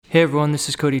Hey everyone, this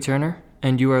is Cody Turner,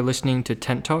 and you are listening to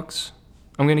Tent Talks.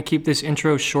 I'm going to keep this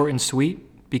intro short and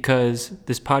sweet because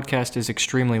this podcast is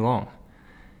extremely long.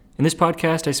 In this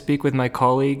podcast, I speak with my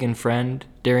colleague and friend,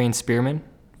 Darian Spearman,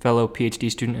 fellow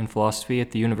PhD student in philosophy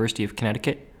at the University of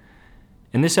Connecticut.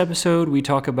 In this episode, we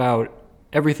talk about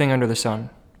everything under the sun: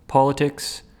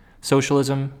 politics,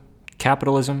 socialism,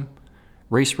 capitalism,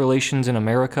 race relations in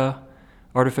America,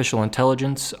 artificial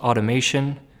intelligence,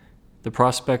 automation, the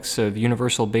prospects of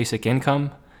universal basic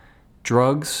income,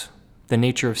 drugs, the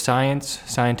nature of science,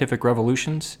 scientific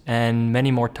revolutions, and many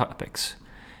more topics.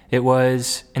 It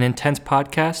was an intense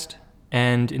podcast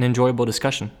and an enjoyable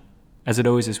discussion, as it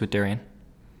always is with Darian.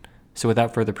 So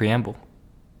without further preamble,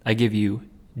 I give you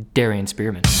Darian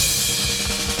Spearman.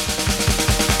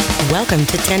 Welcome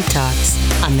to Tent Talks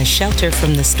on the Shelter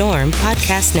from the Storm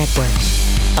podcast network,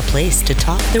 a place to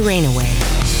talk the rain away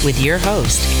with your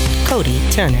host, Cody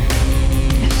Turner.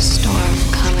 Storm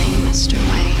coming, Mr.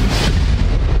 Wayne.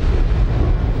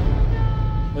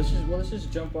 Let's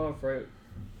just jump off right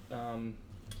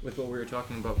with what we were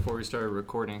talking about before we started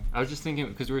recording. I was just thinking,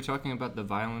 because we were talking about the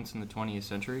violence in the 20th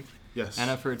century. Yes. And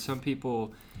I've heard some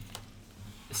people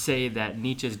say that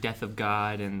Nietzsche's Death of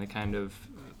God and the kind of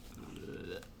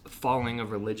falling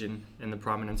of religion and the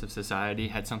prominence of society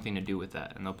had something to do with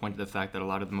that. And they'll point to the fact that a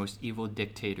lot of the most evil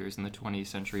dictators in the 20th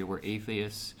century were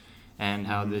atheists, and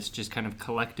how this just kind of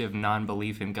collective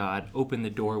non-belief in God opened the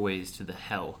doorways to the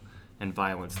hell and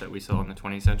violence that we saw in the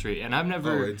 20th century. And I've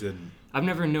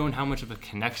never known how much of a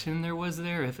connection there was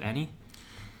there, if any.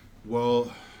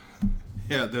 Well,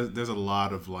 yeah, there's a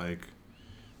lot of like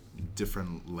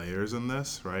different layers in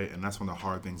this, right? And that's one of the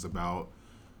hard things about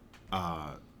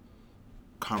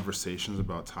conversations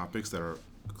about topics that are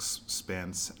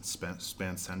span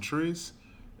centuries,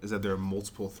 is that there are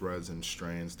multiple threads and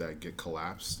strands that get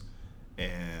collapsed.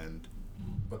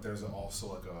 But there's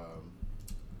also like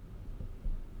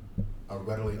a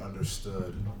readily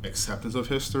understood acceptance of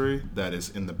history that is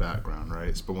in the background,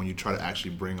 right? But when you try to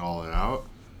actually bring all it out,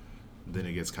 then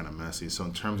it gets kind of messy. So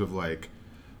in terms of like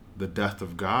the death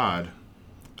of God,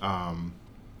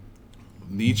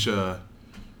 Nietzsche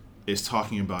is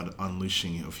talking about an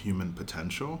unleashing of human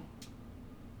potential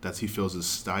that he feels is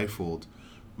stifled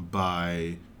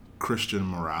by Christian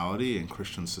morality and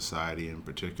Christian society in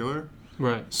particular.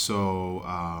 Right. So,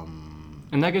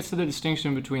 and that gets to the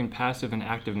distinction between passive and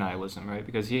active nihilism, right?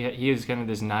 Because he is kind of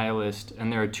this nihilist,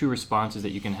 and there are two responses that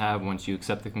you can have once you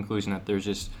accept the conclusion that there's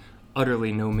just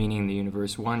utterly no meaning in the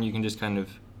universe. One, you can just kind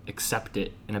of accept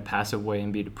it in a passive way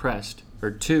and be depressed. Or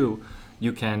two,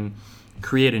 you can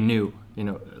create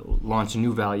launch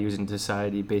new values in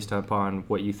society based upon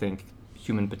what you think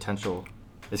human potential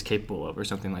is capable of, or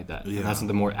something like that. Yeah. And that's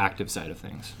the more active side of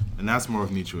things. And that's more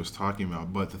what Nietzsche was talking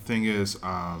about. But the thing is,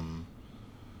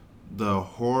 the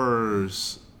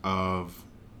horrors of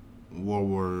World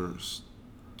War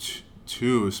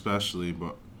II especially,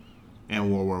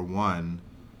 and World War I,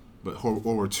 but World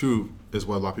War II is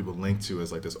what a lot of people link to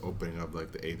as like this opening of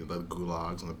like the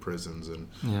gulags and the prisons and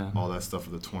all that stuff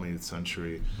of the 20th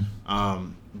century.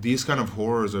 These kind of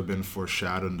horrors have been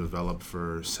foreshadowed and developed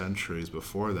for centuries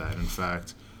before that. In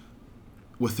fact,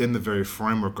 within the very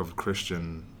framework of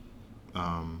Christian,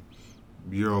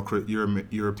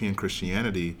 European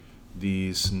Christianity,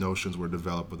 these notions were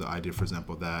developed with the idea, for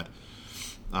example, that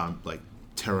like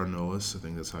terra nullius, I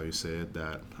think that's how you say it,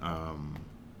 that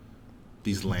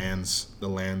these lands, the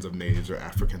lands of natives or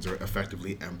Africans, are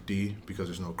effectively empty because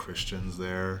there's no Christians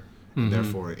there. Mm-hmm. And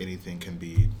therefore anything can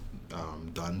be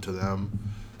done to them.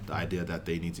 The idea that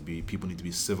people need to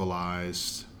be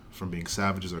civilized from being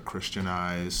savages or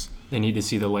Christianized. They need to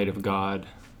see the light of God.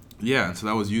 Yeah, and so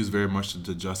that was used very much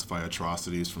to justify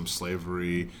atrocities, from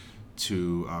slavery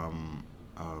to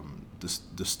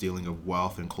the stealing of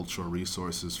wealth and cultural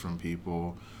resources from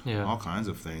people, all kinds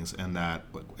of things. And that,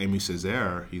 like, Aimé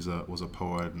Césaire, was a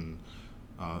poet and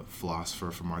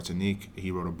philosopher from Martinique.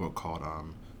 He wrote a book called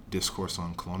Discourse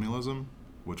on Colonialism,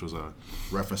 which was a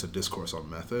reference to Discourse on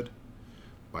Method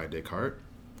by Descartes.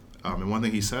 And one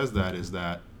thing he says is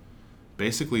that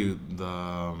basically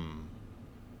the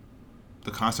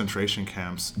concentration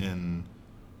camps in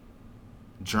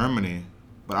Germany,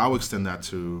 but I'll extend that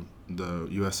to the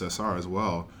USSR as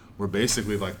well, were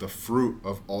basically like the fruit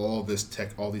of all these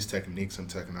techniques and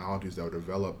technologies that were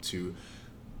developed to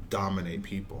dominate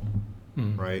people,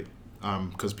 right?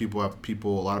 Because a lot of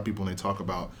people, when they talk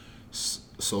about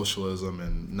socialism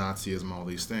and Nazism, all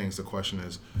these things, the question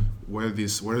is, where did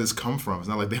this come from? It's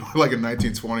not like they were like in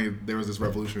 1920, there was this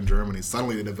revolution in Germany.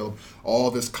 Suddenly they developed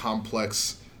all this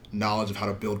complex knowledge of how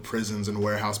to build prisons and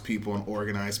warehouse people and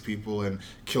organize people and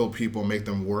kill people and make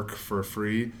them work for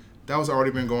free. that was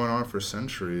already been going on for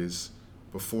centuries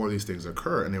before these things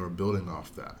occur, and they were building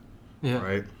off that. Yeah.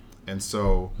 Right? And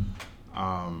so,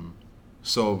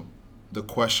 so the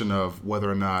question of whether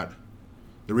or not,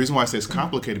 the reason why I say it's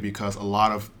complicated, because a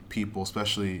lot of people,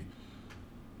 especially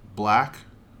Black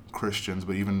Christians,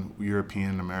 but even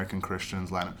European, American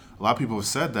Christians, Latin, a lot of people have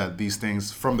said that these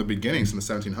things from the beginning, since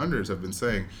the 1700s, have been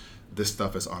saying this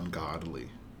stuff is ungodly,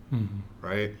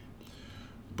 right?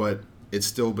 But it's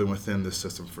still been within the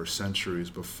system for centuries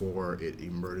before it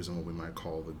emerges in what we might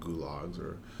call the gulags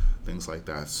or things like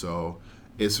that. So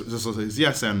it's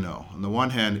yes and no. On the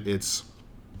one hand, it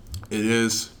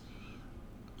is.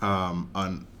 A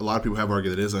lot of people have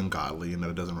argued that it is ungodly and that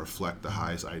it doesn't reflect the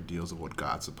highest ideals of what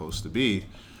God's supposed to be.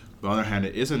 But on the other hand,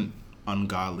 it isn't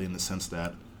ungodly in the sense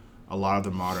that a lot of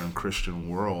the modern Christian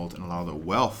world and a lot of the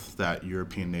wealth that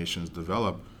European nations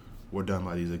developed were done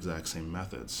by these exact same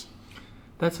methods.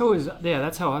 That's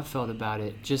how I've felt about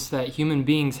it. Just that human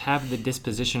beings have the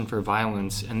disposition for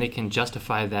violence, and they can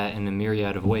justify that in a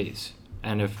myriad of ways.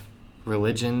 And if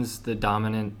religion's the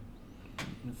dominant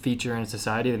feature in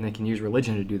society, then they can use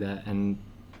religion to do that. And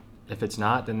if it's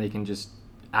not, then they can just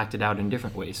act it out in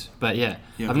different ways. But yeah,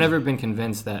 I've never been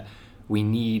convinced that we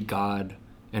need God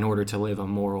in order to live a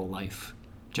moral life,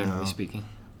 generally speaking.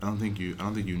 I don't think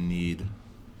you need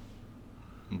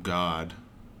God,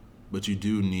 but you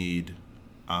do need.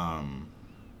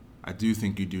 I do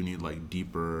think you do need like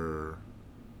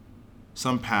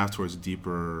some path towards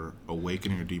deeper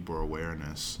awakening or deeper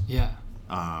awareness. Yeah.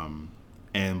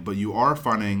 But you are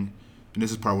finding, and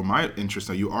this is part of my interest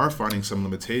now, you are finding some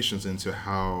limitations into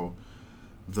how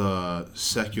the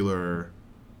secular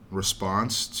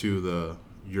response to the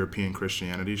European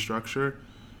Christianity structure,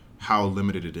 how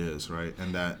limited it is, right?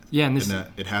 And that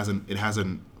it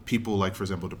hasn't people like, for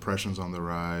example, depression's on the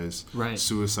rise, right,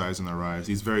 suicide's on the rise,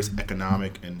 these various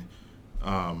economic and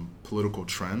political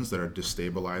trends that are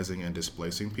destabilizing and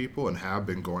displacing people and have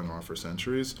been going on for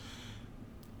centuries.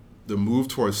 The move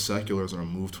towards secularism or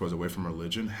move towards away from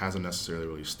religion hasn't necessarily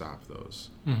really stopped those,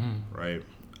 right?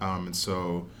 And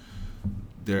so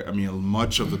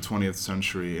much of the 20th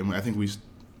century, and I think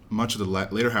much of the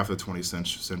later half of the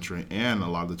 20th century and a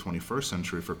lot of the 21st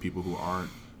century for people who want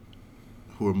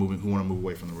to move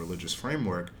away from the religious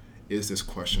framework, is this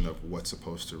question of what's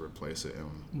supposed to replace it and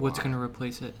what's going to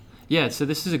replace it. Yeah, so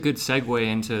this is a good segue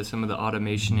into some of the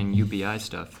automation and UBI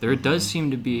stuff. There does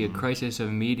seem to be a crisis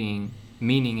of meaning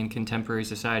in contemporary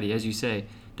society. As you say,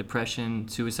 depression,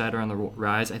 suicide are on the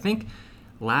rise. I think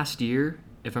last year,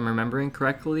 if I'm remembering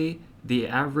correctly, the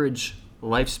average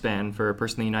lifespan for a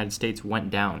person in the United States went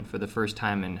down for the first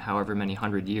time in however many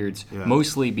 100 years,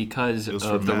 mostly because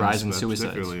of the rise in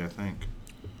suicides. Particularly, I think.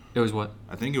 It was what?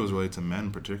 I think it was related to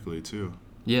men particularly, too.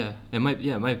 Yeah, it might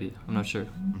be. I'm not sure.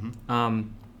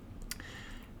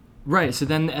 Right, so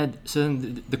then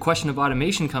the question of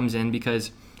automation comes in,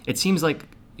 because it seems like,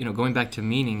 going back to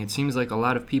meaning, it seems like a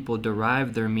lot of people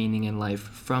derive their meaning in life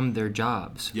from their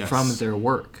jobs, from their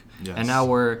work. Yes. And now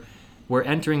we're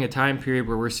entering a time period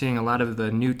where we're seeing a lot of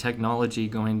the new technology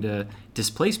going to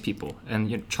displace people.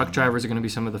 And truck drivers are going to be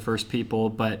some of the first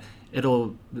people, but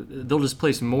they'll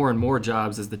displace more and more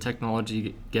jobs as the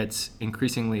technology gets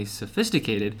increasingly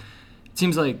sophisticated. It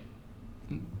seems like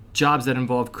jobs that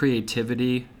involve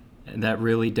creativity and that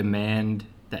really demand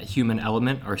that human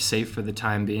element are safe for the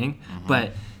time being.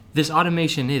 But this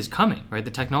automation is coming, right?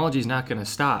 The technology is not going to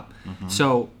stop.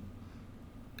 So,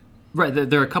 right,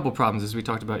 there are a couple problems, as we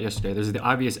talked about yesterday. There's the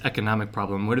obvious economic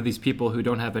problem. What are these people who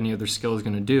don't have any other skills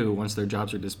going to do once their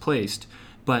jobs are displaced?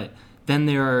 But then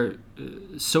there are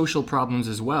social problems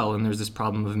as well, and there's this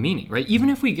problem of meaning, right? Even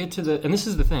if we get to and this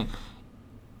is the thing,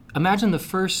 imagine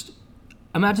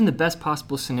the best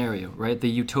possible scenario, right? The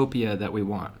utopia that we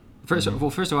want. First of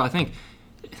all, I think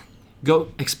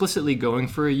explicitly going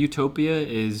for a utopia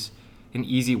is an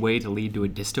easy way to lead to a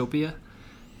dystopia.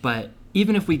 But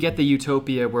even if we get the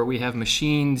utopia where we have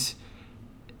machines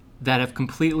that have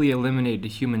completely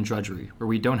eliminated human drudgery, where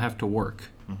we don't have to work,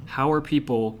 how are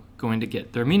people going to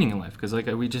get their meaning in life? Because like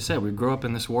we just said, we grow up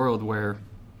in this world where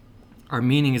our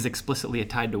meaning is explicitly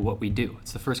tied to what we do.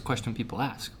 It's the first question people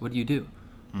ask. What do you do?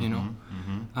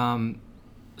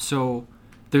 So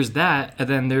there's that, and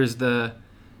then there's the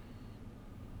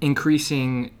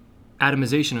increasing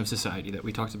atomization of society that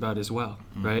we talked about as well,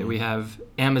 right? We have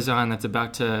Amazon that's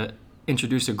about to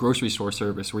introduce a grocery store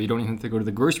service where you don't even have to go to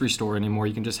the grocery store anymore.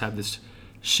 You can just have this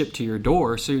shipped to your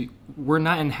door. So we're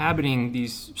not inhabiting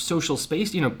these social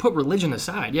space. Put religion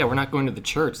aside. Yeah, we're not going to the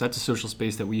church. That's a social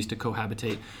space that we used to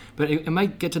cohabitate. But it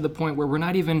might get to the point where we're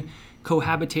not even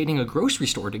cohabitating a grocery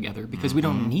store together because we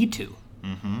don't need to.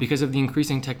 because of the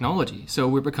increasing technology. So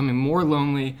we're becoming more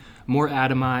lonely, more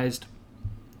atomized,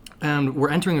 and we're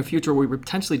entering a future where we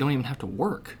potentially don't even have to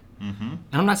work. And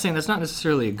I'm not saying that's not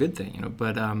necessarily a good thing,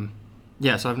 but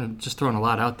so I've just thrown a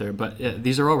lot out there. But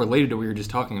these are all related to what we were just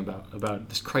talking about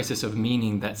this crisis of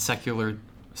meaning that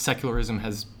secularism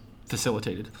has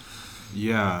facilitated.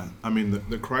 Yeah, I mean,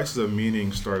 the crisis of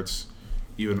meaning starts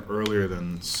even earlier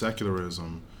than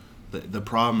secularism. The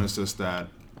problem is just that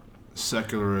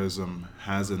secularism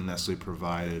hasn't necessarily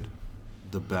provided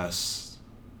the best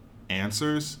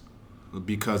answers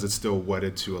because it's still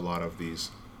wedded to a lot of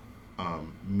these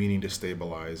meaning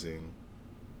destabilizing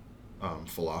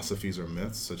philosophies or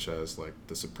myths, such as like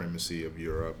the supremacy of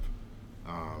Europe,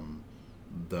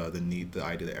 the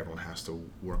idea that everyone has to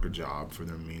work a job for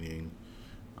their meaning,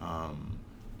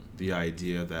 the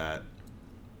idea that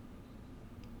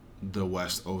the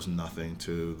West owes nothing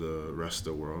to the rest of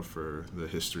the world for the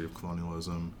history of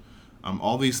colonialism.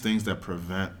 All these things that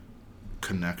prevent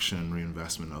connection and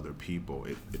reinvestment in other people,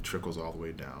 it trickles all the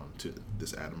way down to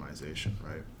this atomization,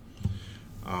 right?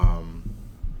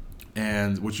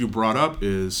 And what you brought up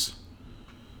is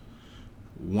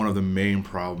one of the main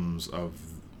problems of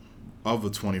the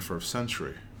 21st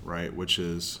century, right? Which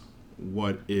is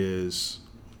what is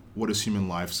human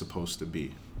life supposed to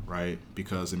be, right?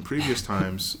 Because in previous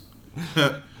times,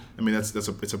 I mean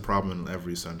it's a problem in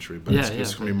every century, but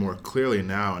it's coming more clearly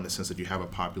now in the sense that you have a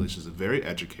population that's very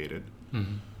educated,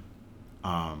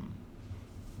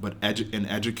 but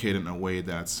educated in a way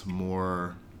that's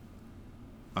more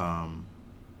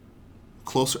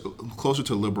closer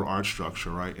to liberal arts structure,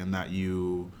 right? In that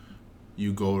you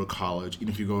go to college, even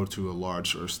if you go to a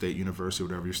large or state university or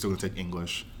whatever, you're still going to take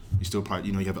English. You still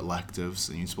probably, you have electives,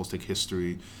 and you're supposed to take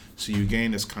history. So you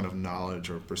gain this kind of knowledge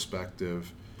or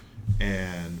perspective,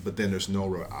 but then there's no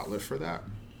real outlet for that.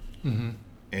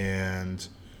 And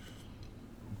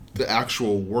the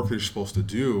actual work that you're supposed to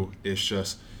do is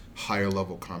just higher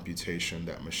level computation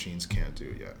that machines can't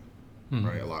do yet,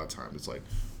 right? A lot of times it's like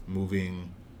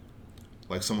moving,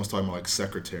 like someone's talking about like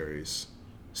secretaries.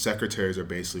 Secretaries are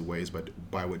basically ways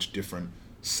by which different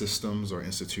systems or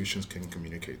institutions can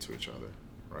communicate to each other,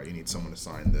 right? You need someone to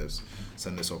sign this,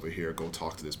 send this over here, go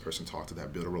talk to this person, talk to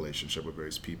that, build a relationship with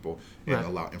various people, and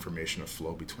allow information to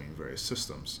flow between various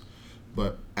systems.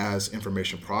 But as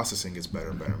information processing gets better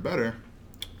and better and better,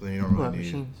 then you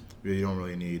don't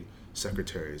really need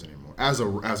secretaries anymore as a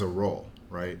role,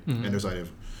 right? And there's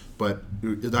but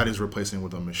that is replacing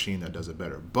with a machine that does it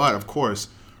better. But of course,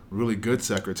 really good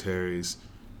secretaries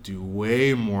do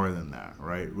way more than that,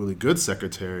 right? Really good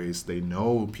secretaries, they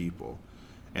know people,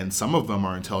 and some of them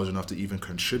are intelligent enough to even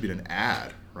contribute and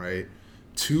add, right,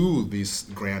 to these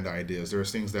grand ideas.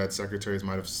 There's things that secretaries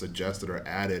might have suggested or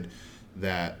added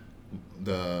that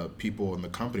the people in the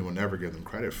company will never give them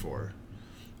credit for.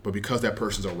 But because that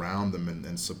person's around them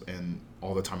and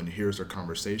all the time and hears their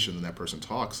conversation and that person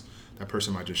talks, that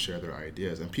person might just share their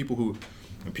ideas. And people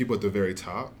at the very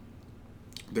top,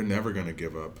 they're never going to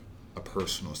give up a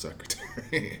personal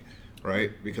secretary,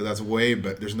 right? Because that's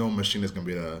but there's no machine that's going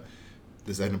to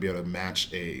be able to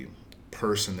match a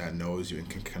person that knows you and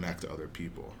can connect to other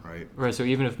people, right? Right. So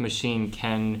even if machine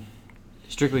can,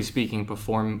 strictly speaking,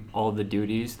 perform all the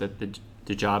duties that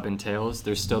the job entails,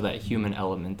 there's still that human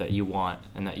element that you want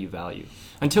and that you value.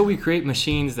 Until we create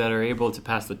machines that are able to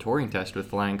pass the Turing test with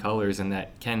flying colors and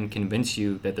that can convince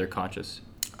you that they're conscious.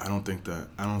 I don't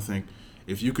think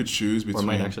if you could choose between, or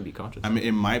might actually be conscious. I mean,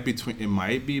 it might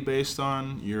be based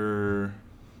on your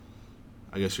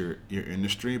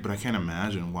industry, but I can't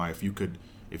imagine why if you could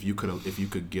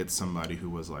get somebody who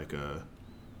was like a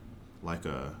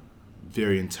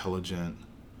very intelligent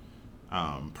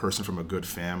person from a good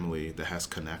family that has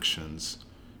connections,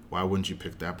 why wouldn't you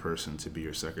pick that person to be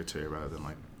your secretary rather than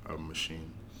like a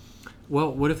machine?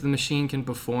 Well, what if the machine can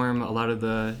perform a lot of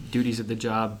the duties of the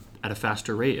job at a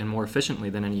faster rate and more efficiently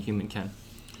than any human can,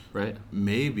 right?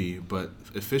 Maybe, but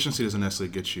efficiency doesn't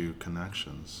necessarily get you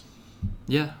connections.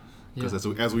 Yeah. Because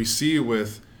as we see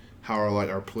with how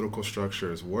our political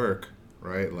structures work,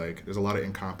 right? Like there's a lot of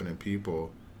incompetent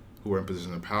people who are in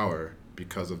positions of power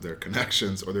because of their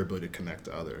connections or their ability to connect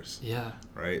to others. Yeah.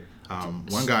 Right?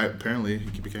 One guy, apparently,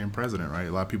 he became president, right?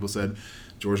 A lot of people said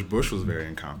George Bush was very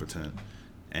incompetent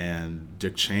and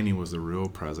Dick Cheney was the real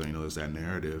president. There's that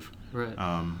narrative. Right.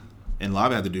 And a lot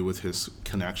of it had to do with his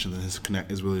connections and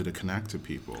his ability to connect to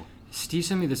people. Steve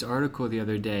sent me this article the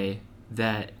other day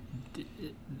that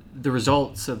the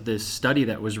results of this study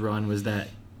that was run was that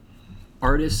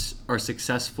artists are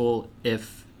successful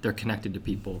if they're connected to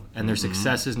people, and their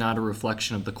success is not a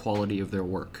reflection of the quality of their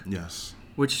work. Yes.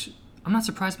 Which I'm not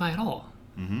surprised by at all.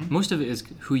 Most of it is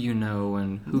who you know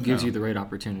and who gives Yeah. you the right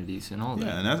opportunities and all that.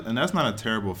 Yeah, and that's not a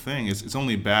terrible thing. It's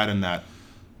only bad in that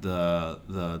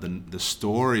the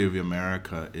story of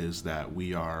America is that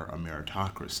we are a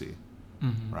meritocracy,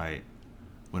 right?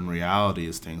 When reality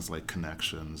is things like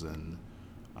connections and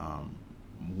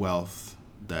wealth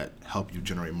that help you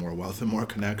generate more wealth and more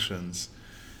connections.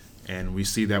 And we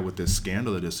see that with this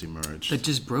scandal that just emerged. It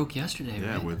just broke yesterday,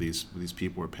 Yeah, right? where these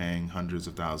people were paying hundreds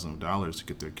of thousands of dollars to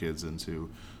get their kids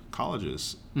into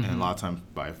colleges, and a lot of times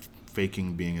by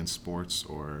faking being in sports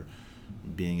or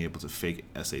being able to fake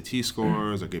SAT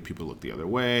scores or get people to look the other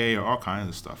way or all kinds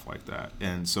of stuff like that.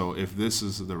 And so if this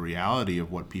is the reality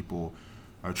of what people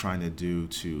are trying to do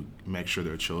to make sure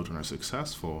their children are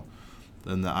successful,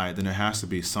 then there has to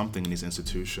be something in these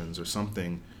institutions or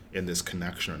something in this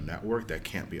connection or network that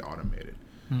can't be automated.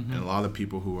 And a lot of the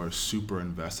people who are super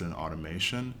invested in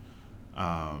automation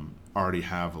already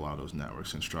have a lot of those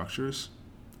networks and structures.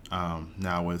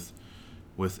 Now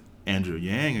with Andrew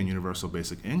Yang and Universal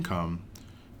Basic Income,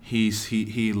 he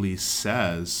at least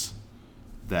says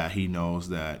that he knows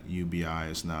that UBI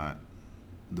is not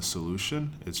the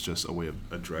solution. It's just a way of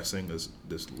addressing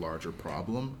this larger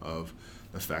problem of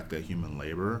the fact that human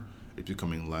labor is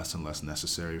becoming less and less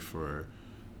necessary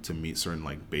to meet certain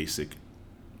like basic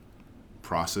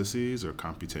processes or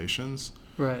computations.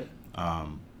 Right.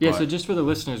 Yeah, so just for the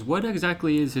listeners, what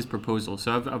exactly is his proposal?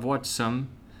 So I've watched some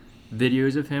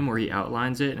videos of him where he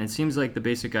outlines it, and it seems like the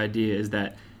basic idea is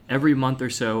that every month or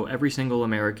so, every single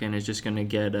American is just going to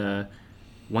get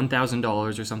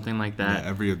 $1,000 or something like that. Yeah,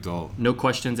 every adult. No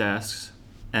questions asked.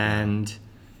 And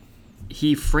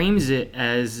he frames it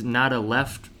as not a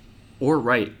left or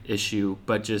right issue,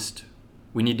 but just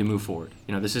we need to move forward.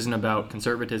 This isn't about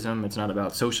conservatism. It's not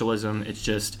about socialism. It's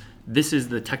just this is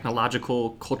the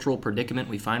technological, cultural predicament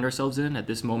we find ourselves in at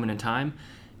this moment in time,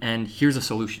 and here's a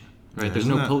solution. Right?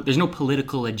 Yeah, There's no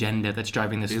political agenda that's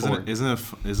driving this forward.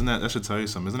 Isn't that? I should tell you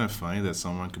something. Isn't it funny that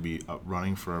someone could be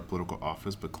running for a political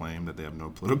office but claim that they have no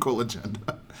political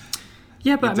agenda?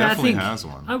 Yeah, but He I definitely think has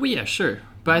one. Oh, well, yeah, sure.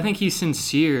 But I think he's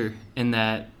sincere in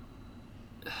that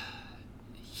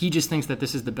he just thinks that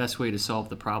this is the best way to solve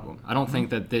the problem. I don't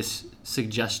think that this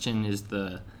suggestion is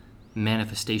the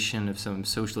manifestation of some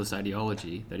socialist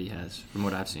ideology that he has, from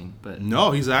what I've seen. But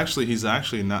No, he's actually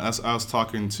not. I was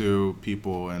talking to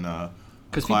people in a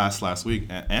class last week.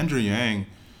 Andrew Yang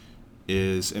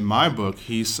is, in my book,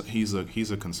 he's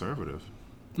a conservative,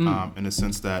 in the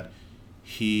sense that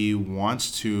he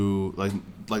wants to like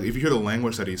if you hear the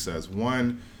language that he says.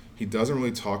 One, he doesn't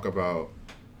really talk about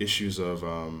issues of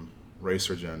race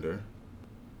or gender,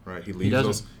 right? He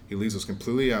leaves those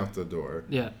completely out the door.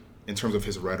 yeah. In terms of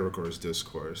his rhetoric or his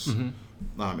discourse,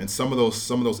 and some of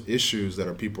those issues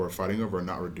that people are fighting over are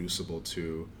not reducible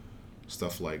to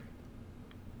stuff like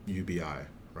UBI,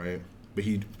 right? But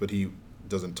he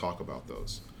doesn't talk about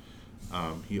those.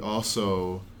 He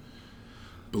also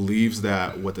believes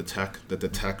that the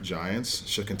tech giants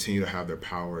should continue to have their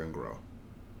power and grow,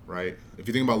 right? If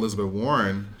you think about Elizabeth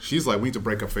Warren, she's like, we need to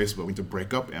break up Facebook, we need to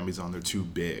break up Amazon, they're too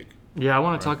big. Yeah, I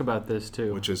want to talk about this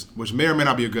too. Which may or may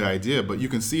not be a good idea, but you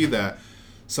can see that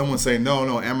someone saying,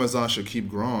 no, Amazon should keep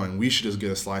growing. We should just get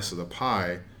a slice of the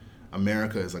pie.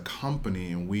 America is a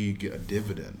company, and we get a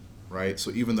dividend, right?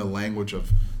 So even the language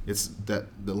of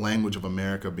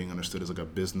America being understood as like a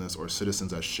business or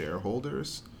citizens as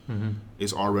shareholders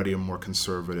is already a more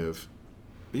conservative.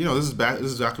 This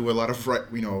is exactly what a lot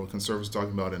of conservatives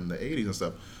talking about in the 80s and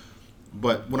stuff.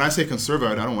 But when I say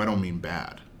conservative, I don't mean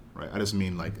bad. Right, I just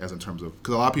mean like as in terms of,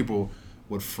 because a lot of people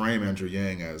would frame Andrew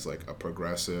Yang as like a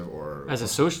progressive or as a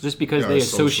social, just because they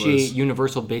associate socialist.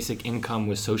 Universal basic income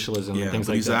with socialism and things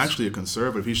like that. He's actually a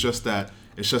conservative. It's just that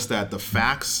the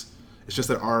facts. It's just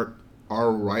that our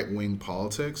right wing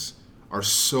politics are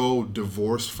so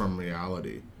divorced from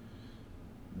reality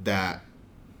that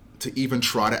to even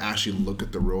try to actually look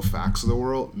at the real facts of the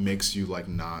world makes you like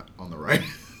not on the right.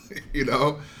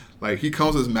 Like he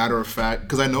comes as matter of fact,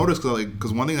 because I noticed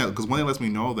because one thing that lets me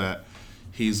know that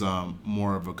he's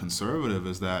more of a conservative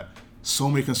is that so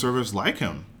many conservatives like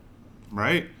him,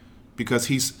 right? Because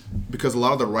a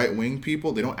lot of the right wing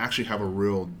people, they don't actually have a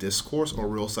real discourse or a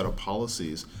real set of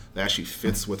policies that actually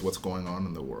fits with what's going on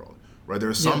in the world, right? There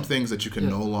are some things that you can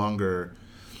no longer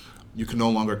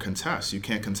contest. You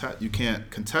can't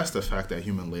contest the fact that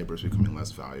human labor is becoming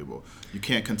less valuable. You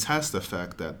can't contest the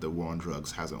fact that the war on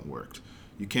drugs hasn't worked.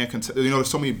 You can't contest. There's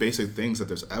so many basic things that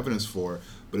there's evidence for,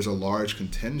 but there's a large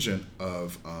contingent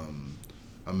of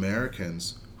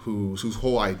Americans whose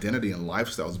whole identity and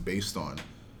lifestyle is based on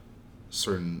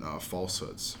certain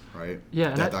falsehoods, right?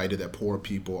 Yeah. The idea that poor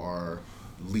people are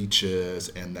leeches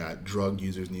and that drug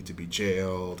users need to be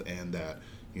jailed and that,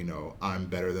 I'm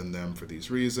better than them for these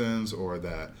reasons, or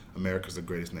that America's the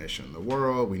greatest nation in the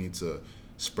world. We need to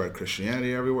spread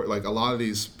Christianity everywhere. Like, a lot of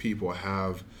these people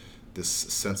have this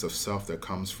sense of self that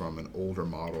comes from an older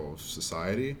model of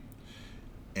society.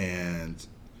 And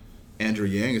Andrew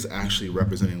Yang is actually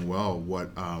representing well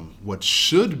what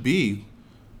should be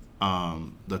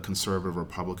the conservative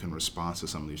Republican response to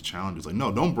some of these challenges. Like,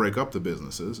 no, don't break up the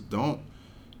businesses. Don't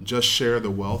just share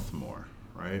the wealth more,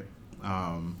 right?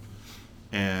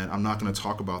 And I'm not going to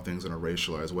talk about things in a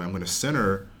racialized way. I'm going to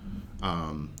center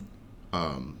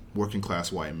working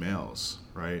class white males,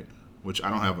 right? Which I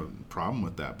don't have a problem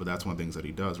with that, but that's one of the things that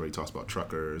he does, right? He talks about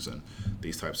truckers and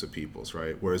these types of peoples,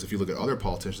 right? Whereas if you look at other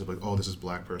politicians, like, oh, this is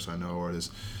black person I know, or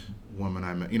this woman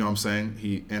I met, you know what I'm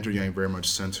saying? Andrew Yang very much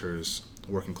centers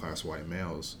working class white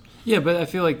males. Yeah, but I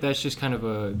feel like that's just kind of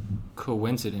a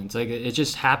coincidence. Like, it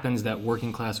just happens that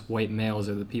working class white males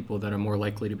are the people that are more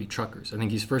likely to be truckers. I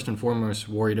think he's first and foremost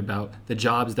worried about the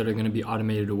jobs that are going to be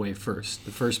automated away first.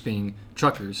 The first being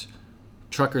truckers.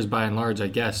 Truckers, by and large, I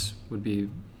guess, would be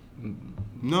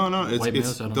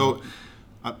it's though.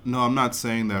 No, I'm not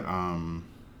saying that. I'm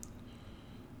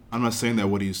not saying that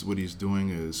what he's doing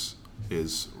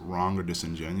is wrong or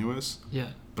disingenuous. Yeah.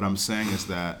 But I'm saying is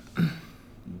that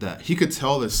he could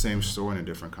tell the same story in a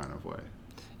different kind of way.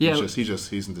 Yeah. He's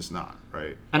just not,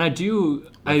 right. And I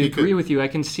agree with you. I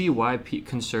can see why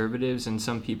conservatives and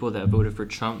some people that voted for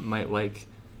Trump might like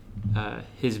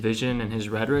his vision and his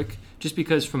rhetoric, just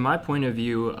because from my point of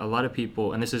view, a lot of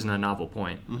people, and this isn't a novel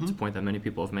point, it's a point that many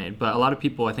people have made, but a lot of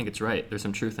people, I think it's right, there's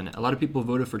some truth in it. A lot of people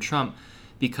voted for Trump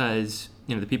because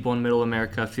the people in middle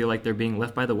America feel like they're being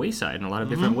left by the wayside in a lot of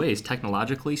different ways,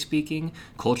 technologically speaking,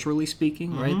 culturally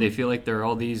speaking, right? They feel like there are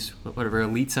all these whatever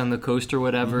elites on the coast or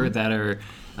whatever that are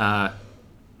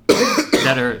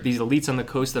these elites on the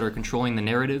coast that are controlling the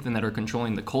narrative and that are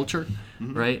controlling the culture,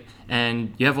 right?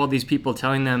 And you have all these people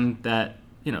telling them that,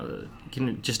 you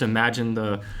can just imagine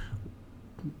the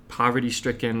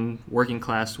poverty-stricken,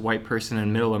 working-class white person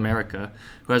in middle America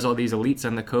who has all these elites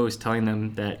on the coast telling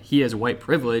them that he has white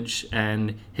privilege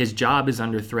and his job is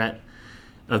under threat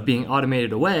of being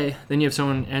automated away. Then you have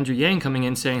someone, Andrew Yang, coming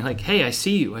in saying, like, hey, I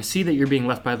see you. I see that you're being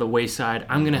left by the wayside.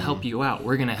 I'm going to help you out.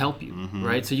 We're going to help you,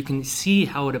 right? So you can see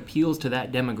how it appeals to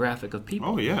that demographic of people.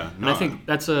 Oh, yeah. No, and I think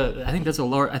that's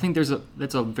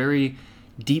a very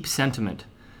deep sentiment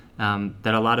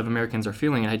that a lot of Americans are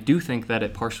feeling, and I do think that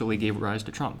it partially gave rise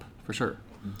to Trump, for sure.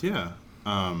 Yeah,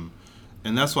 and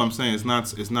that's what I'm saying.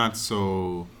 It's not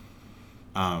so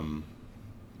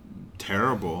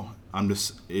terrible.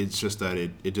 It's just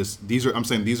that I'm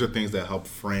saying these are things that help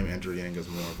frame Andrew Yang as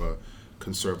more of a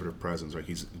conservative presence. Right?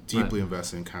 He's deeply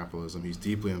invested in capitalism. He's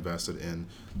deeply invested in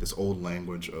this old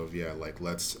language of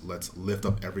let's lift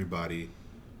up everybody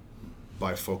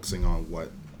by focusing on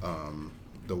what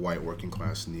the white working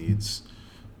class needs,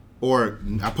 or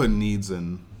I put needs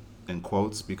in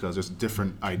quotes because there's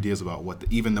different ideas about what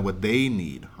they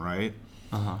need, right?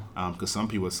 Because some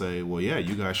people say, well, yeah,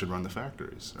 you guys should run the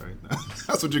factories, right?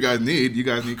 That's what you guys need. You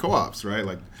guys need co-ops, right?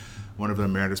 Like one of the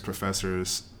emeritus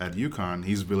professors at UConn,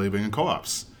 he's really big in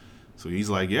co-ops. So he's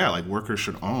like, yeah, like workers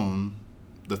should own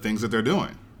the things that they're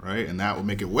doing, right? And that will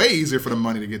make it way easier for the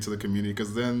money to get to the community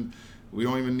because then we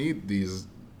don't even need these,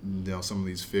 some of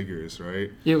these figures, right?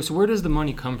 Yeah, so where does the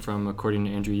money come from according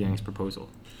to Andrew Yang's proposal?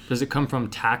 Does it come from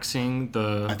taxing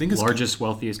the largest,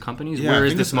 wealthiest companies? Yeah, where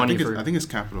is this money for? I think it's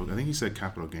capital. I think he said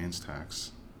capital gains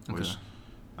tax. Which,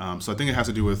 so I think it has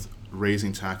to do with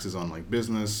raising taxes on like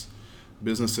businesses.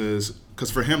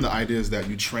 Because for him, the idea is that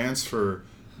you transfer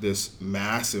this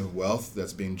massive wealth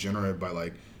that's being generated by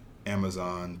like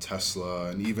Amazon, Tesla,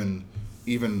 and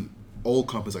even old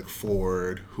companies like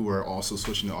Ford, who are also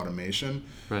switching to automation.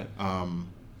 Right.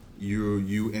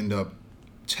 You end up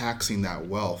taxing that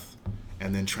wealth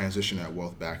and then transition that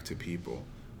wealth back to people.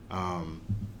 I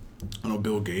know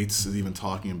Bill Gates is even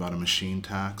talking about a machine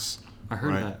tax. I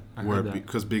heard that.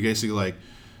 Because basically, like,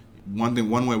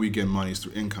 one way we get money is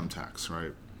through income tax,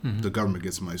 right? The government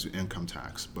gets money through income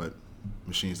tax, but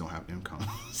machines don't have income.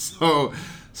 so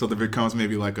there becomes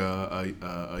maybe like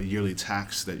a yearly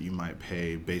tax that you might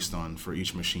pay based on for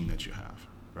each machine that you have,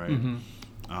 right?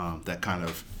 That kind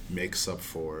of makes up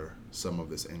for some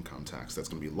of this income tax that's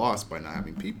going to be lost by not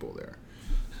having people there.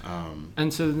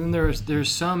 And so then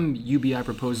there's some UBI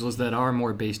proposals that are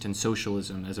more based in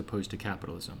socialism as opposed to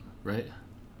capitalism, right?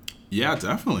 Yeah,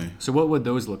 definitely. So what would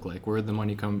those look like? Where would the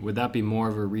money come? Would that be more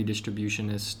of a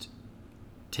redistributionist,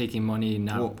 taking money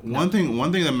one thing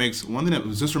that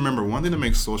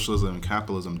makes socialism and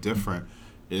capitalism different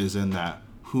is in that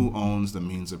who owns the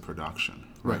means of production,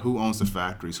 right? Who owns the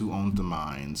factories? Who owns the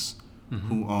mines?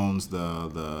 Who owns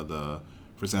the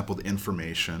for example, the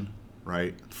information,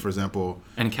 right? For example,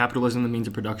 And capitalism, the means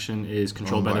of production, is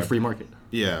controlled by the free market.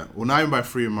 yeah, well, not even by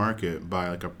free market, by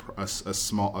like a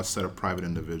set of private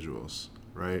individuals,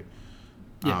 right?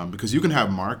 Yeah. Because you can have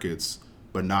markets,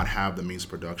 but not have the means of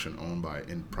production owned by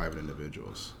private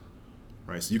individuals,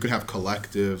 right? So you could have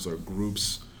collectives or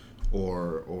groups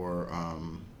or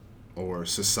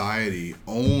society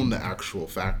own the actual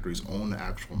factories, own the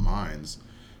actual mines,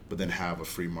 but then have a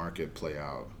free market play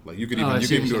out. Like you could even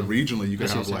do it regionally. You could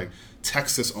have like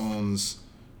Texas owns.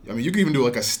 I mean, you could even do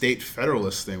like a state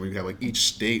federalist thing where you have like each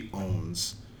state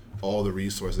owns all the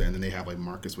resources and then they have like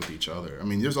markets with each other. I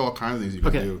mean, there's all kinds of things you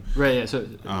can do. Right. Yeah. So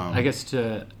I guess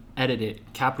to edit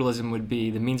it, capitalism would be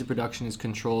the means of production is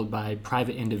controlled by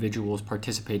private individuals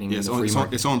participating in the free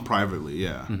market. It's owned privately.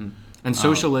 Yeah. And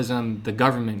socialism, the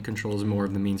government controls more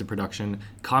of the means of production.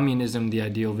 Communism, the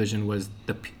ideal vision was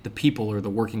the people or the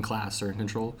working class are in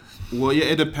control. Well, yeah,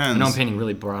 it depends. I know I'm painting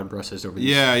really broad brushes over these.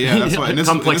 Yeah, that's why.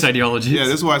 Complex ideologies. Yeah,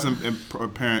 this is why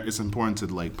it's important to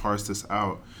like parse this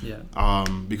out. Yeah.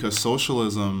 Because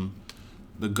socialism,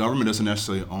 the government doesn't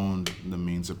necessarily own the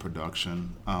means of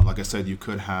production. Like I said, you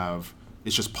could have,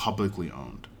 it's just publicly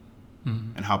owned.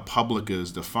 And how public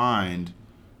is defined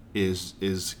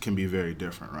can be very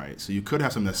different, right? So you could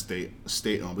have something that's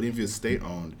state owned, but even if it's state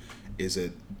owned, is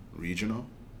it regional?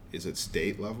 Is it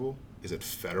state level? Is it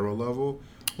federal level?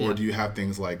 Or do you have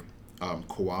things like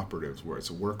cooperatives where it's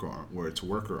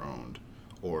worker owned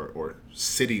or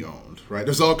city owned, right?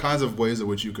 There's all kinds of ways in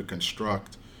which you could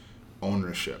construct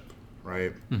ownership,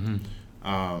 right?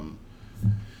 And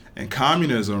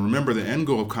communism, remember the end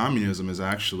goal of communism is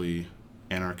actually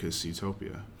anarchist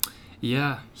utopia.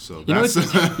 Yeah. So you know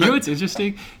what's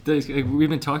interesting? We've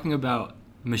been talking about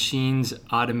machines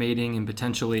automating and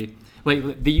potentially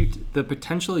like the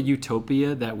potential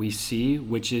utopia that we see,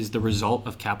 which is the result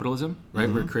of capitalism, right?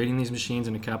 We're creating these machines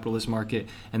in a capitalist market,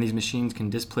 and these machines can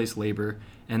displace labor.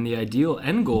 And the ideal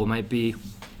end goal might be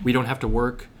we don't have to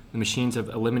work. The machines have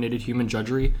eliminated human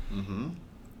drudgery.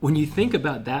 When you think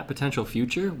about that potential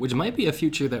future, which might be a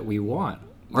future that we want,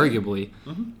 arguably,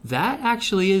 that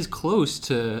actually is close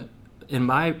to. From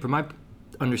my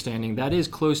understanding, that is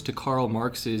close to Karl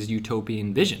Marx's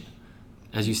utopian vision,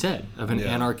 as you said, of an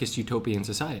anarchist utopian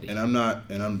society. And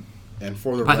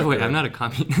for the By record, the way, I'm not a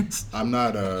communist. I'm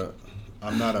not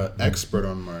an expert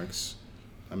on Marx.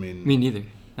 I mean, Me neither,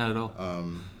 not at all.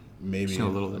 Maybe Just know a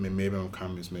little bit. I mean, maybe I'm a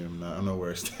communist, maybe I'm not. I don't know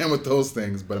where I stand with those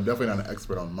things, but I'm definitely not an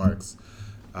expert on Marx.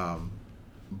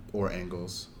 Or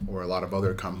Engels, or a lot of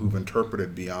other who've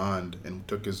interpreted beyond and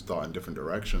took his thought in different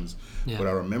directions. Yeah. What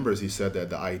I remember is he said that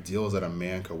the ideal is that a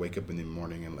man could wake up in the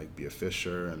morning and like be a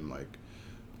fisher and like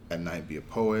at night be a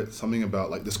poet. Something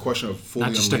about like this question of fully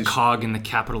Not just a cog in the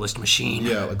capitalist machine.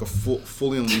 Yeah, like a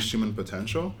fully unleashed human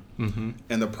potential. And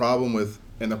the problem with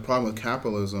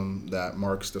capitalism that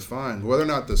Marx defined, whether or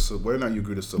not you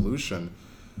agree to the solution,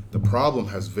 the problem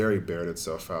has very bared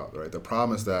itself out. Right. The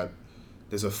problem is that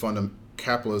there's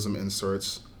capitalism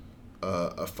inserts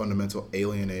a fundamental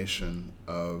alienation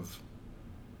of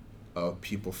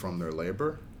people from their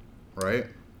labor, right?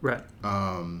 Right.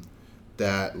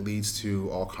 That leads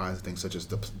to all kinds of things such as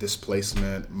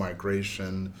displacement,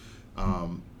 migration,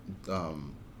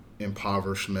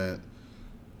 impoverishment.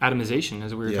 Atomization,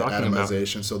 as we were talking about.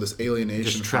 Atomization. So this alienation.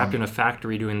 Just trapped in a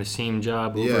factory doing the same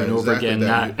job over and over again,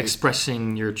 not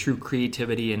expressing your true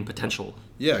creativity and potential.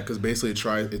 Yeah, because basically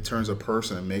it turns a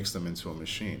person and makes them into a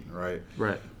machine, right?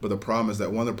 Right. But the problem is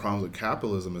that one of the problems with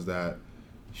capitalism is that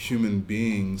human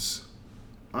beings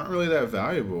aren't really that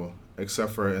valuable,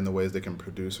 except for in the ways they can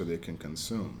produce or they can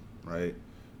consume, right?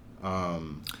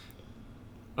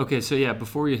 Okay, so yeah,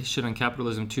 before we shit on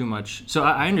capitalism too much, so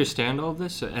I understand all of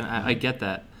this, and I get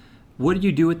that. What do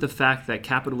you do with the fact that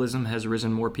capitalism has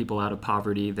risen more people out of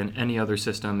poverty than any other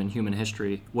system in human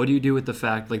history? What do you do with the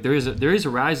fact, like there is a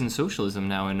rise in socialism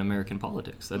now in American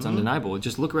politics? That's undeniable.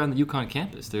 Just look around the UConn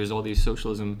campus. There's all these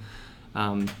socialism,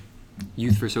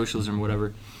 youth for socialism,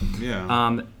 whatever.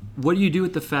 Yeah. What do you do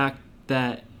with the fact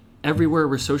that everywhere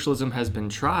where socialism has been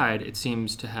tried, it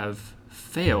seems to have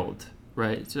failed,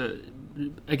 right? So,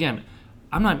 again,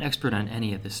 I'm not an expert on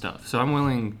any of this stuff, so I'm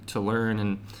willing to learn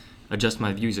and adjust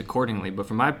my views accordingly. But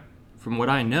from what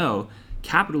I know,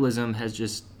 capitalism has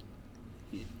just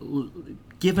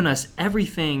given us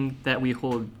everything that we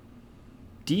hold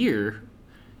dear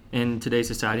in today's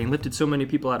society and lifted so many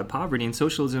people out of poverty, and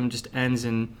socialism just ends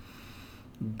in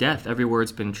death everywhere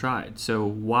it's been tried. So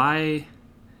why,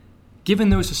 given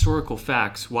those historical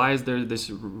facts, why is there this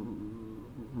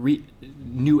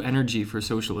new energy for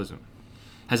socialism?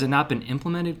 Has it not been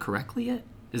implemented correctly yet?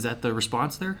 Is that the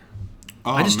response there?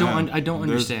 Oh, I just man. don't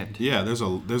understand. Yeah, there's a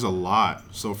lot.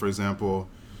 So, for example,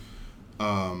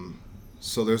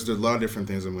 so there's a lot of different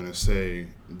things I'm going to say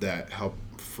that help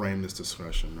frame this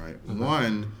discussion, right? Okay.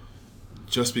 One,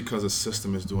 just because a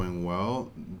system is doing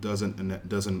well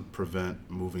doesn't prevent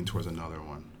moving towards another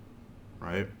one,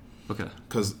 right? Okay.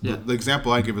 Because the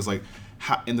example I give is like,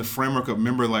 how, in the framework of,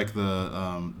 remember like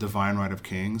the divine right of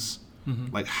kings,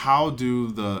 like how do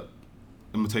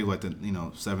I'm gonna take like the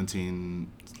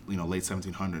late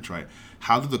 1700s, right?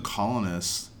 How did the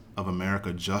colonists of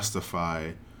America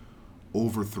justify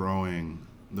overthrowing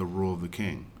the rule of the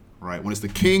king, right? When it's the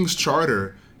king's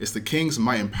charter, it's the king's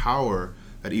might and power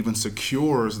that even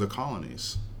secures the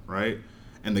colonies, right?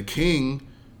 And the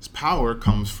king's power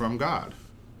comes from God,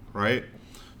 right?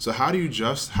 So how do you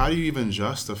even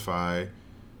justify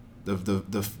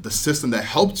the system that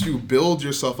helped you build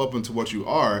yourself up into what you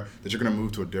are, that you're going to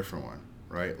move to a different one,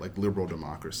 right? Like liberal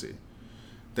democracy.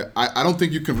 I don't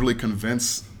think you can really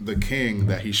convince the king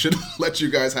that he should let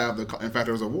you guys have in fact,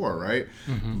 there was a war, right?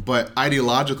 But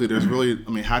ideologically, there's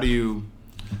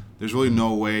really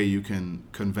no way you can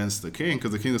convince the king,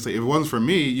 because the king will say, if it wasn't for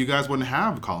me, you guys wouldn't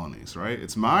have colonies, right?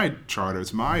 It's my charter,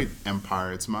 it's my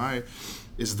empire, it's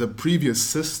the previous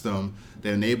system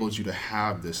that enabled you to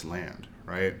have this land,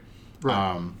 right?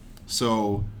 Right.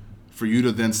 So for you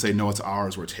to then say, no, it's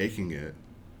ours, we're taking it,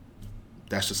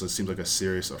 it seems like a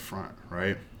serious affront,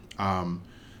 right?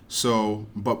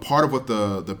 But part of what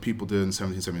the people did in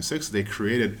 1776, they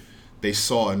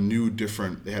saw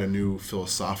they had a new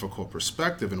philosophical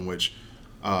perspective in which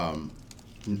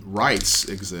rights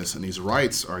exist, and these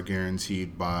rights are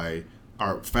guaranteed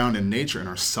are found in nature and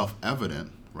are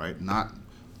self-evident, right? Not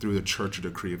through the church or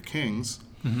decree of kings,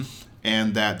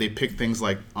 and that they pick things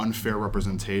like unfair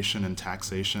representation and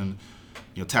taxation,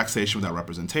 taxation without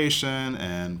representation,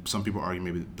 and some people argue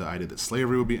maybe the idea that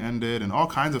slavery would be ended, and all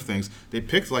kinds of things. They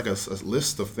picked like a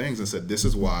list of things and said, this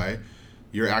is why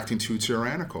you're acting too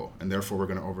tyrannical, and therefore we're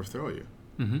going to overthrow you,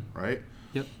 right?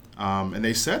 Yep. And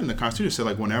they said in the Constitution,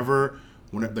 like when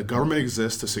the government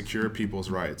exists to secure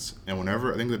people's rights, and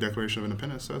whenever, I think the Declaration of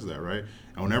Independence says that, right?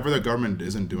 And whenever the government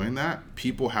isn't doing that,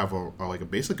 people have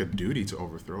basically a duty to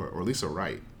overthrow it, or at least a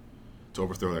right to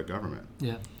overthrow that government.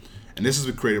 Yeah. And this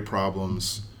has created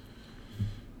problems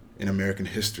in American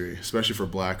history, especially for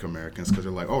Black Americans, because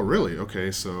they're like, oh, really?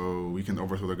 Okay, so we can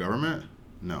overthrow the government?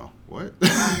 No. What?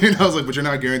 I was like, but you're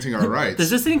not guaranteeing our rights. Does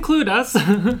this include us?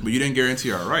 But you didn't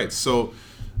guarantee our rights. So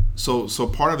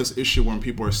part of this issue when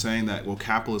people are saying that, well,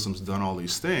 capitalism's done all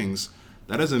these things,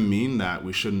 that doesn't mean that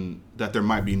that there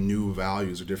might be new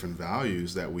values or different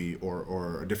values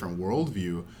or a different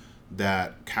worldview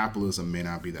that capitalism may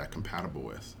not be that compatible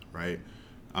with, right?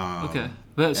 Okay.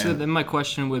 But so then my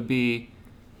question would be,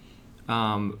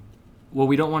 well,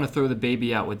 we don't want to throw the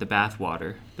baby out with the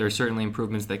bathwater. There are certainly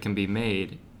improvements that can be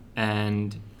made.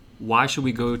 And why should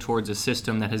we go towards a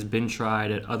system that has been tried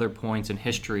at other points in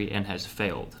history and has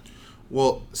failed?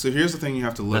 Well, so here's the thing you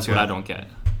have to look at. That's what I don't get.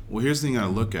 Well, here's the thing you got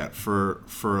to look at. For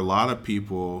a lot of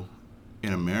people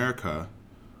in America,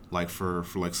 like for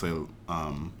like, say,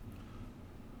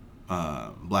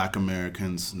 Black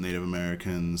Americans, Native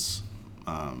Americans,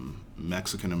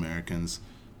 Mexican Americans,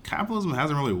 capitalism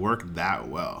hasn't really worked that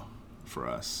well for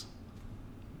us.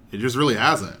 It just really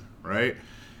hasn't, right?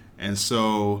 And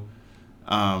so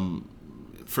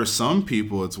for some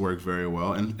people it's worked very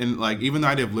well, and like even the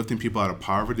idea of lifting people out of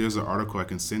poverty, there's an article I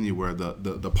can send you where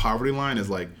the poverty line is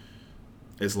like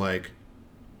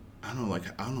I don't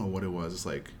know what it was,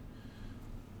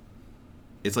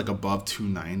 it's like above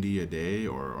 290 a day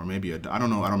or maybe I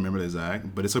don't remember the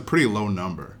exact, but it's a pretty low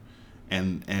number.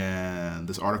 And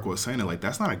this article was saying that, like,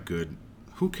 that's not a good,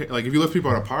 who cares? Like, if you lift people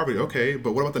out of poverty, okay,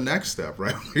 but what about the next step,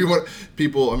 right? You want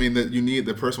people, I mean,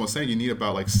 the person was saying you need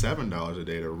about like $7 a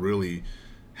day to really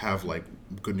have like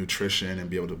good nutrition and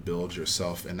be able to build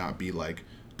yourself and not be like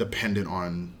dependent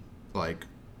on like,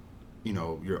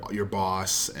 your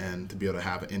boss, and to be able to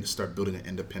have start building an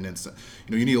independence.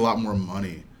 You need a lot more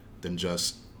money than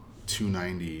just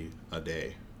 $290 a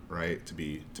day, right? To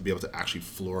be able to actually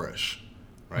flourish,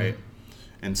 right? Mm-hmm.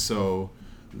 And so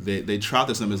they try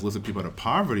this as lifting people out of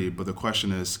poverty, but the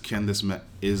question is,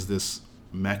 is this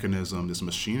mechanism, this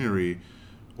machinery,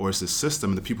 or is this system,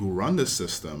 and the people who run this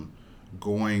system,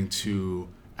 going to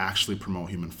actually promote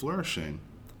human flourishing?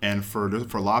 And for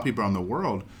a lot of people around the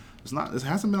world, there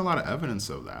hasn't been a lot of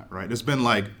evidence of that, right? There's been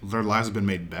their lives have been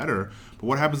made better, but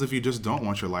what happens if you just don't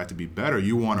want your life to be better?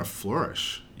 You want to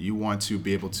flourish. You want to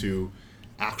be able to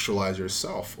actualize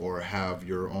yourself or have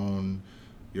your own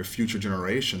your future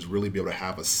generations really be able to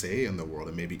have a say in the world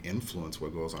and maybe influence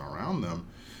what goes on around them,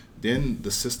 then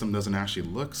the system doesn't actually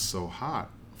look so hot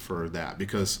for that,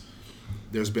 because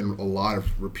there's been a lot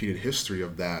of repeated history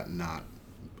of that not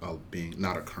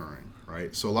occurring,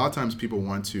 right? So a lot of times people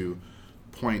want to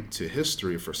point to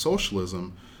history for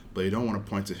socialism, but you don't want to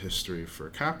point to history for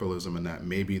capitalism, and that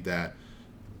maybe that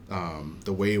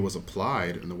the way it was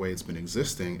applied and the way it's been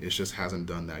existing, it just hasn't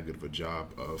done that good of a job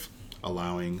of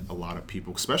allowing a lot of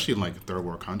people, especially in like third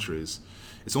world countries.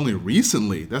 It's only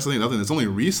recently, that's the thing, it's only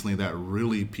recently that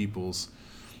really people's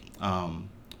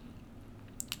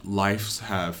lives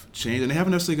have changed, and they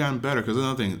haven't necessarily gotten better, because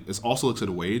another thing, it also looks at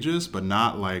wages, but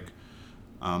not like,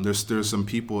 there's some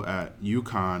people at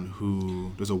UConn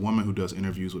who, there's a woman who does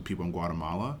interviews with people in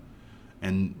Guatemala,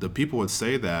 and the people would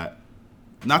say that,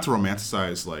 not to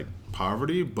romanticize like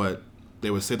poverty, but they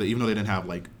would say that even though they didn't have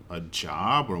like a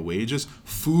job or wages,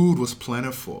 food was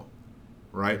plentiful,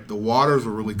 right? The waters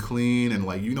were really clean, and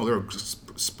like, there were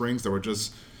springs that were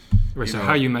just, right. So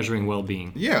how are you measuring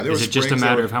well-being? Yeah, there is it just a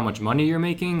matter of how much money you're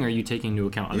making, or are you taking into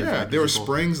account other factors? There were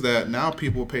springs that now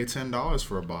people pay $10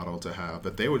 for a bottle to have,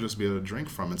 that they would just be able to drink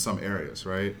from in some areas,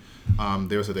 right?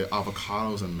 There's the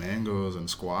avocados and mangoes and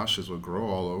squashes would grow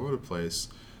all over the place,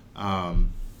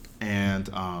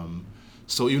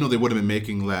 so even though they wouldn't have been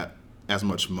making that as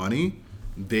much money,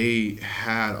 they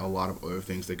had a lot of other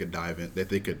things they could dive in, that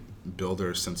they could build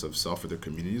their sense of self or their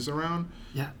communities around.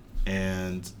 Yeah.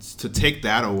 And to take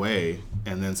that away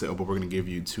and then say, oh, but we're going to give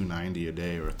you $2.90 a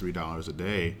day or $3 a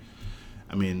day.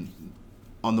 I mean,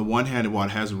 on the one hand, while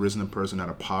it has risen a person out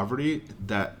of poverty,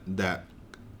 that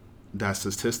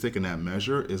statistic and that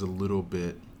measure is a little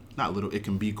bit, not little, it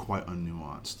can be quite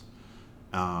unnuanced.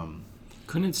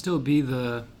 Couldn't it still be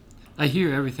I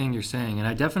hear everything you're saying, and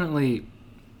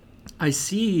I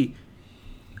see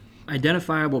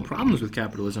identifiable problems with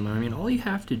capitalism. I mean, all you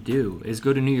have to do is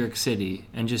go to New York City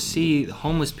and just see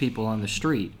homeless people on the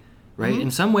street, right? Mm-hmm.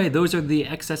 In some way, those are the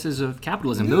excesses of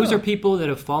capitalism. Yeah. Those are people that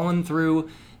have fallen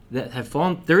through,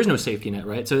 there is no safety net,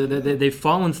 right? So they've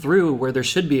fallen through where there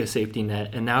should be a safety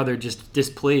net, and now they're just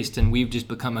displaced, and we've just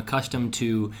become accustomed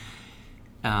to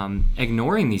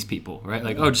ignoring these people, right?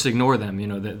 Like, just ignore them,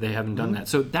 that they haven't done that.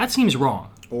 So that seems wrong.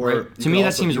 Or right? To me,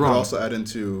 that seems wrong. You could also add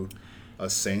into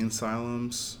sane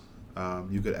asylums.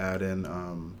 You could add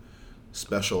in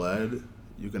special ed.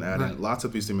 You can add in lots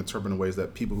of these things, interpreted in ways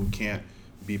that people who can't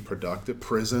be productive,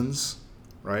 prisons,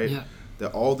 right? Yeah.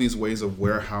 That all these ways of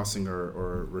warehousing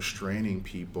or restraining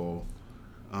people,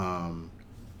 that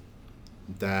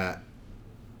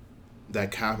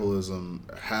capitalism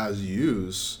has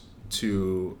used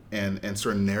to, and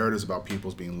certain narratives about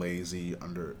people's being lazy,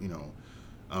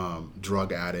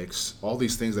 drug addicts, all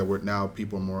these things that now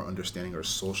people are more understanding are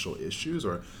social issues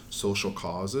or social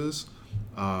causes,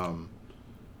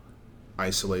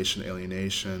 isolation,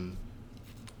 alienation,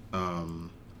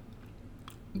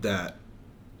 that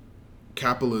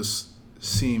capitalists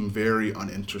seem very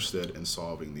uninterested in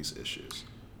solving these issues.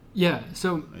 Yeah.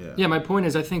 So my point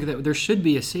is, I think that there should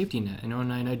be a safety net. In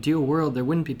an ideal world, there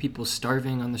wouldn't be people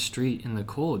starving on the street in the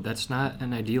cold. That's not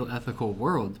an ideal ethical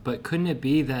world. But couldn't it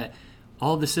be that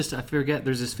all the systems, I forget,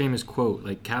 there's this famous quote,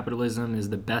 like, capitalism is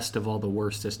the best of all the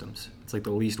worst systems. It's like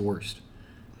the least worst,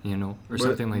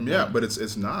 something like that. Yeah, but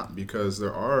it's not, because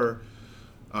there are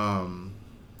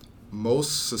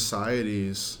most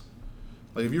societies,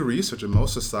 like if you research it,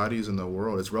 most societies in the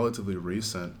world, it's relatively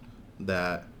recent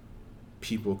that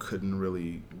people couldn't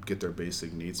really get their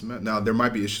basic needs met. Now, there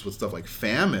might be issues with stuff like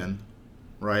famine,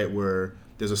 right, where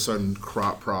there's a certain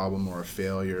crop problem or a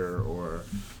failure or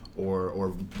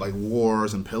like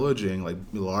wars and pillaging, like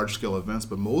large-scale events,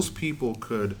 but most people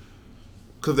could,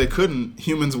 because they couldn't,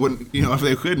 humans wouldn't, if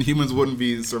they couldn't, humans wouldn't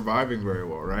be surviving very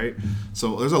well, right?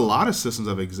 So there's a lot of systems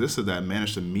that have existed that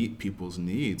managed to meet people's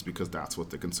needs because that's what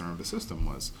the concern of the system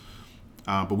was.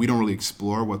 But we don't really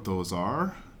explore what those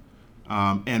are.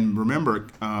 And remember,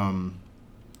 part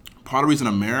of the reason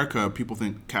people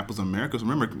think capitalism in America is,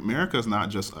 remember, America is not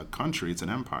just a country, it's an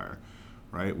empire,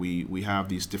 right? We have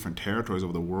these different territories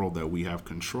over the world that we have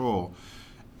control,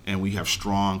 and we have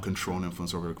strong control and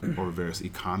influence over various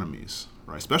economies,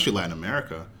 right? Especially Latin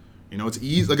America. It's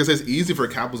easy, like I said, it's easy for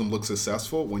capitalism to look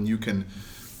successful when you can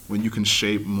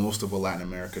shape most of what Latin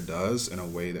America does in a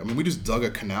way that, we just dug a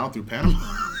canal through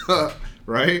Panama,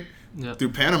 right? Yep.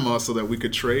 Through Panama so that we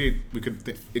could trade,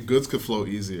 goods could flow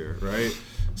easier, right?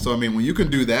 So, when you can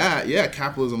do that,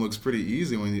 capitalism looks pretty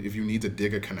easy. If you need to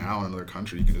dig a canal in another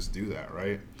country, you can just do that,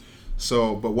 right?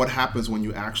 So, but what happens when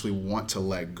you actually want to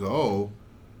let go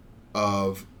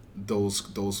of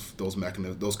those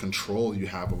mechanisms, those control you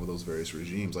have over those various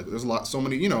regimes. Like there's so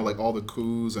many, like all the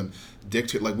coups and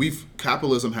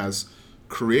capitalism has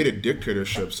created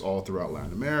dictatorships all throughout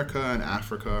Latin America and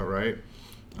Africa, right?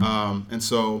 And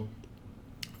so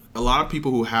a lot of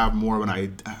people who have an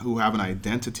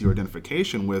identity or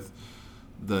identification with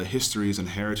the histories and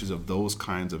heritage of those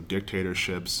kinds of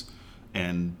dictatorships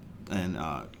and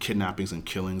kidnappings and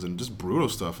killings and just brutal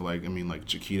stuff. Like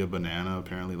Chiquita Banana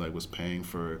apparently was paying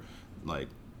for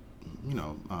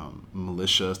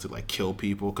militias to kill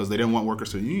people because they didn't want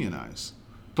workers to unionize.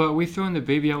 But are we throwing the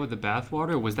baby out with the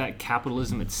bathwater? Was that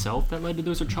capitalism itself that led to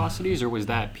those atrocities, or was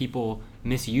that people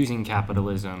misusing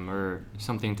capitalism or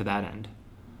something to that end?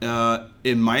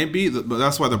 It might be, but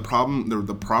that's why the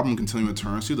problem continuing to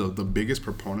turn to the biggest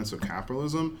proponents of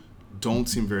capitalism don't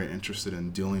seem very interested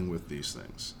in dealing with these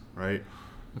things, right?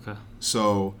 Okay.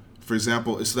 So, for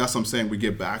example, so that's what I'm saying. We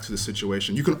get back to the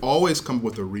situation. You can always come up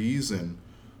with a reason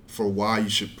for why you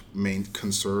should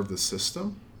conserve the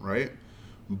system, right?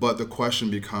 But the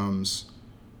question becomes,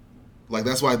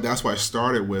 that's why I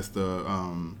started with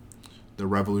the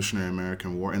Revolutionary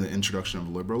American War and the introduction of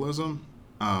liberalism,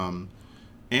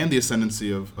 and the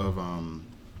ascendancy of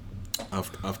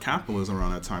capitalism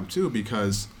around that time too,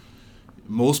 because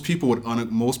most people would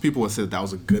say that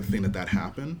was a good thing that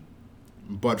happened,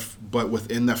 but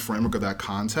within that framework of that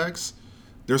context,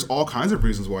 there's all kinds of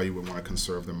reasons why you would want to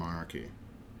conserve the monarchy,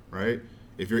 right?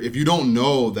 If you don't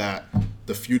know that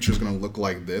the future is going to look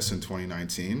like this in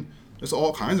 2019, there's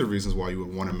all kinds of reasons why you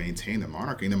would want to maintain the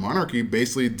monarchy. And the monarchy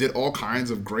basically did all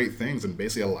kinds of great things and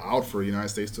basically allowed for the United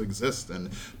States to exist and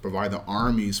provide the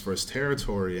armies for its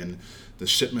territory and the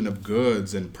shipment of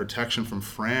goods and protection from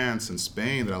France and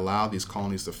Spain that allowed these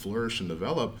colonies to flourish and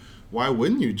develop. Why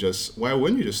wouldn't you just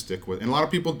stick with? And a lot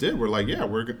of people did. We're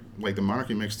the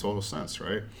monarchy makes total sense,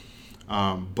 right?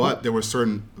 But there are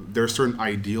certain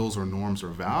ideals or norms or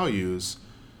values,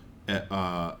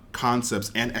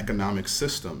 concepts and economic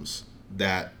systems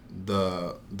that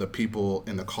the people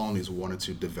in the colonies wanted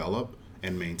to develop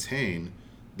and maintain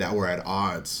that were at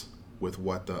odds with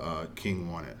what the king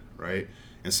wanted, right?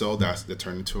 And so that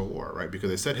turned into a war, right? Because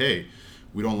they said, hey,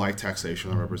 we don't like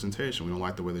taxation or representation. We don't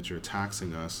like the way that you're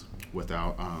taxing us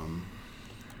without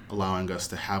allowing us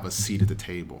to have a seat at the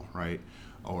table, right?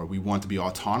 Or we want to be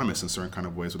autonomous in certain kind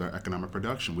of ways with our economic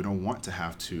production. We don't want to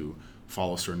have to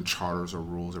follow certain charters or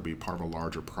rules or be part of a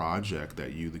larger project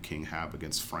that you, the king, have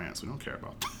against France. We don't care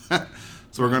about that.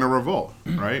 So we're going to revolt,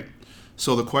 right?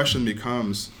 So the question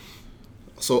becomes,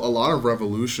 so a lot of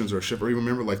revolutions or shift, or even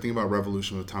remember, think about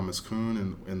revolution with Thomas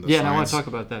Kuhn and the Yeah, and I want to talk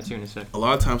about that too in a sec. A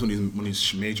lot of times when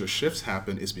these major shifts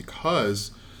happen, it's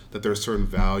because that there are certain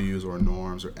values or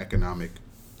norms or economic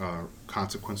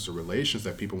consequences or relations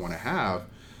that people want to have,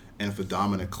 and if the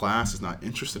dominant class is not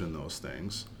interested in those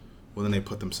things, well, then they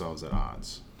put themselves at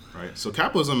odds, right? So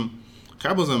capitalism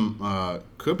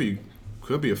could be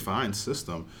a fine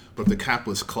system, but if the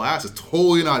capitalist class is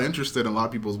totally not interested in a lot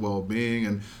of people's well-being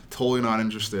and totally not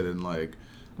interested in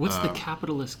what's the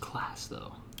capitalist class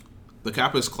though? The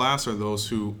capitalist class are those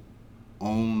who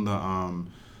own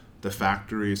the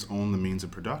factories, own the means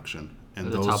of production, and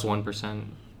the those top 1%.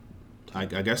 I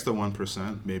guess the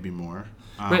 1%, maybe more.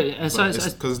 Right,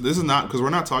 because we're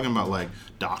not talking about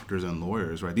doctors and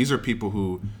lawyers, right? These are people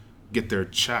who get their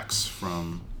checks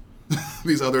from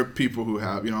these other people who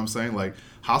have, you know what I'm saying?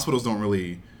 Hospitals don't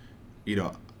really,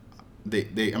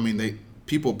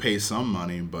 people pay some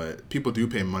money, but people do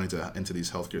pay money into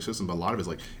these healthcare systems. But a lot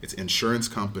of it's insurance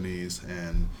companies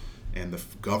and the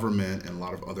government and a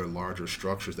lot of other larger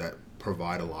structures that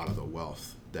provide a lot of the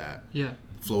wealth that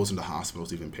flows into hospitals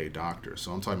to even pay doctors.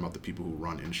 So I'm talking about the people who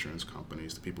run insurance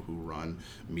companies, the people who run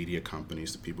media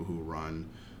companies, the people who run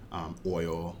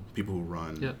oil, people who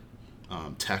run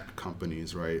tech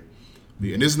companies, right?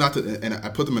 And this is not to, and I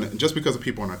put them in, just because the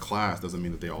people in our class doesn't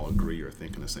mean that they all agree or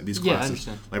think in the same. These classes, I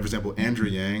understand. For example, Andrew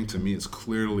Yang to me is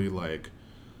clearly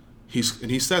he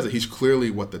says that he's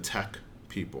clearly what the tech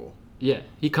people. Yeah,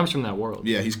 he comes from that world.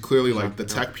 Yeah, he's clearly the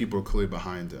tech people are clearly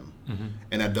behind him,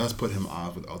 and that does put him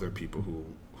off with other people who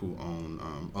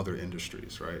own other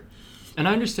industries, right? And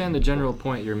I understand the general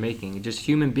point you're making. Just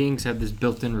human beings have this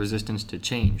built-in resistance to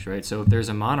change, right? So if there's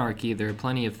a monarchy, there are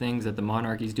plenty of things that the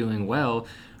monarchy's doing well.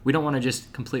 We don't want to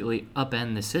just completely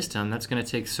upend the system. That's going to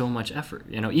take so much effort.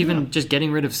 Even just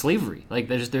getting rid of slavery.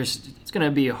 There's it's going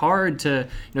to be hard to,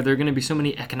 there are going to be so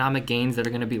many economic gains that are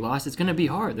going to be lost. It's going to be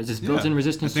hard. There's this built-in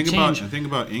resistance to change. I think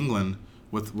about England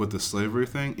with the slavery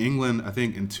thing. England, I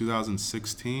think in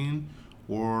 2016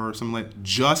 or something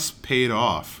just paid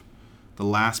off the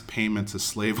last payment to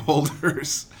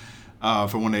slaveholders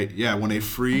for when they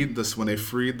freed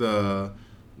the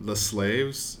the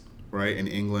slaves, right, in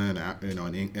England,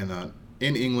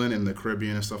 in England and the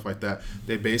Caribbean and stuff like that,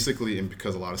 they basically, and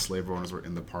because a lot of slave owners were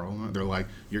in the parliament, they're like,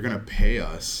 you're going to pay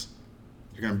us,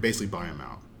 you're going to basically buy them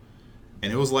out.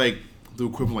 And it was like the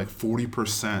equivalent like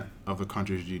 40% of the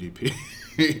country's GDP.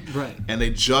 Right. And they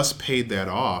just paid that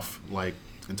off like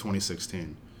in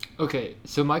 2016. Okay,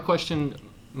 so my question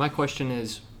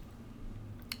is,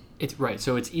 it's right.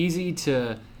 So it's easy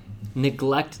to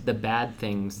neglect the bad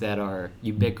things that are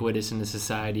ubiquitous in the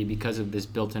society because of this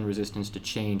built-in resistance to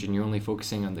change, and you're only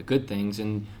focusing on the good things.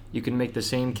 And you can make the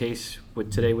same case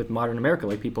with modern America,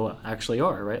 like people actually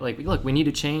are, right? Like, look, we need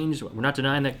to change. We're not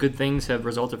denying that good things have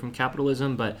resulted from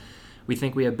capitalism, but we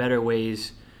think we have better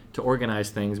ways to organize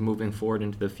things moving forward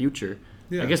into the future.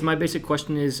 Yeah. I guess my basic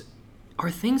question is, are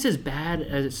things as bad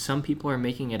as some people are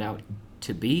making it out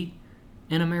to be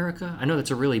in America? I know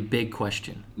that's a really big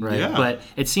question, right? Yeah. But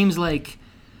it seems like,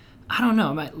 I don't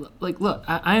know. Like, look,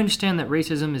 I understand that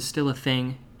racism is still a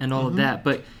thing and all of that,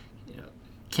 but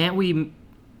can't we?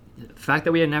 The fact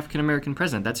that we had an African American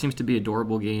president, that seems to be a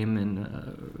adorable game,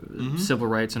 and civil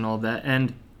rights and all of that.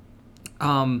 And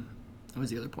what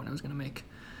was the other point I was going to make?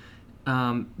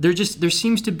 There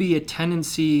seems to be a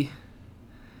tendency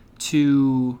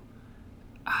to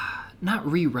not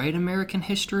rewrite American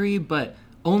history, but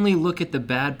only look at the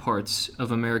bad parts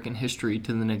of American history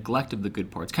to the neglect of the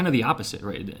good parts. Kind of the opposite,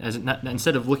 right?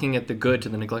 Instead of looking at the good to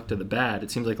the neglect of the bad,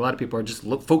 it seems like a lot of people are just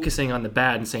focusing on the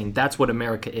bad and saying that's what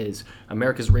America is.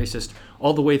 America's racist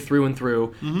all the way through and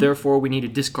through. Therefore, we need to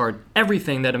discard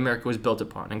everything that America was built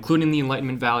upon, including the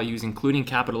Enlightenment values, including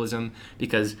capitalism,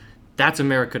 because that's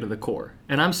America to the core.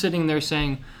 And I'm sitting there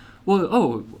saying,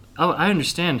 well, I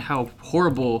understand how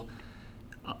horrible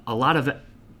a lot of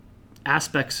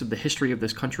aspects of the history of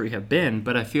this country have been,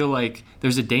 but I feel like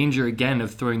there's a danger again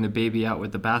of throwing the baby out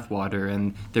with the bathwater,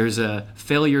 and there's a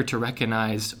failure to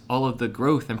recognize all of the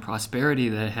growth and prosperity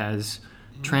that has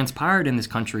transpired in this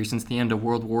country since the end of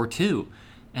World War II.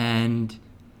 And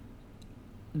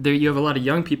there you have a lot of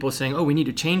young people saying, oh, we need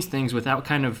to change things, without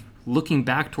kind of looking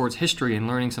back towards history and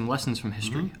learning some lessons from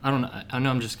history. I don't know. I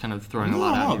know I'm just kind of throwing a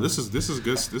lot out here. This is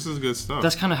good. This is good stuff.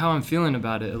 That's kind of how I'm feeling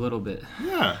about it a little bit.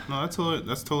 Yeah, no,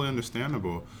 that's totally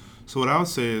understandable. So what I would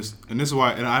say is, and this is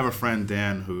why, and I have a friend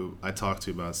Dan who I talk to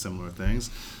about similar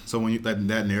things. So when that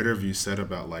narrative you said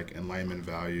about like Enlightenment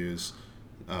values,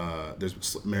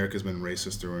 America's been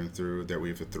racist through and through, that we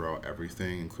have to throw out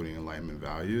everything, including Enlightenment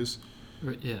values.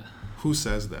 Yeah. Who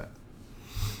says that?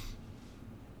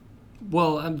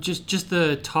 Well, just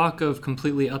the talk of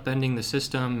completely upending the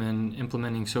system and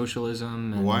implementing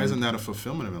socialism. And why isn't that a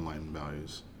fulfillment of Enlightenment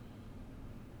values?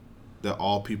 That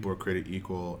all people are created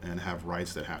equal and have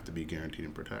rights that have to be guaranteed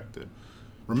and protected.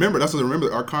 Remember,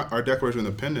 our Declaration of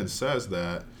Independence says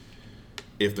that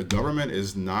if the government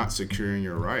is not securing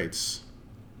your rights,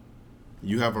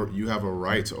 you have a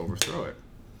right to overthrow it,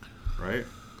 right?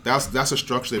 That's a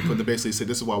structure they put to basically say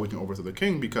this is why we can overthrow the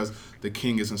king, because the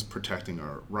king isn't protecting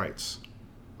our rights,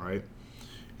 right?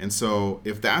 And so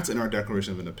if that's in our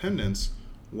Declaration of Independence,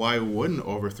 why wouldn't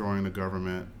overthrowing the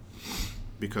government,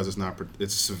 because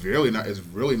it's really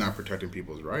not protecting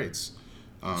people's rights?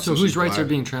 So whose rights are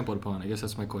being trampled upon? I guess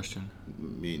that's my question. I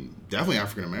mean, definitely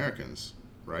African Americans,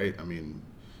 right? I mean,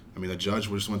 a judge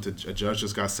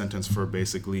just got sentenced for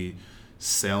basically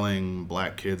selling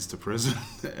black kids to prison,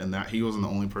 and that he wasn't the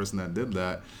only person that did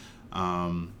that.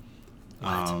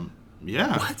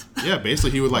 Yeah. What? Yeah, basically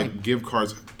he would like give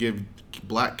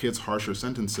black kids harsher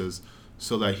sentences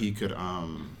so that he could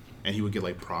and he would get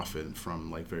like profit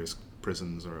from like various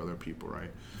prisons or other people,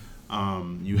 right?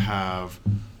 You have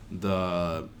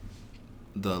the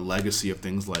legacy of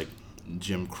things like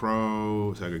Jim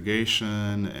Crow,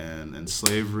 segregation, and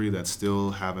slavery that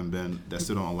still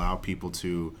don't allow people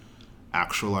to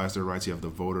actualize their rights. You have the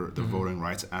Voting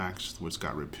Rights Act, which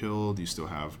got repealed. You still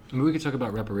have... I mean, we could talk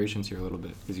about reparations here a little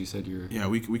bit, because you said you're... Yeah,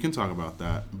 we can talk about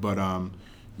that. But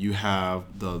you have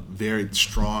the very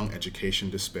strong education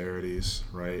disparities,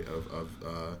 right, of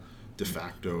de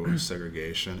facto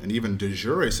segregation. And even de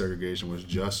jure segregation was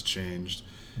just changed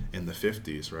in the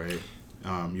 50s, right?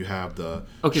 You have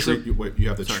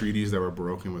the treaties that were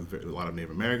broken with a lot of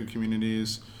Native American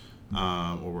communities,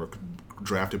 or were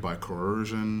drafted by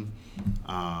coercion.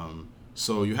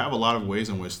 So you have a lot of ways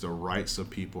in which the rights of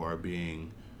people are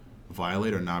being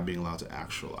violated or not being allowed to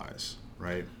actualize,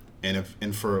 right? And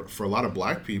for a lot of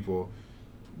black people,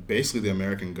 basically the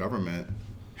American government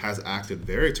has acted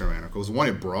very tyrannical. One,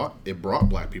 it brought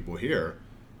black people here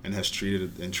and has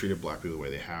treated black people the way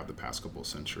they have the past couple of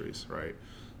centuries, right?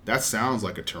 That sounds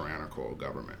like a tyrannical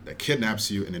government that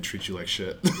kidnaps you and then treats you like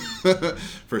shit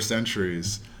for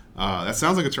centuries. That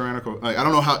sounds like a tyrannical. Like, I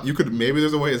don't know how you could. Maybe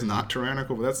there's a way it's not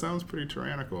tyrannical, but that sounds pretty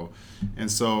tyrannical.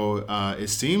 And so it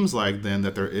seems like then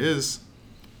that there is,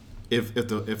 if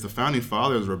the founding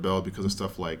fathers rebelled because of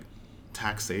stuff like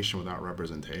taxation without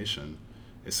representation,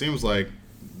 it seems like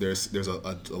there's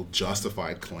a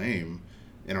justified claim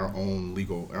in our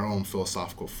own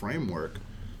philosophical framework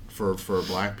for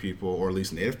Black people, or at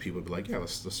least Native people, to be like, yeah,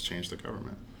 let's change the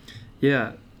government.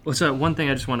 Yeah. Well, so one thing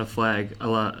I just want to flag,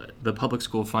 the public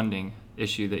school funding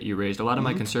issue that you raised. A lot of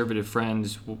my conservative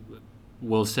friends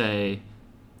will say,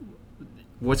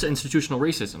 what's institutional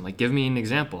racism? Like, give me an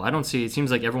example. I don't see, it seems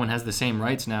like everyone has the same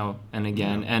rights now and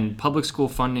again. Yeah. And public school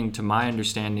funding, to my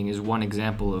understanding, is one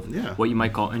example of what you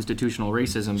might call institutional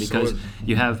racism, because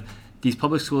you have these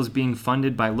public schools being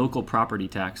funded by local property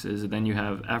taxes, and then you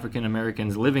have African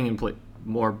Americans living in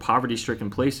more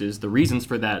poverty-stricken places. The reasons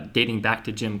for that dating back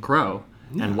to Jim Crow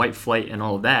and white flight and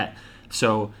all of that.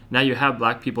 So now you have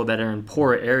Black people that are in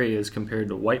poorer areas compared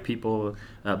to white people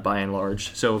by and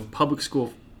large. So if public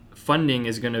school funding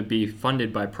is going to be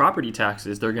funded by property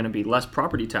taxes, there are going to be less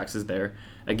property taxes there.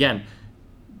 Again,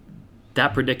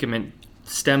 that predicament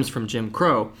stems from Jim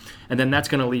Crow, and then that's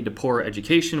going to lead to poorer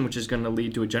education, which is going to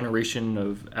lead to a generation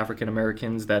of African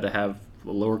Americans that have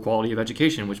a lower quality of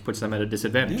education, which puts them at a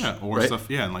disadvantage. Yeah, or right? stuff,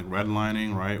 and like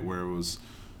redlining, right, where it was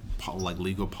like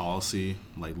legal policy,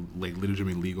 like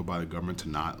legitimately legal by the government to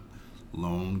not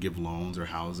give loans or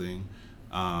housing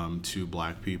to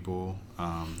Black people.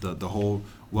 The whole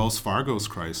Wells Fargo's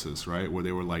crisis, right, where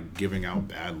they were like giving out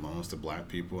bad loans to Black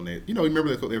people, and they,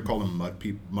 remember they were calling them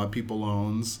mud people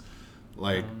loans.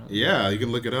 Like, yeah, you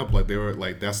can look it up. Like, they were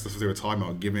like, that's what they were talking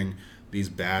about, giving these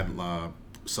bad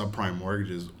subprime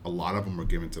mortgages. A lot of them were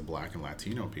given to Black and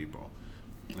Latino people.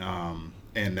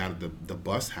 And now that the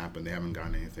bust happened, they haven't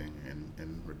gotten anything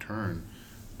in return.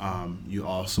 You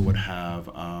also would have,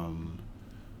 I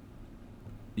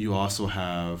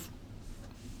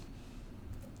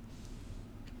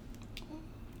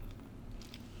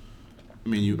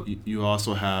mean, you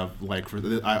also have, like,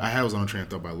 I was on a train of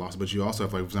thought, but I lost. But you also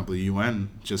have, like, for example, the UN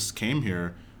just came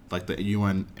here, like the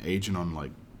UN agent on, like,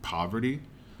 poverty,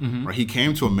 right? He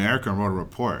came to America and wrote a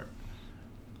report.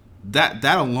 That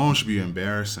alone should be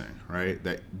embarrassing, right?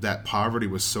 That poverty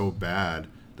was so bad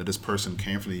that this person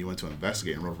came from the UN to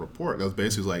investigate and wrote a report. That was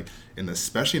basically like,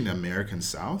 especially in the American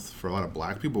South, for a lot of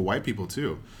Black people, white people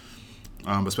too,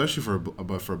 especially for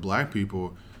Black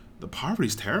people. The poverty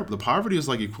is terrible. The poverty is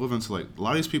like equivalent to, like, a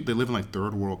lot of these people, they live in like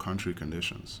third world country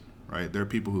conditions, right? There are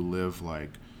people who live like,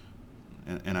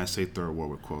 and I say third world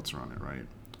with quotes around it, right?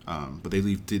 But they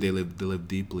live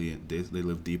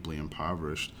deeply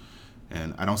impoverished,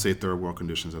 and I don't say third world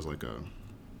conditions as like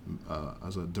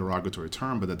as a derogatory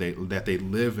term, but that they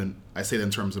live in. I say that in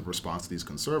terms of response to these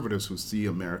conservatives who see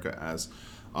America as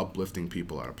uplifting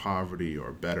people out of poverty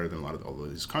or better than a lot of all of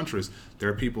these countries. There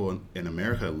are people in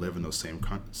America that live in those same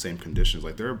conditions.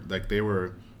 Like they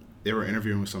were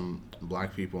interviewing with some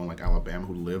Black people in like Alabama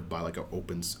who live by like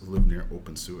live near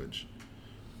open sewage,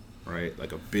 right?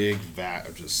 Like a big vat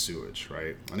of just sewage,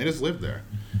 right? And they just live there,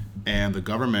 and the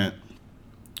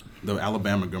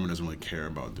Alabama government doesn't really care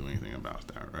about doing anything about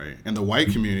that, right? And the white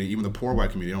community, even the poor white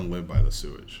community, don't live by the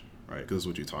sewage, right? Because this is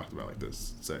what you talked about, like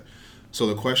this. So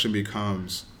the question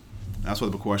becomes,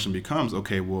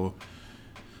 okay, well,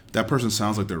 that person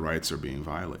sounds like their rights are being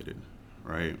violated,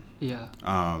 right? Yeah.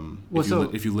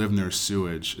 If you live near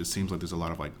sewage, it seems like there's a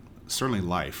lot of, like, certainly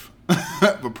life,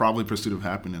 but probably pursuit of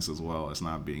happiness as well as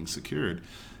not being secured.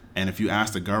 And if you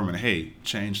ask the government, hey,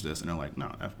 change this, and they're like,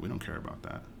 no, we don't care about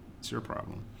that. It's your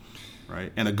problem,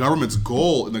 right? And the government's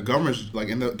goal, and the government's, like,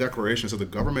 in the declaration, so the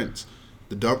government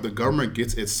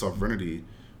gets its sovereignty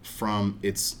from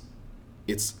its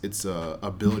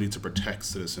ability to protect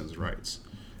citizens' rights.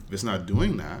 If it's not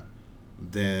doing that,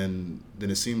 then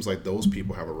it seems like those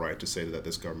people have a right to say that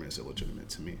this government is illegitimate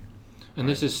to me. And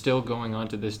this is still going on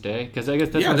to this day, because I guess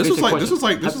that's this was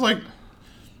like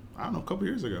I don't know, a couple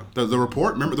years ago. The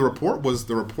report. Remember, the report was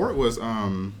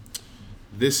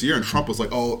this year, and Trump was like,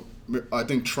 oh, I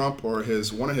think Trump or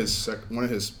one of his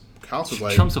counselors,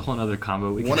 like, Trump's a whole other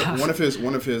combo. One of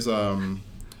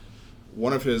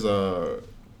his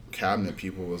cabinet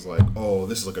people was like, oh,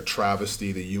 this is like a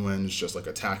travesty. The UN's just like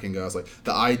attacking us. Like,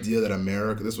 the idea that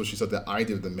America, this is what she said, the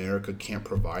idea that America can't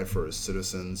provide for its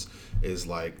citizens is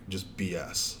like just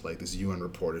BS. Like, this UN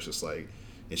report is just like,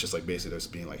 it's just like basically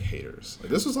just being like haters. Like,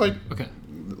 this was like, okay,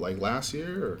 like last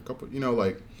year or a couple,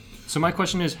 like. So my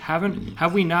question is,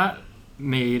 have we not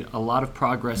made a lot of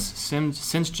progress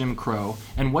since Jim Crow,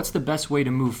 and what's the best way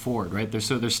to move forward, right? There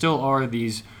still are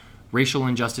these racial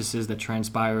injustices that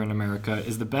transpire in America.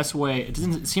 Is the best way,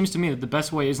 it seems to me that the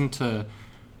best way isn't to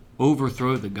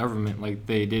overthrow the government like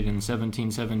they did in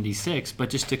 1776,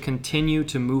 but just to continue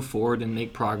to move forward and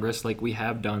make progress like we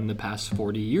have done the past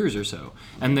 40 years or so.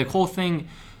 And the whole thing,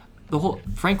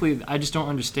 frankly, I just don't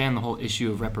understand the whole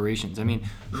issue of reparations. I mean,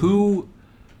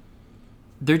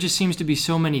 there just seems to be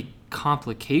so many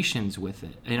complications with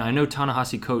it. And I know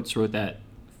Ta-Nehisi Coates wrote that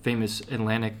famous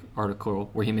Atlantic article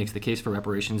where he makes the case for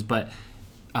reparations, but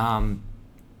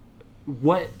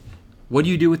what do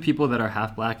you do with people that are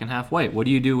half black and half white? What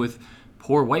do you do with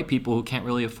poor white people who can't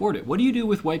really afford it? What do you do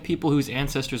with white people whose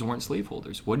ancestors weren't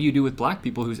slaveholders? What do you do with black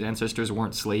people whose ancestors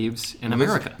weren't slaves in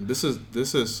America? This is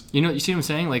you see what I'm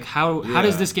saying? Like how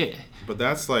does this get? But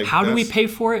that's like how do we pay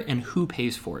for it and who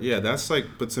pays for it? Yeah, that's like.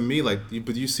 But to me, like,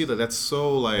 but you see that's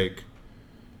so like.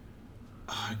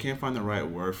 I can't find the right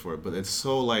word for it, but it's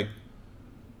so like.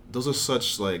 Those are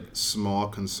such like small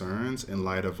concerns in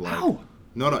light of like. How?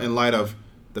 No, in light of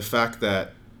the fact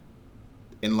that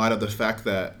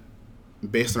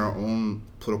based on our own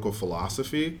political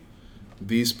philosophy,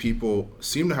 these people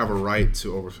seem to have a right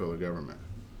to overthrow the government,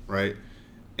 right?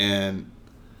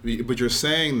 But you're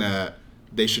saying that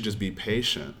they should just be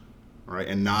patient, right,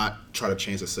 and not try to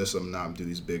change the system, not do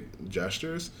these big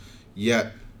gestures,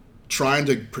 yet trying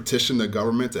to petition the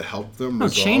government to help them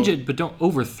resolve. Change it, but don't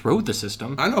overthrow the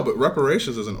system. I know, but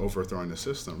reparations isn't overthrowing the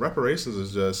system. Reparations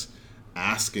is just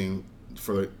asking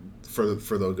for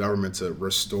the government to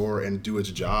restore and do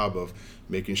its job of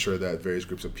making sure that various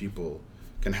groups of people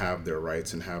can have their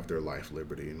rights and have their life,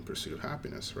 liberty, and pursuit of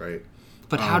happiness, right?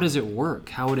 But how does it work?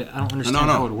 How would it? I don't understand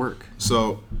how it would work.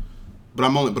 So, but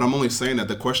I'm only saying that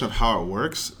the question of how it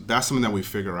works, that's something that we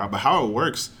figure out. But how it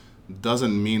works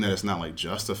doesn't mean that it's not like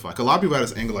justified. 'Cause a lot of people have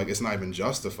this angle like it's not even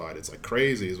justified. It's like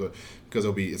crazy, because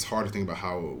it's hard to think about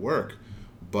how it would work.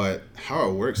 But how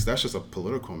it works, that's just a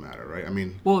political matter, right? I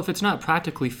mean... Well, if it's not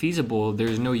practically feasible,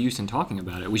 there's no use in talking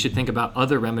about it. We should think about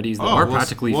other remedies that are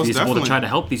practically feasible to try to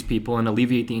help these people and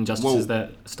alleviate the injustices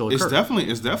that still occur.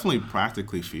 It's definitely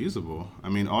practically feasible. I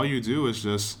mean, all you do is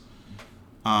just...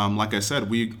 like I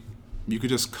said, you could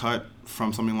just cut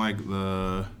from something like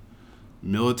the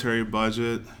military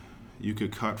budget. You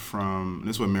could cut from...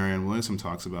 This is what Marianne Williamson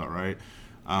talks about, right?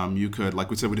 You could, like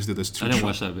we said, we just did this. I didn't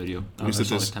watch that video. We just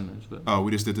did 10 minutes. But.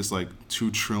 We just did this like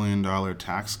 $2 trillion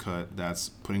tax cut that's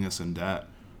putting us in debt,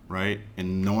 right?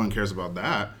 And no one cares about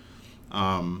that.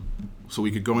 So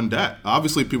we could go in debt.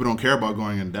 Obviously, people don't care about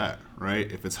going in debt,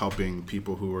 right? If it's helping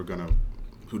people who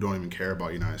don't even care about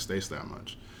the United States that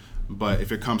much. But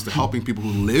if it comes to helping people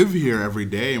who live here every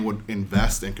day and would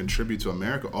invest and contribute to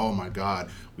America, oh my God,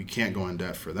 we can't go in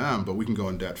debt for them, but we can go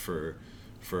in debt for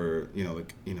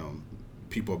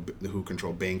people who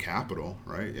control Bain Capital,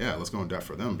 right? Yeah, let's go in debt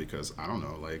for them because I don't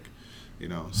know,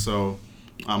 So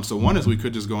one is we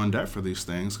could just go in debt for these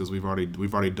things because we've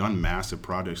already done massive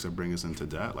projects that bring us into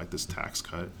debt, like this tax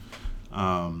cut.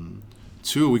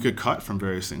 Two, we could cut from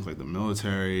various things like the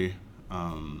military.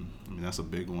 That's a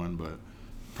big one, but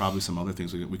probably some other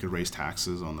things. We could raise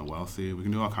taxes on the wealthy. We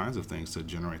can do all kinds of things to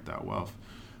generate that wealth.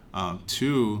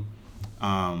 Two,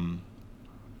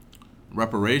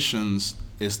 reparations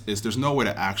is there's no way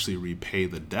to actually repay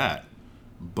the debt,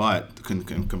 but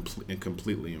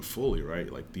completely and fully,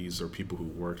 right? Like these are people who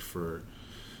worked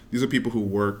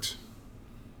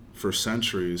for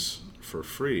centuries for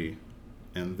free,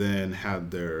 and then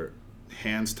had their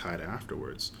hands tied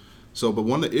afterwards. So, but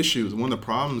one of the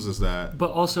problems is that. But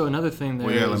also another thing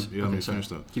there let me finish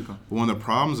that. Keep going. But one of the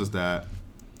problems is that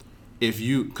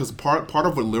because part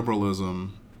of what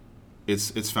liberalism.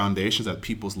 Its foundations that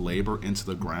people's labor into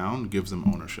the ground gives them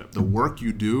ownership. The work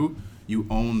you do, you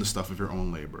own the stuff of your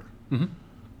own labor,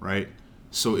 right?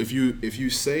 So if you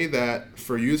say that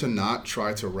for you to not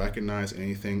try to recognize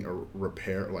anything or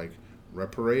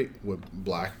reparate with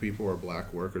black people or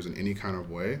black workers in any kind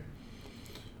of way,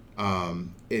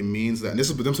 it means that. And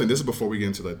I'm saying this is before we get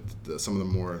into some of the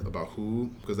more about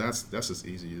who, because that's just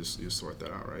easy. You just sort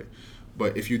that out, right?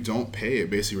 But if you don't pay it,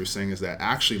 basically what you're saying is that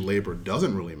actually labor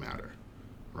doesn't really matter,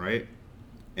 right?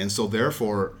 And so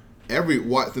therefore, then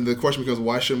the question becomes,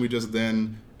 why shouldn't we just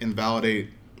then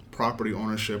invalidate property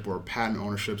ownership or patent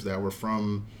ownerships that were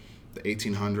from the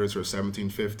 1800s or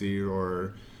 1750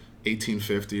 or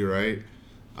 1850, right?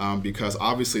 Because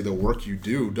obviously the work you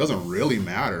do doesn't really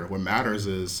matter. What matters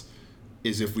is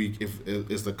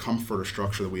the comfort or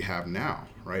structure that we have now,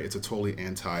 right? It's a totally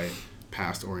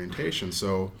anti-past orientation.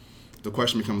 So the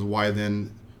question becomes, why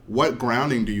then, what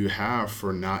grounding do you have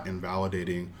for not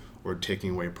invalidating or taking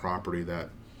away property that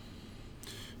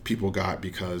people got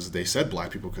because they said black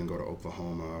people can go to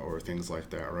Oklahoma or things like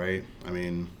that, right? I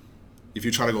mean, if you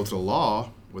try to go to the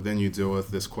law, well, then you deal with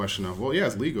this question of, well, yeah,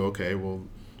 it's legal. Okay, well,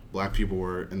 black people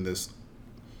were in this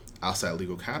outside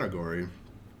legal category.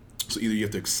 So either you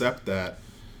have to accept that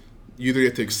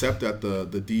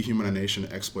the dehumanization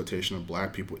and exploitation of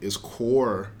black people is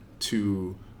core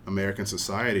to American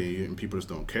society, and people just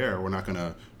don't care. We're not going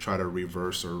to try to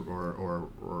reverse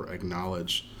or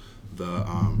acknowledge the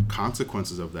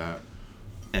consequences of that.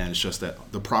 And it's just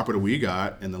that the property we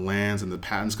got and the lands and the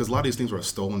patents, because a lot of these things were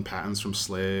stolen patents from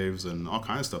slaves and all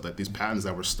kinds of stuff. Like these patents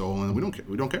that were stolen, we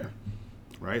don't care,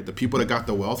 right? The people that got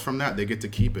the wealth from that, they get to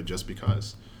keep it just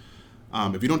because.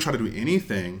 If you don't try to do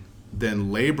anything,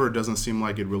 then labor doesn't seem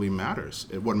like it really matters.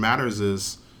 What matters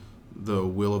is the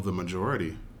will of the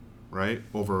majority, right?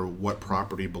 Over what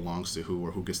property belongs to who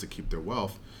or who gets to keep their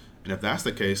wealth. And if that's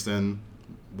the case, then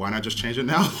why not just change it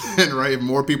now? Right? If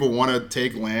more people want to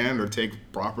take land or take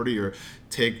property or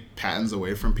take patents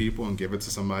away from people and give it to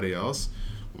somebody else,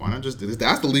 why not just?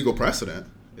 That's the legal precedent,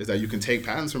 is that you can take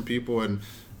patents from people. And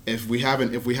if we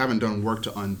haven't done work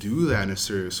to undo that in a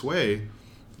serious way,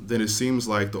 then it seems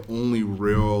like the only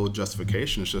real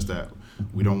justification is just that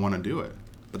we don't want to do it.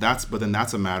 But then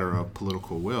that's a matter of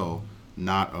political will,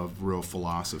 not of real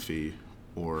philosophy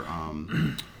or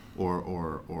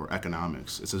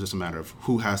economics. It's just a matter of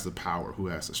who has the power, who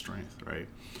has the strength, right?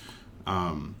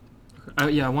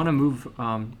 I want to move.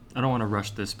 I don't want to rush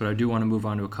this, but I do want to move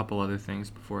on to a couple other things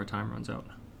before our time runs out.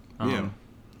 Well,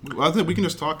 I think we can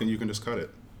just talk and you can just cut it.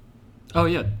 Oh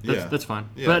yeah, that's fine.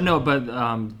 Yeah. But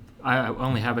I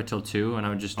only have it till 2, and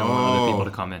I just don't want other people to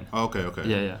come in. Okay.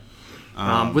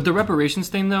 Yeah. With the reparations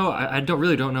thing, though, I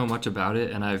don't know much about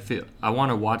it, and I want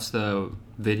to watch the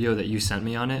video that you sent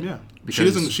me on it. Yeah,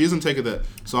 because she doesn't take it that.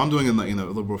 So I'm doing it in the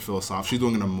liberal philosophy. She's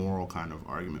doing it in a moral kind of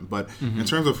argument. But in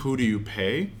terms of who do you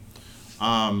pay,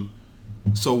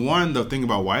 so one, the thing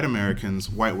about white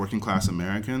working class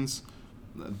Americans,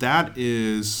 that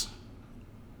is.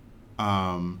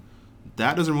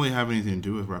 That doesn't really have anything to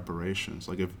do with reparations.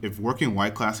 Like if working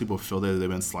white class people feel that they've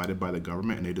been slighted by the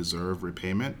government and they deserve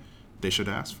repayment, they should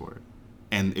ask for it,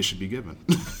 and it should be given.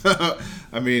 That's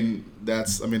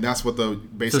what the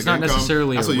basic it's not income.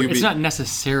 It's not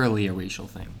necessarily a racial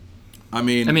thing.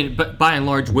 But by and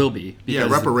large will be. Yeah,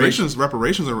 reparations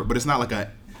are, but it's not like a.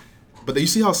 But you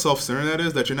see how self-centered that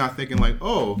is, that you're not thinking like,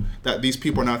 that these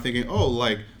people are not thinking,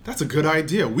 like, that's a good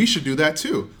idea. We should do that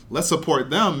too. Let's support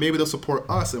them. Maybe they'll support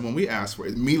us. And when we ask for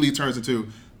it, it immediately turns into,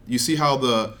 you see how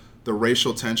the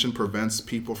racial tension prevents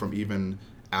people from even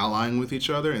allying with each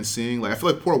other and seeing, like, I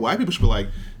feel like poor white people should be like,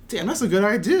 damn, that's a good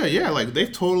idea. Yeah, like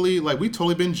we've totally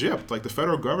been gypped. Like the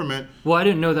federal government. Well, I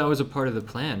didn't know that was a part of the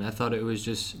plan. I thought it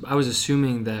was I was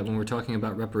assuming that when we're talking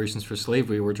about reparations for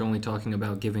slavery, we're only talking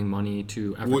about giving money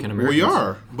to African Americans. We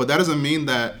are, but that doesn't mean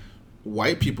that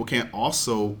white people can't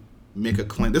also make a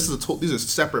claim. These are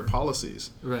separate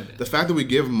policies. Right. The fact that we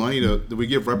give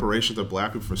reparations to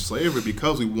black people for slavery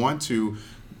because we want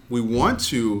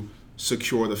to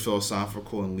secure the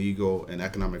philosophical and legal and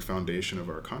economic foundation of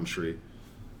our country.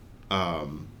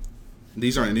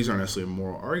 These aren't necessarily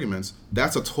moral arguments.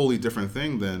 That's a totally different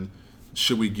thing than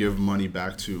should we give money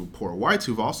back to poor whites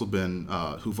who've also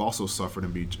suffered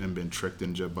and been tricked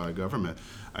and jibbed by the government.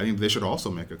 I think they should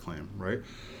also make a claim, right?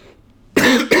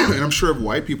 And I'm sure if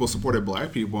white people supported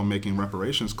black people in making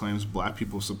reparations claims, black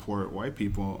people support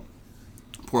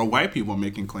poor white people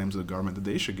making claims to the government that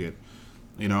they should get,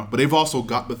 But they've also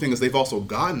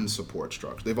gotten support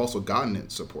structure. They've also gotten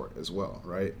support as well,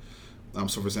 right?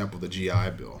 So, for example, the GI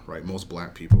Bill, right? Most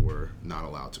black people were not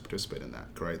allowed to participate in that,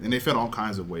 right? And they found all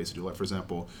kinds of ways to do it. Like, for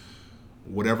example,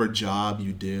 whatever job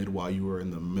you did while you were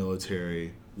in the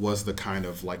military was the kind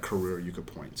of like career you could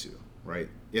point to, right?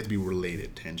 You have to be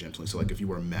related tangentially. So, like, if you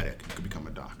were a medic, you could become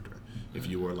a doctor. If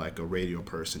you were like a radio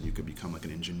person, you could become like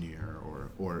an engineer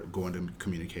or go into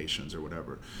communications or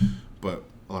whatever. But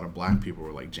a lot of black people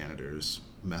were like janitors,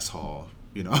 mess hall,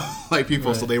 like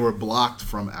people, right. So they were blocked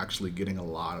from actually getting a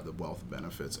lot of the wealth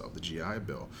benefits of the GI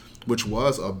Bill, which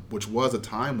was a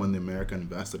time when the America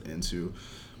invested into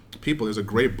people. There's a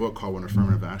great book called When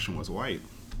Affirmative Action Was White,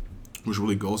 which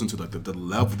really goes into like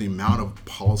the amount of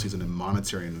policies and the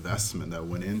monetary investment that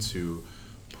went into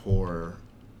poor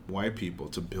white people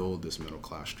to build this middle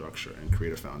class structure and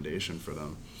create a foundation for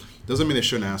them. Doesn't mean they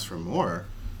shouldn't ask for more.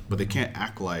 But they can't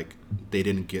act like they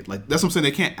didn't get, like, that's what I'm saying.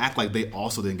 They can't act like they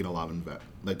also didn't get a lot of investment.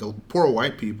 Like, the poor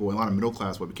white people and a lot of middle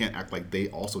class white people can't act like they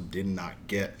also did not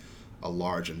get a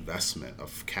large investment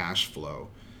of cash flow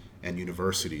and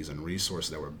universities and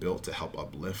resources that were built to help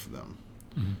uplift them.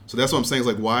 Mm-hmm. So that's what I'm saying. Is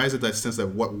like, why is it that sense that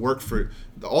what worked for,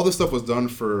 all this stuff was done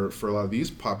for a lot of these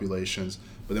populations,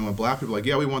 but then when black people are like,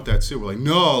 yeah, we want that too. We're like,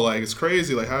 no, like, it's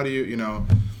crazy. Like, how do you,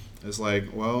 it's like,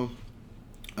 well,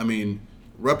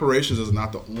 reparations is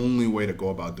not the only way to go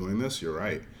about doing this. You're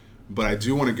right. But I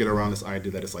do want to get around this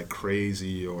idea that it's like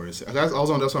crazy, or it's. I was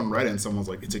on Reddit, and someone's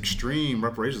like, "It's extreme.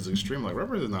 Reparations is extreme." Like,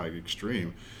 reparations is not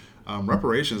extreme.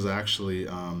 Reparations actually.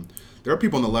 There are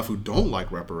people on the left who don't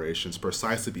like reparations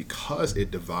precisely because it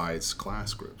divides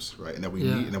class groups, right? And that we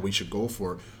need, and that we should go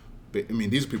for. I mean,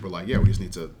 these people are like, we just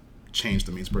need to change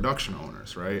the means production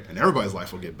owners, right? And everybody's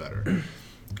life will get better.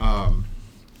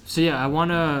 So I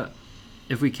want to,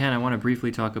 if we can, I want to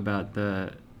briefly talk about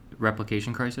the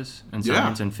replication crisis and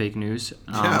science and fake news.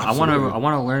 I want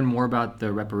to learn more about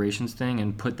the reparations thing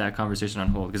and put that conversation on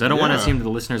hold, because I don't want to seem to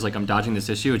the listeners like I'm dodging this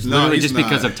issue. It's literally just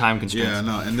because of time constraints.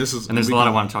 And there's a lot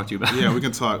I want to talk to you about. We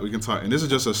can talk. And this is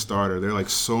just a starter. There are like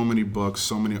so many books,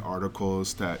 so many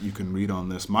articles that you can read on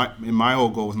this. My whole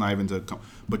goal was not even to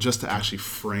but just to actually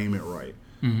frame it right.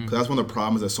 Because that's one of the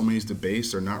problems, that so many of these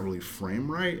debates are not really framed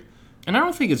right. And I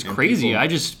don't think it's crazy. I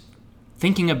just,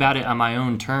 thinking about it on my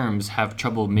own terms, have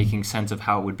trouble making sense of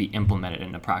how it would be implemented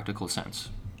in a practical sense.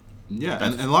 Yeah,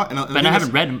 but I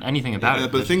haven't read anything about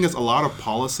it. But the thing is, a lot of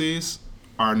policies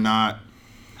are not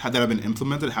that have been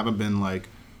implemented haven't been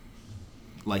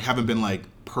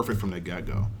perfect from the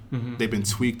get-go. They've been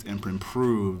tweaked and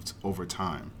improved over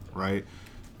time, right?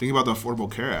 Think about the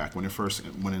Affordable Care Act. When it first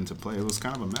went into play, it was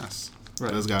kind of a mess.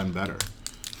 Right. It has gotten better.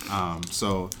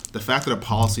 So the fact that a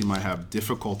policy might have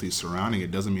difficulties surrounding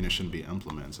it doesn't mean it shouldn't be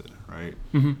implemented, right?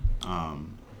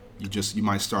 You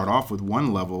might start off with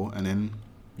one level, and then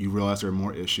you realize there are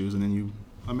more issues, and then you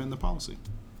amend the policy.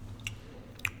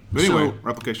 But anyway,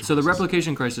 replication. So the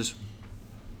replication crisis.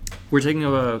 We're taking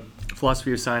a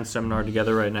philosophy of science seminar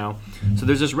together right now. So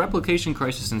there's this replication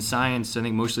crisis in science. I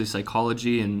think mostly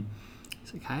psychology and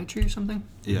psychiatry or something.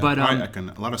 Yeah, but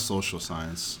a lot of social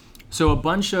science. So a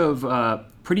bunch of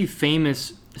pretty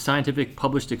famous scientific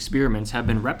published experiments have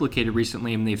been replicated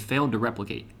recently, and they've failed to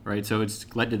replicate, right? So it's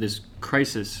led to this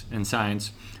crisis in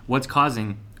science. What's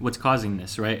causing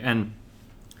this, right? And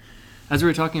as we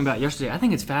were talking about yesterday, I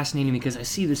think it's fascinating because I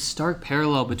see this stark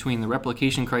parallel between the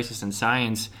replication crisis in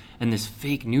science and this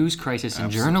fake news crisis in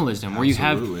journalism, where you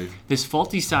have this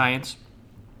faulty science,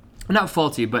 not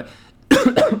faulty, but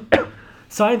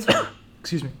science,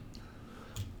 excuse me,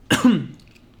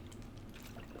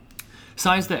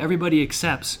 science that everybody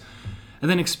accepts, and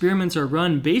then experiments are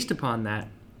run based upon that.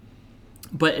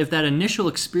 But if that initial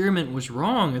experiment was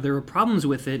wrong, or there were problems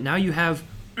with it, now you have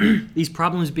these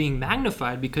problems being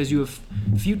magnified because you have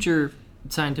future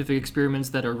scientific experiments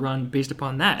that are run based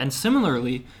upon that. And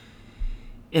similarly,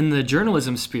 in the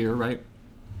journalism sphere, right,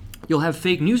 you'll have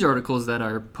fake news articles that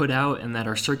are put out and that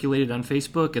are circulated on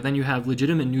Facebook, and then you have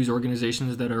legitimate news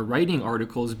organizations that are writing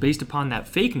articles based upon that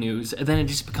fake news, and then it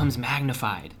just becomes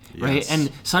magnified, right?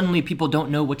 And suddenly people don't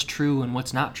know what's true and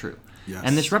what's not true. Yes.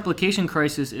 And this replication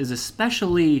crisis is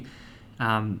especially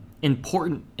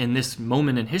important in this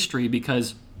moment in history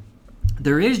because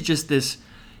there is just this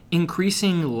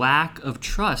increasing lack of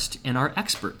trust in our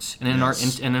experts and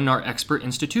in our expert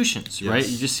institutions, right?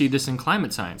 You just see this in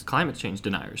climate science, climate change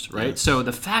deniers, right? So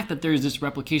the fact that there's this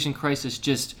replication crisis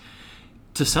just,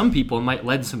 to some people, might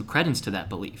lend some credence to that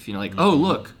belief. You know, like, oh,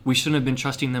 look, we shouldn't have been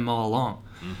trusting them all along,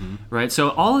 right? So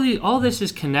all this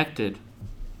is connected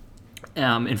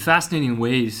in fascinating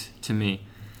ways to me.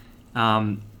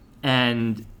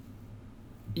 And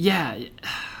yeah,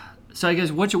 so I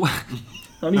guess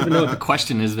I don't even know what the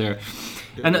question is there.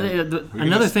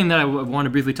 Another thing that I want to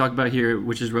briefly talk about here,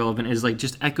 which is relevant, is like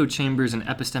just echo chambers and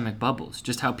epistemic bubbles.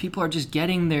 Just how people are just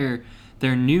getting their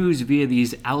news via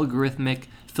these algorithmic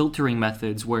filtering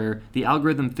methods where the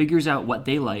algorithm figures out what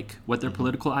they like, what their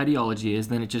political ideology is,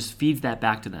 then it just feeds that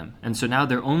back to them. And so now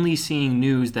they're only seeing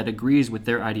news that agrees with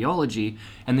their ideology,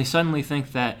 and they suddenly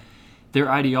think that their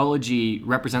ideology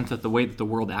represents the way that the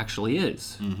world actually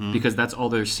is, because that's all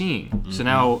they're seeing. So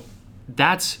now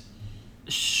that's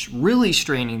really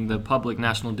straining the public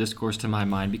national discourse, to my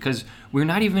mind, because there's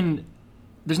not even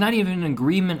an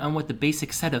agreement on what the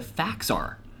basic set of facts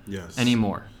are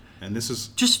anymore. And this is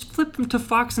just flip them to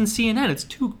Fox and CNN. It's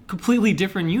two completely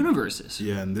different universes.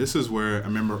 Yeah, and this is where I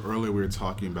remember earlier we were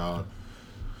talking about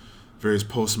various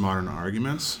postmodern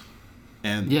arguments,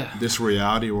 and this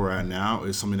reality we're at now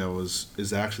is something that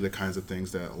is actually the kinds of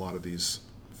things that a lot of these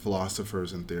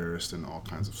philosophers and theorists and all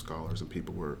kinds of scholars and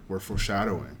people were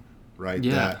foreshadowing, right?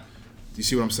 Yeah. That, do you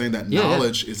see what I'm saying? That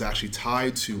knowledge is actually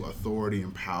tied to authority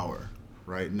and power,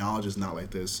 right? Knowledge is not like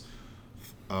this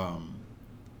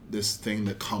this thing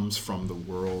that comes from the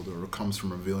world or comes from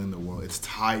revealing the world. It's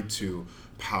tied to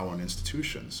power and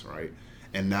institutions, right?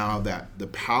 And now that the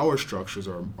power structures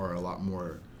are a lot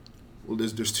more, well,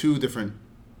 there's two different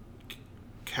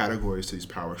categories to these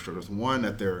power structures. One,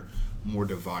 that they're more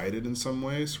divided in some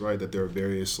ways, right? That there are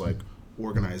various like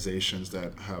organizations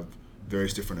that have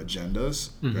various different agendas.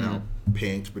 Mm-hmm. They're now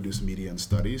paying to produce media and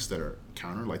studies that are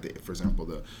counter, like for example,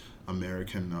 the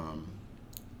American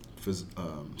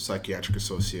Psychiatric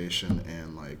Association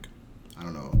and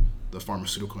the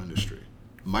pharmaceutical industry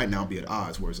might now be at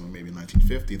odds, whereas maybe in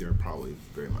 1950 they're probably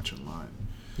very much in line.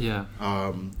 Yeah.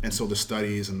 And so the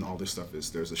studies and all this stuff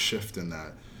there's a shift in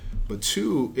that. But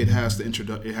two, it has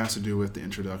to do with the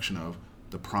introduction of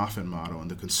the profit model and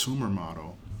the consumer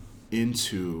model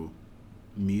into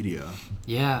media.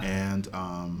 Yeah. And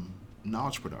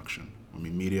knowledge production. I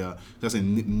mean, media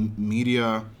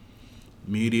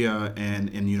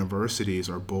and universities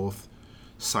are both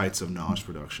sites of knowledge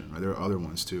production. Right? There are other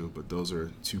ones too, but those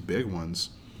are two big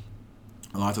ones.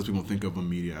 A lot of times people think of a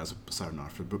media as a site of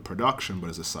knowledge production, but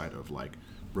as a site of like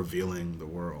revealing the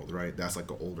world, right? That's like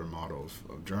an older model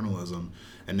of journalism.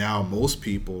 And now most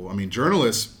people, I mean,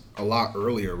 journalists a lot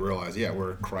earlier realized,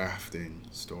 we're crafting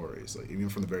stories. Like even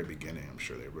from the very beginning, I'm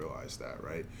sure they realized that,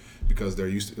 right? Because there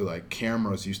used to be like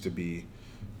cameras used to be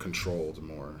controlled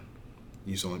more.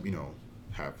 You used to only,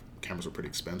 have cameras were pretty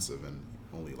expensive and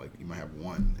only like you might have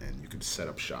one and you could set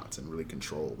up shots and really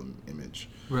control the image.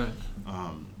 Right.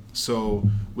 So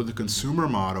with the consumer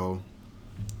model,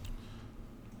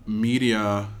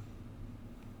 media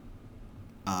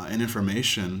and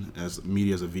information, as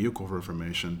media as a vehicle for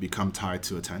information, become tied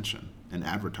to attention and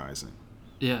advertising.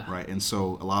 Yeah. Right. And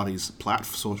so a lot of these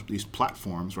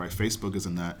platforms, right? Facebook is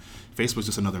in that. Facebook's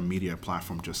just another media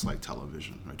platform, just like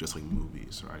television, right? Just like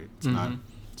movies, right? It's not.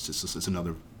 It's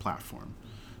another platform.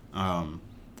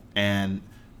 And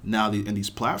now in these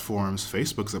platforms,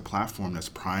 Facebook's a platform that's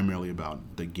primarily about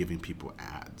giving people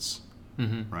ads,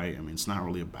 right? I mean, it's not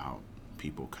really about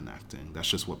people connecting. That's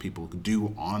just what people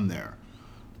do on there.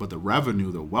 But the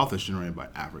revenue, the wealth is generated by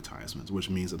advertisements,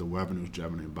 which means that the revenue is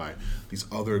generated by these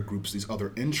other groups, these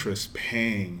other interests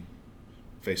paying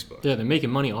Facebook. Yeah, they're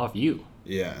making money off you.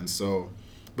 Yeah, and so,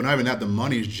 but not even that, the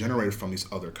money is generated from these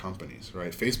other companies,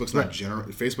 right? Facebook's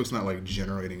not like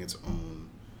generating its own.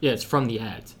 Yeah, it's from the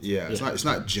ads. Yeah, it's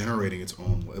not generating its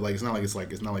own. Like it's not like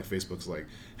Facebook's like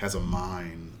has a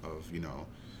mine of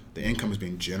the income is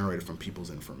being generated from people's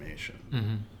information.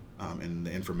 And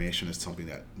the information is something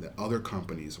that other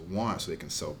companies want so they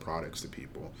can sell products to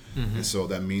people. And so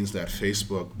that means that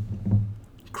Facebook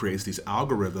creates these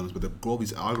algorithms, but the goal of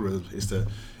these algorithms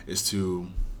is to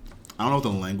I don't know what the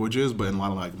language is, but in a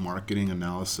lot of like marketing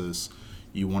analysis,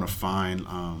 you want to find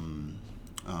I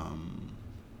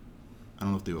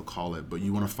don't know what they would call it, but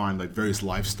you want to find like various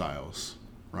lifestyles,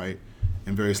 right?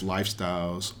 And various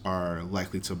lifestyles are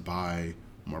likely to buy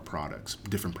more products,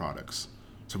 different products.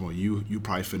 So well, you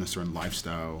probably fit a certain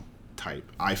lifestyle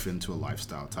type. I fit into a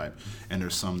lifestyle type, and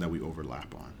there's some that we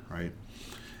overlap on, right?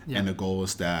 Yeah. And the goal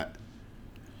is that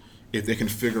if they can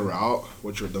figure out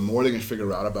the more they can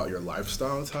figure out about your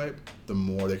lifestyle type, the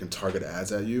more they can target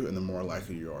ads at you, and the more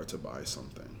likely you are to buy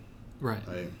something. Right.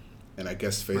 And I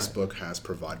guess Facebook has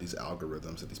provided these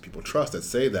algorithms that these people trust that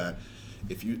say that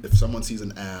if someone sees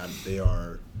an ad, they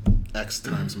are X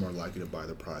times more likely to buy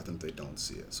the product than if they don't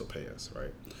see it. So pay us,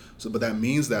 right? So, but that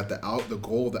means that the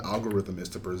goal of the algorithm is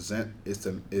to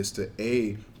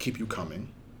keep you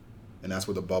coming, and that's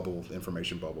where the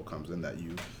information bubble comes in, that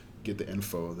you get the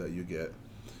info that you get,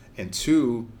 and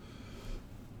two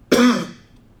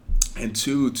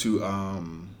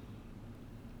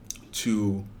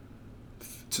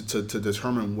to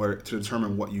determine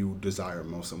what you desire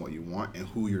most and what you want and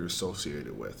who you're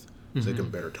associated with, so they can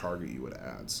better target you with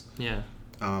ads. Yeah.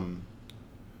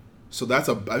 So that's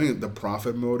I think the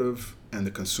profit motive and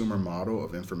the consumer model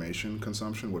of information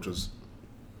consumption, which was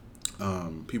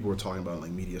people were talking about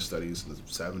like media studies in the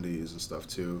 70s and stuff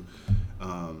too,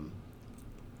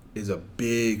 is a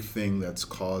big thing that's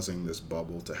causing this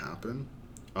bubble to happen.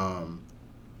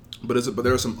 But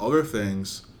there are some other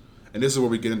things, and this is where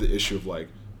we get into the issue of like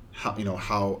how we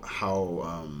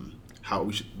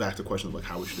should, back to the question of like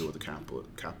how we should deal with the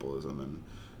capitalism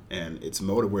and its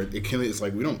motive, where it's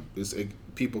like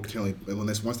people continually,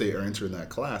 once they are entering that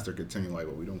class, they're continuing like,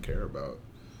 well, we don't care about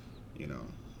you.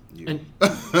 And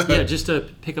yeah, just to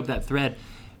pick up that thread,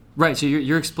 right? So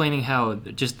you're explaining how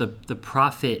just the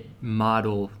profit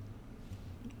model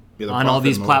on all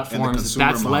these platforms,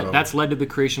 that's led to the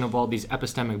creation of all these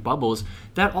epistemic bubbles.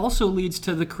 That also leads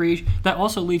to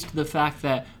the fact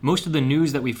that most of the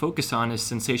news that we focus on is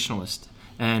sensationalist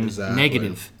and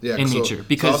negative in nature,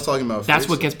 because that's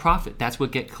what gets profit, that's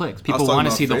what gets clicks. People want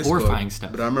to see the horrifying stuff.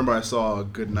 But I remember I saw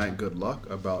Good Night, Good Luck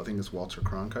about, I think it's Walter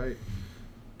Cronkite,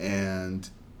 and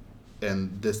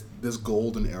this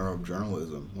golden era of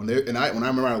journalism. When I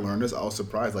remember I learned this, I was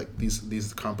surprised. Like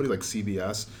these companies like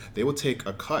CBS, they would take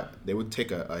a cut, they would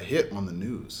take a hit on the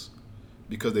news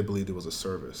because they believed it was a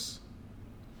service,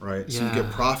 right? Yeah. So you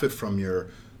get profit from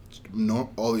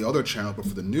all the other channels, but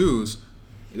for the news,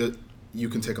 you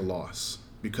can take a loss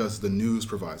because the news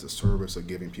provides a service of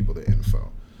giving people the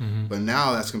info. Mm-hmm. But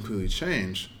now that's completely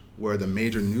changed, where the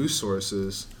major news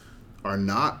sources are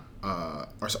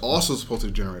also supposed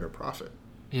to generate a profit.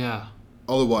 Yeah.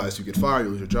 Otherwise, you get fired, you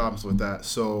lose your job, and stuff like that.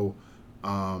 So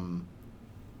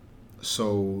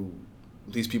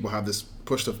these people have this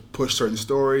push to push certain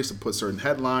stories, to put certain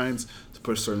headlines, to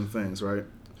push certain things, right?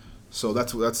 So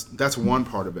that's one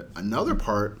part of it. Another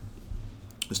part,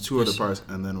 there's two other parts,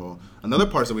 and then another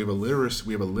part is that we have a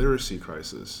literacy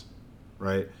crisis,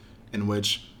 right? In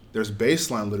which there's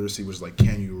baseline literacy, which is like,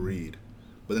 can you read?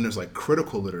 But then there's like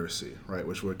critical literacy, right?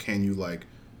 Can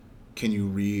you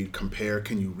read, compare,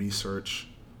 can you research,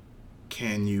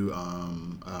 can you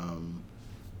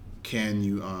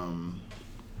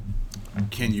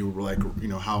like, you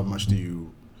know, how much do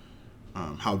you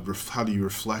how do you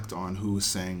reflect on who's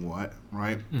saying what,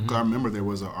 right? Mm-hmm. I remember there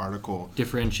was an article,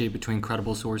 differentiate between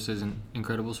credible sources and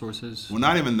incredible sources. Well,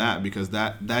 not even that, because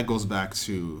that goes back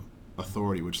to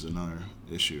authority, which is another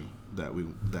issue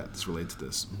that's related to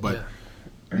this. But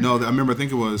no, I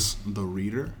think it was The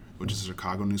Reader, which is a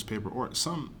Chicago newspaper, or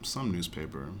some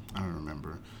newspaper, I don't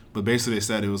remember. But basically, they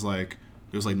said it was like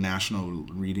National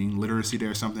Reading Literacy Day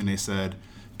or something. They said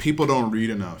people don't read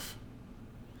enough,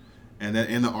 and then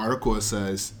in the article it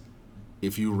says,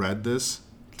 if you read this,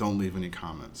 don't leave any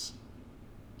comments,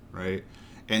 right?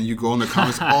 And you go in the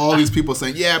comments, all these people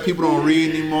saying, yeah, people don't read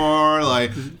anymore.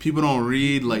 Like, people don't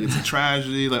read. Like, it's a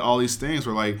tragedy. Like, all these things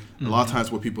where, like, a lot of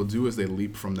times what people do is they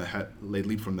leap from the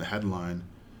headline.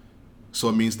 So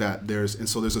it means that there's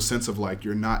a sense of, like,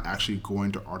 you're not actually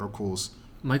going to articles.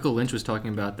 Michael Lynch was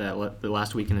talking about that the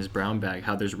last week in his Brown Bag,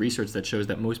 how there's research that shows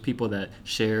that most people that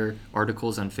share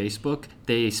articles on Facebook,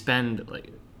 they spend,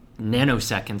 like,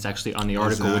 nanoseconds actually on the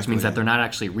article, which means that they're not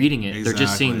actually reading it. They're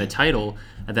just seeing the title,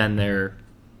 and then they're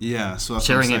so that's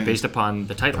sharing it based upon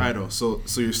the title. So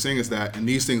you're saying is that, and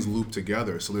these things loop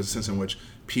together. So there's a sense in which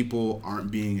people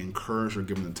aren't being encouraged or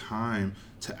given the time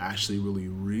to actually really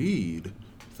read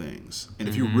things. And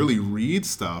if you really read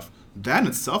stuff, that in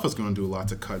itself is going to do a lot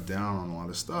to cut down on a lot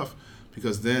of stuff,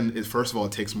 because then first of all,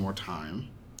 it takes more time.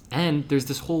 And there's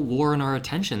this whole war on our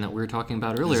attention that we were talking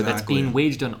about earlier that's being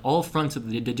waged on all fronts of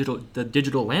the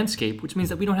digital landscape, which means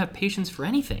that we don't have patience for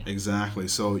anything. Exactly.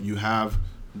 So you have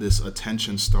this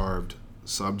attention-starved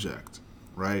subject,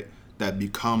 right, that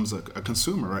becomes a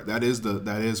consumer, right? That is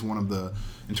one of the,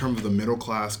 in terms of the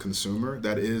middle-class consumer,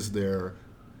 that is the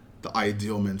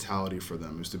ideal mentality for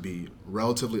them, is to be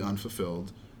relatively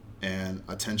unfulfilled and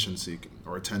attention-seeking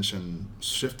or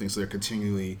attention-shifting, so they're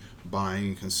continually buying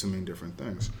and consuming different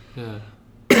things. Yeah.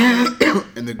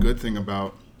 And the good thing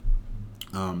about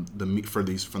on behalf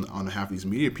of these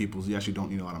media people is you actually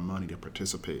don't need a lot of money to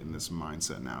participate in this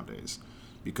mindset nowadays,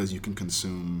 because you can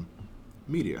consume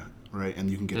media, right? And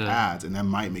you can get ads, and that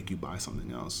might make you buy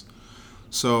something else.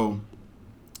 So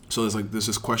there's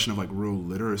this question of like real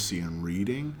literacy and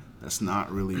reading that's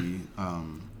not really,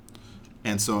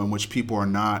 and so in which people are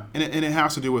not, and it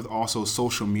has to do with also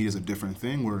social media is a different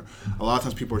thing, where a lot of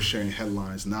times people are sharing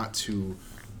headlines not to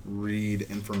read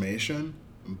information,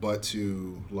 but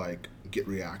to like get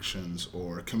reactions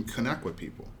or connect with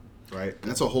people, right? And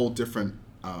that's a whole different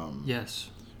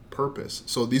purpose.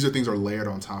 So these things are layered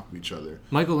on top of each other.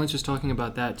 Michael Lynch was talking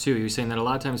about that too. He was saying that a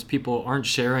lot of times people aren't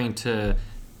sharing to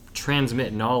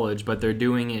transmit knowledge, but they're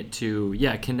doing it to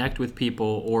connect with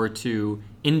people or to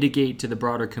indicate to the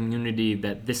broader community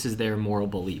that this is their moral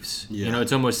beliefs. Yeah. You know,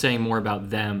 it's almost saying more about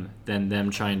them than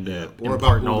them trying to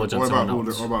impart knowledge on someone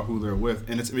else. Or about who they're with.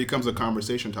 And it becomes a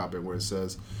conversation topic where it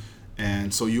says,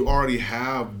 and so you already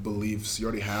have beliefs, you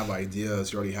already have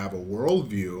ideas, you already have a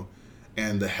worldview,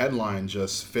 and the headline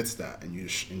just fits that, and you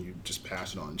just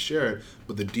pass it on and share it.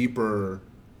 But the deeper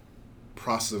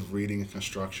process of reading and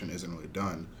construction isn't really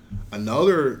done.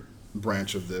 Another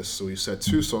branch of this, so we've said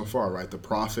two so far, right? The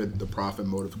profit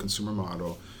motive consumer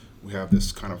model. We have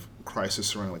this kind of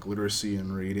crisis around like literacy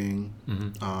and reading,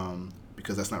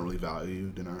 because that's not really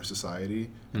valued in our society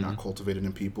and not cultivated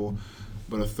in people.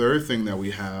 But a third thing that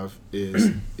we have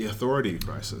is the authority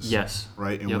crisis. Yes.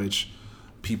 Right? In which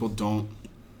people don't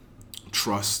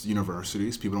trust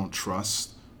universities, people don't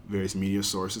trust various media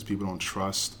sources, people don't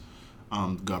trust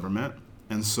government.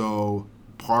 And so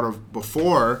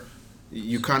before,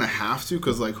 you kind of have to,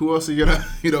 because like who else are you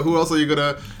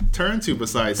gonna turn to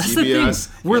besides That's CBS?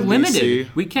 the thing. We're NBC,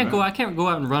 limited. We can't right? go. I can't go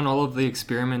out and run all of the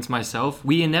experiments myself.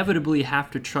 We inevitably have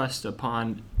to trust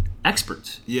upon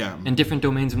experts. Yeah. In different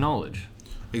domains of knowledge.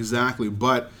 Exactly,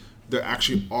 but there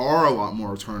actually are a lot more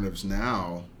alternatives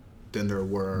now than there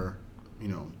were,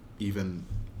 even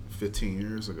 15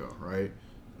 years ago, right?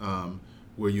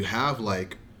 Where you have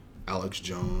like Alex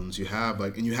Jones, you have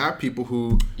people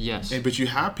who but you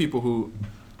have people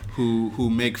who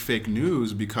make fake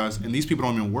news and these people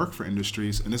don't even work for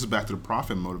industries, and this is back to the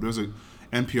profit motive.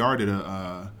 NPR did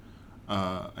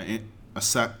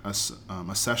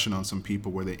a session on some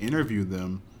people where they interviewed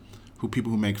them,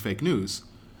 people who make fake news.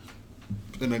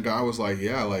 And the guy was like,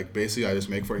 yeah, like basically I just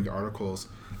make fake articles,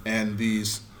 and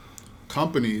these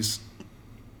companies,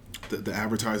 the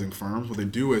advertising firms, what they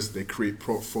do is they create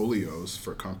portfolios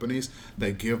for companies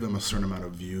that give them a certain amount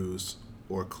of views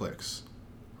or clicks,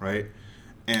 right?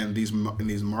 And these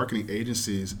marketing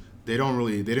agencies, they didn't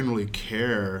really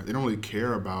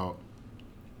care about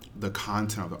the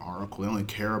content of the article. They only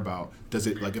care about, does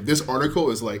it, like, if this article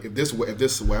is like, if this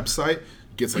website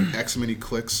gets like X many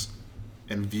clicks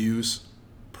and views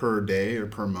per day or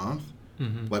per month,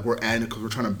 like we're adding, because we're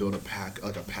trying to build a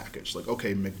package. Like,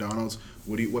 okay, McDonald's,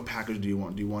 what package do you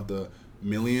want? Do you want the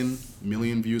million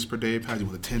views per day package? Do you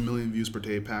want the 10 million views per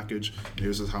day package? And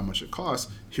here's how much it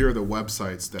costs. Here are the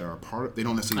websites that are part of. They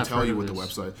don't necessarily tell you what the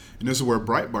website. And this is where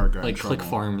Breitbart got in trouble. Like Click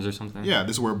Farms or something. Yeah,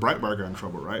 this is where Breitbart got in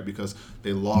trouble, right? Because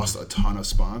they lost a ton of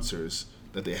sponsors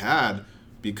that they had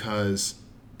because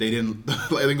they didn't.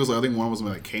 I think one was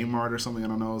like Kmart or something. I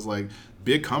don't know. It was like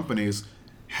big companies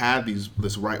had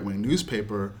this right-wing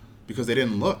newspaper because they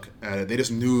didn't look at it. They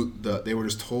just knew they were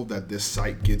just told that this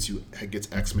site gets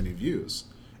X many views,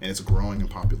 and it's growing in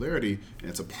popularity, and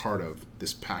it's a part of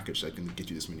this package that can get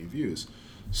you this many views.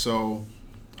 So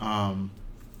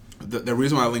the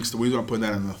reason why I'm putting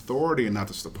that in authority and not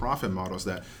just the profit model is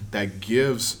that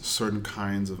gives certain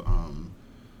kinds of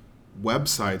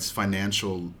websites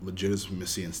financial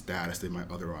legitimacy and status they might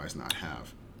otherwise not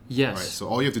have. Yes. Right. So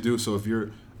all you have to do. So if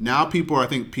you're now,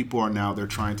 they're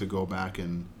trying to go back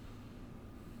and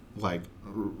like,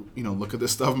 look at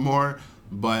this stuff more.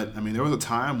 But I mean, there was a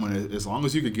time when as long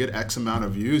as you could get X amount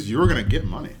of views, you were gonna get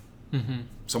money. Mm-hmm.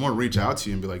 Someone would reach out to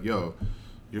you and be like, "Yo,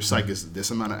 your site gets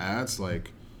this amount of ads. Like,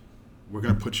 we're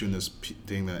gonna put you in this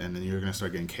thing and then you're gonna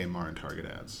start getting Kmart and Target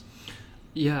ads."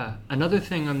 Yeah. Another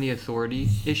thing on the authority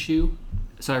issue.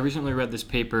 So I recently read this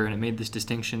paper, and it made this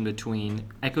distinction between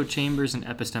echo chambers and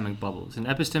epistemic bubbles. An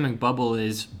epistemic bubble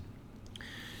is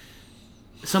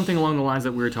something along the lines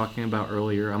that we were talking about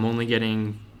earlier. I'm only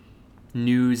getting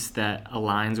news that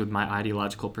aligns with my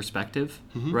ideological perspective,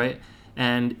 right?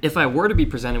 And if I were to be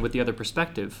presented with the other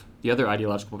perspective, the other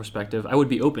ideological perspective, I would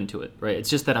be open to it, right? It's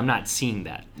just that I'm not seeing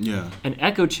that. Yeah. An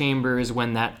echo chamber is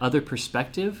when that other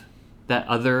perspective, that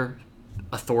other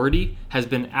authority has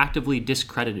been actively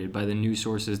discredited by the news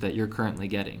sources that you're currently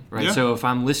getting, right? Yeah. So if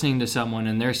I'm listening to someone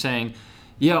and they're saying,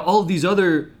 yeah, all of these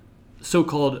other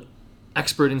so-called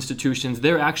expert institutions,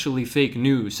 they're actually fake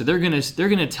news. So they're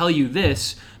gonna tell you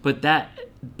this, but that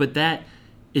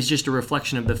is just a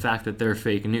reflection of the fact that they're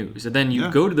fake news. And then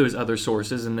you go to those other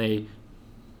sources and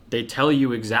they tell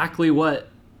you exactly what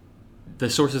the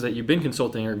sources that you've been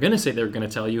consulting are gonna say they're gonna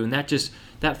tell you, and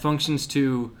that functions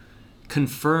to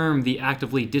confirm the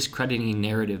actively discrediting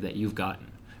narrative that you've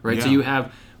gotten, right? Yeah. So you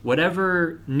have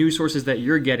whatever news sources that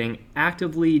you're getting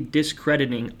actively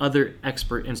discrediting other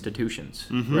expert institutions,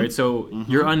 right? So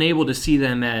you're unable to see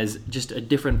them as just a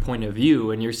different point of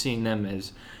view, and you're seeing them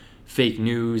as fake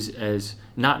news, as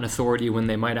not an authority when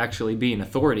they might actually be an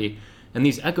authority. And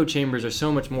these echo chambers are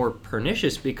so much more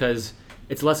pernicious because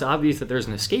it's less obvious that there's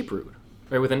an escape route.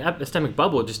 Right, with an epistemic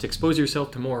bubble, just expose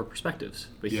yourself to more perspectives.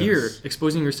 But here,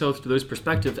 exposing yourself to those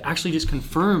perspectives actually just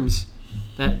confirms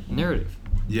that narrative.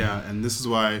 Yeah, and this is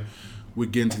why we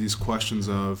get into these questions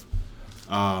of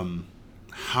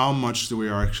how much do we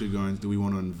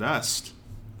want to invest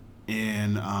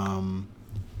in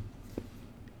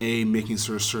making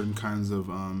sure certain kinds of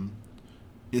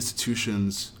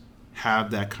institutions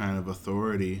have that kind of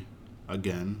authority.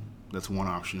 Again, that's one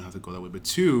option, you have to go that way. But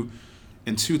two,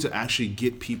 to actually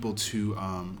get people to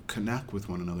connect with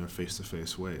one another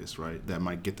face-to-face ways, right? That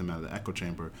might get them out of the echo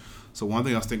chamber. So one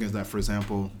thing I was thinking is that, for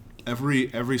example,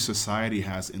 every society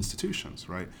has institutions,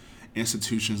 right?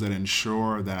 Institutions that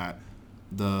ensure that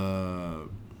the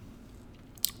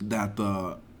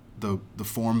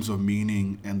forms of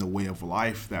meaning and the way of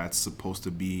life that's supposed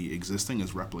to be existing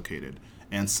is replicated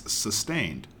and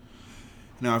sustained.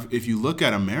 Now, if you look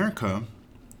at America,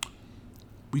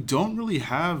 we don't really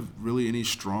have any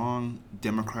strong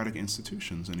democratic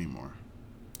institutions anymore,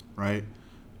 right?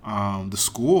 The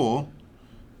school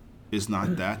is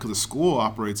not that, because the school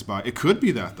operates by, it could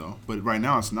be that though, but right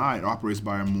now it's not. It operates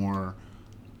by a more,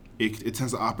 it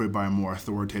tends to operate by a more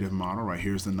authoritative model, right?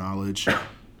 Here's the knowledge.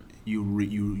 You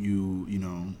read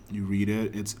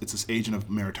it. It's this agent of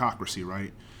meritocracy,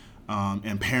 right?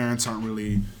 And parents aren't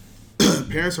really,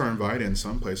 parents are invited in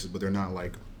some places, but they're not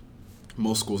like,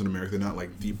 most schools in America, they're not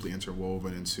like deeply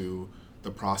interwoven into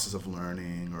the process of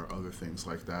learning or other things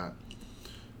like that.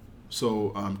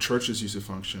 So churches used to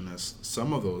function as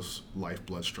some of those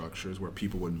lifeblood structures where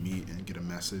people would meet and get a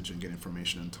message and get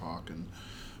information and talk.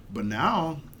 But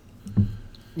now,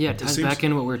 yeah, it ties back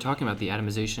into what we were talking about, the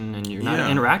atomization, and you're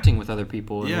not interacting with other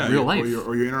people in real life.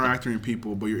 Or you're interacting with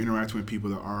people, but you're interacting with people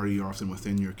that are already often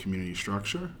within your community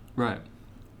structure. Right.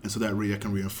 And so that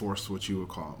can reinforce what you would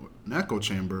call an echo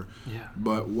chamber. Yeah.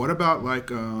 But what about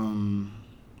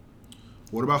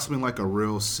something like a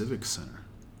real civic center,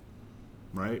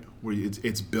 right? Where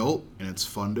it's built and it's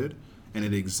funded and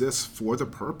it exists for the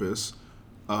purpose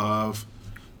of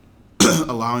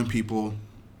allowing people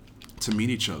to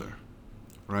meet each other,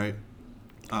 right?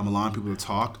 Allowing people to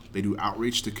talk. They do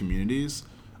outreach to communities.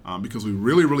 Because we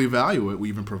really, really value it. We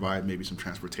even provide maybe some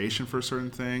transportation for certain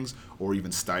things or even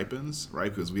stipends,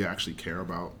 right? Because we actually care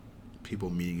about people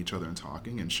meeting each other and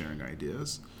talking and sharing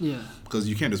ideas. Yeah. Because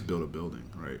you can't just build a building,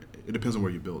 right? It depends on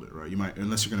where you build it, right? You might,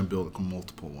 unless you're going to build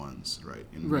multiple ones, right?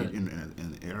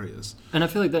 In areas. And I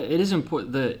feel like that it is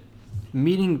important that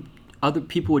meeting other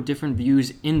people with different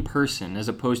views in person as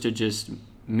opposed to just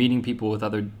meeting people with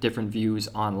other different views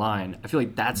online. I feel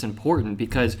like that's important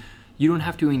because you don't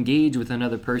have to engage with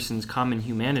another person's common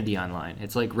humanity online.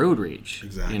 It's like road rage.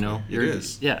 Exactly. You know? It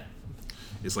is. Yeah.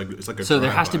 It's like a so there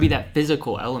has to be that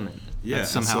physical element that's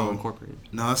somehow so, incorporated.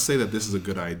 Now let's say that this is a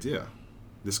good idea.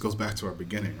 This goes back to our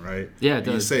beginning, right? Yeah, it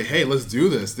does. You say, hey, let's do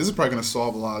this. This is probably going to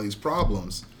solve a lot of these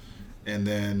problems. And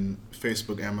then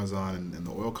Facebook, Amazon, and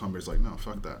the oil companies like, no,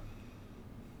 fuck that.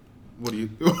 What do you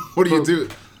do?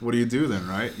 What do you do then,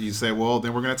 right? You say, well,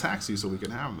 then we're going to tax you so we can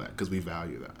have that because we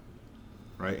value that.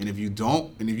 Right? And if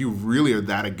you really are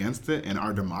that against it and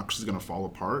our democracy is going to fall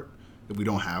apart if we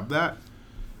don't have that,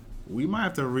 we might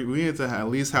have to we need to at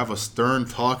least have a stern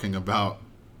talking about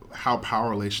how power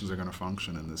relations are going to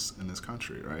function in this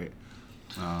country, right?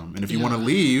 And if you want to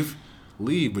leave,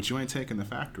 but you ain't taking the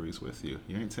factories with you.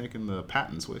 You ain't taking the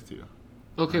patents with you.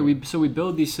 Okay, so we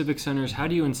build these civic centers. How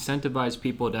do you incentivize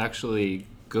people to actually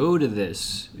go to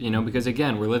this? You know, because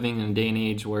again, we're living in a day and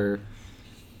age where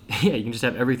you can just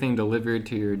have everything delivered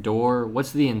to your door.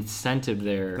 What's the incentive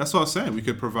there? That's what I was saying. We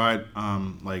could provide,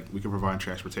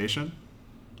 transportation.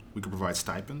 We could provide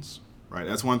stipends, right?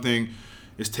 That's one thing.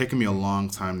 It's taken me a long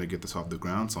time to get this off the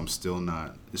ground, so it's still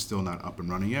not up and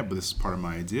running yet. But this is part of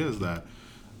my idea is that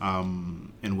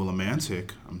in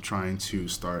Willimantic, I'm trying to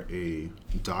start a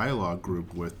dialogue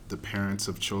group with the parents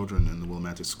of children in the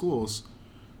Willimantic schools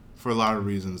for a lot of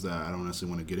reasons that I don't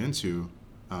necessarily want to get into.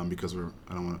 Because we're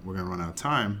going to run out of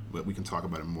time, but we can talk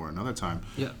about it more another time.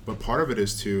 Yeah. But part of it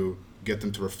is to get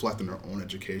them to reflect on their own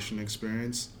education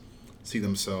experience, see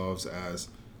themselves as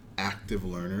active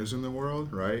learners in the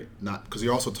world, right? Not because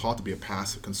you're also taught to be a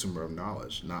passive consumer of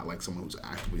knowledge, not like someone who's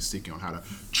actively seeking on how to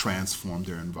transform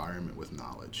their environment with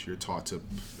knowledge. You're taught to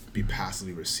be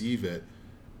passively receive it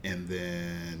and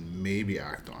then maybe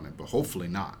act on it, but hopefully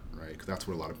not, right? Because that's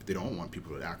where they don't want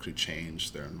people to actually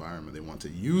change their environment. They want to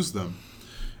use them.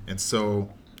 And so,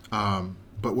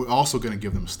 but we're also going to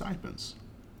give them stipends,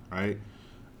 right?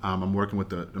 I'm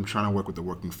trying to work with the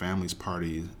Working Families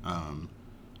Party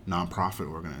nonprofit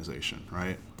organization,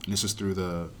 right? And this is through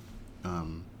the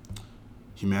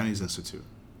Humanities Institute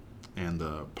and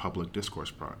the Public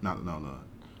Discourse Project, the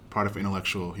Project for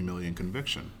Intellectual Humility and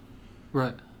Conviction.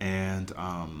 Right. And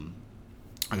I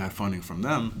got funding from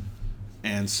them.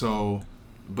 And so,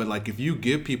 but like if you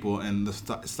give people, and the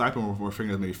stipend we're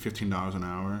figuring out maybe $15 an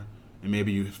hour, and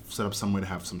maybe you set up some way to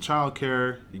have some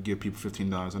childcare, you give people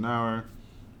 $15 an hour,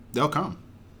 they'll come.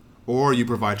 Or you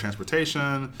provide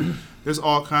transportation. There's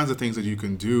all kinds of things that you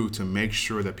can do to make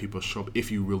sure that people show up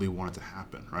if you really want it to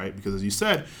happen, right? Because as you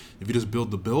said, if you just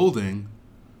build the building,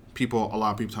 a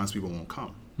lot of times people won't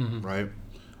come, right?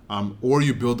 Or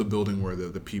you build the building where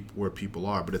where people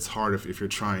are, but it's hard if you're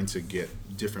trying to get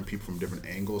different people from different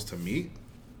angles to meet.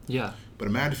 Yeah. But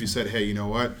imagine if you said, hey, you know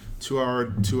what?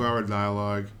 2-hour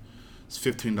dialogue, it's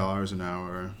 $15 an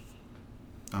hour.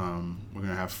 We're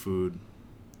gonna have food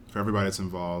for everybody that's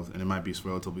involved, and it might be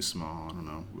relatively small. I don't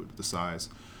know with the size,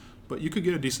 but you could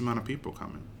get a decent amount of people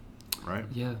coming, right?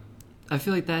 Yeah, I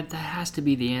feel like that has to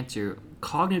be the answer.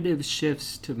 Cognitive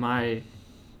shifts to my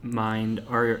mind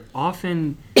are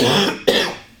often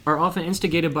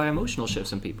instigated by emotional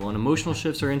shifts in people, and emotional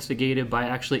shifts are instigated by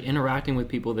actually interacting with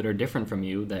people that are different from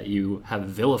you, that you have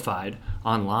vilified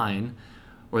online,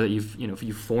 or that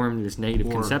you've formed this negative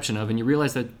conception of, and you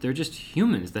realize that they're just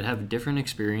humans that have different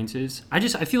experiences. I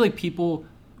feel like people,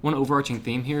 one overarching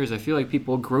theme here is I feel like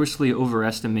people grossly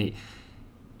overestimate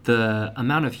the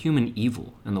amount of human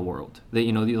evil in the world. That,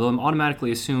 they'll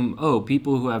automatically assume, oh,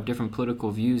 people who have different political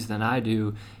views than I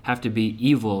do have to be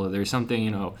evil. There's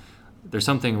something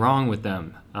wrong with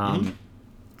them.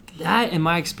 That, in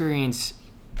my experience,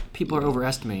 people are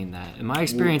overestimating that. In my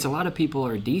experience, a lot of people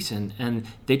are decent, and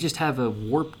they just have a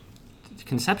warped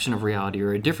conception of reality,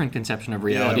 or a different conception of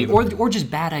reality, or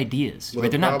just bad ideas. Right?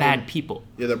 They're not bad people.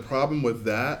 Yeah, the problem with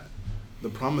that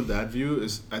view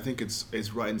is, I think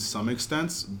it's right in some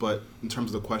extents, but in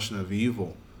terms of the question of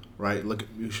evil, right?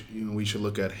 We should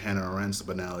look at Hannah Arendt's The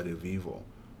Banality of Evil,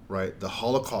 right? The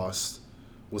Holocaust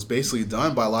was basically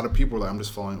done by a lot of people like, I'm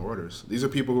just following orders. These are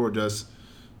people who are just,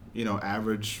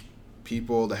 average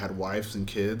people that had wives and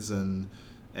kids and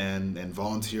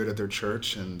volunteered at their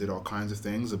church and did all kinds of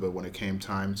things. But when it came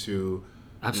time to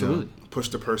push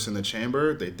the person in the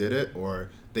chamber, they did it,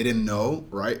 or they didn't know,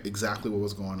 right, exactly what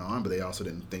was going on, but they also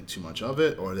didn't think too much of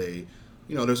it, or they,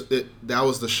 that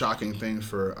was the shocking thing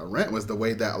for Arendt, was the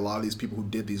way that a lot of these people who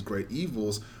did these great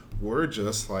evils were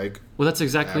just like, well, that's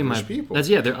exactly my people.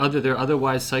 They're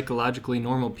otherwise psychologically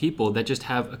normal people that just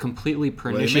have a completely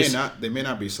pernicious. Well, they may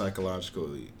not be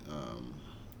psychologically.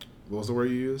 What was the word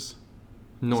you used?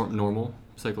 Normal,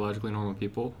 psychologically normal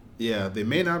people. Yeah, they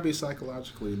may not be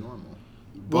psychologically normal,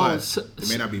 but they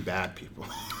may not be bad people.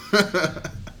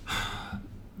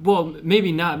 Well,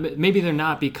 maybe not. Maybe they're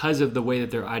not because of the way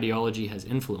that their ideology has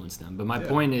influenced them. But my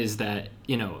point is that,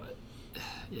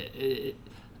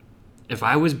 if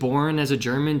I was born as a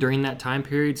German during that time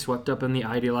period, swept up in the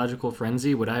ideological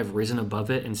frenzy, would I have risen above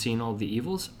it and seen all the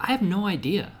evils? I have no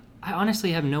idea. I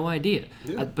honestly have no idea.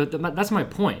 Yeah. But that's my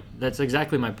point. That's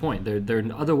exactly my point. They're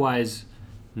otherwise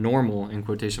normal, in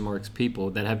quotation marks, people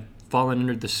that have fallen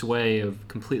under the sway of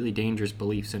completely dangerous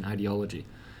beliefs and ideology.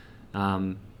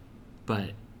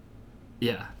 But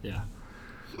yeah.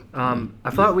 I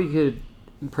thought we could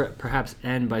perhaps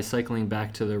end by cycling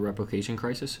back to the replication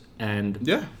crisis, and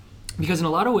because in a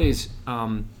lot of ways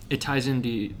it ties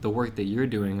into the work that you're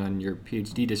doing on your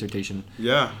PhD dissertation.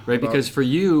 Yeah. Right. Because for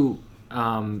you,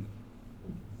 and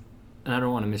I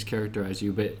don't want to mischaracterize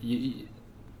you, but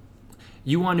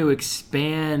you want to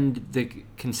expand the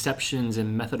conceptions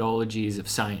and methodologies of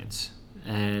science,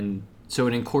 and so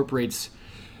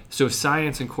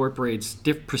science incorporates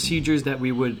procedures that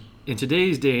we would, in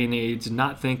today's day and age,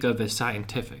 not think of as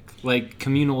scientific, like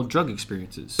communal drug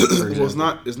experiences. For example.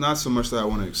 Well, it's not so much that I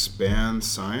want to expand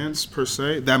science per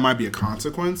se. That might be a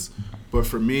consequence, but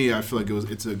for me, I feel like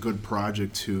it's a good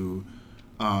project to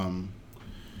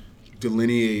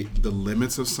delineate the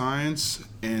limits of science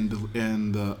and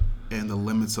the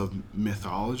limits of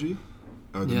mythology,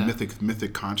 or the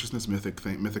mythic consciousness,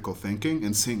 mythical thinking,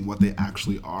 and seeing what they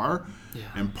actually are. Yeah.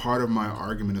 And part of my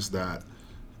argument is that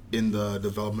in the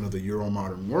development of the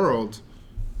Euromodern world,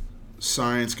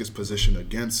 science gets positioned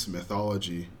against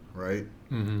mythology, right?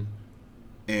 Mm-hmm.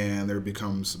 And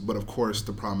but of course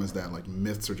the problem is that like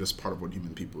myths are just part of what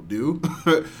human people do.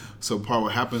 So part of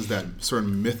what happens is that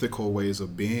certain mythical ways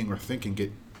of being or thinking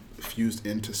get fused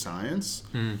into science.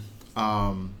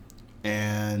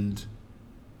 And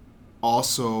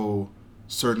also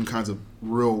certain kinds of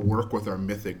real work with our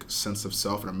mythic sense of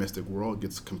self and our mystic world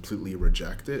gets completely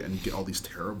rejected, and you get all these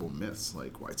terrible myths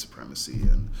like white supremacy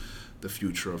and the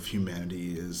future of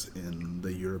humanity is in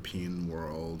the European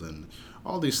world, and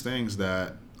all these things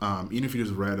that even if you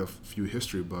just read a few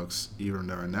history books even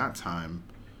during that time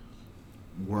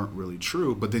weren't really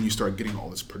true, but then you start getting all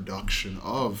this production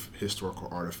of historical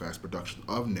artifacts, production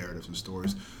of narratives and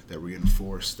stories that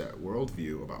reinforce that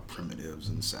worldview about primitives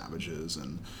and savages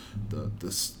and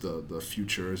the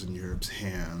futures in Europe's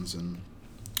hands, and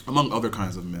among other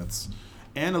kinds of myths.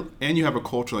 And you have a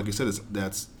culture, like you said,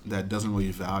 that doesn't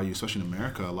really value, especially in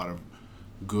America, a lot of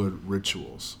good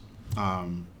rituals.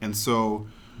 And so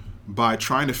by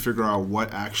trying to figure out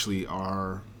what actually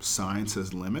are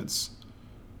science's limits,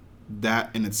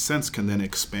 that in its sense can then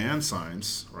expand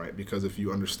science, right? Because if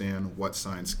you understand what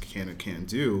science can and can't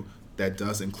do, that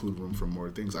does include room for more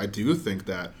things. I do think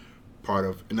that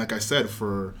and like I said,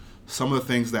 for some of the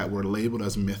things that were labeled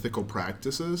as mythical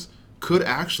practices could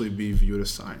actually be viewed as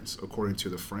science according to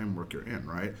the framework you're in,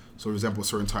 right? So, for example,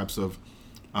 certain types of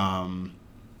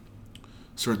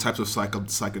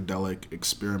psychedelic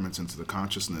experiments into the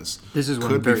consciousness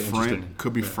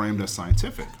could be framed as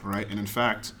scientific, right? And in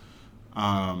fact,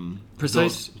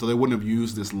 Precise. Though they wouldn't have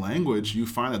used this language, you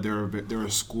find that there are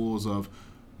schools of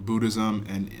Buddhism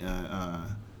and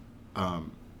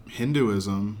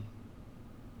Hinduism,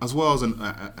 as well as in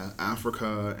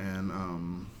Africa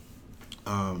and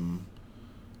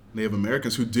Native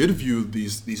Americans, who did view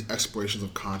these explorations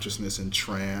of consciousness and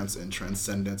trance and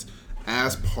transcendence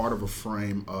as part of a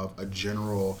frame of a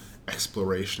general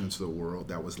exploration into the world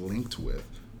that was linked with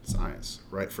science,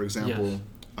 right? For example,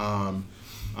 Yes.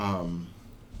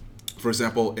 For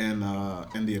example, in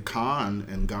the Akan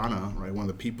in Ghana, right, one of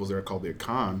the peoples there called the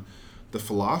Akan, the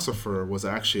philosopher was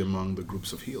actually among the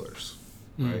groups of healers,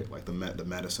 right, like the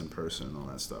medicine person and all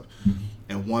that stuff.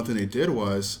 And one thing they did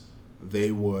was they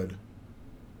would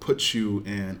put you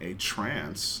in a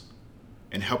trance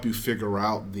and help you figure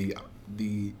out the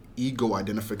ego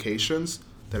identifications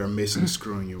that are basically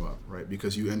screwing you up, right?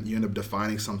 Because you end up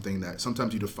defining something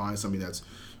sometimes you define something that's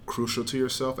crucial to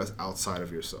yourself as outside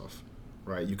of yourself,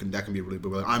 right? That can be really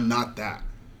big. Like, I'm not that.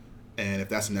 And if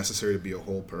that's necessary to be a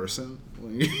whole person,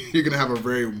 you're gonna have a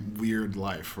very weird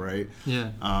life, right?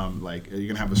 Yeah. Like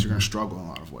you're gonna struggle in a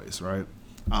lot of ways, right?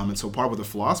 And so part of what the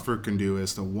philosopher can do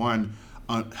is to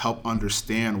help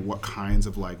understand what kinds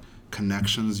of like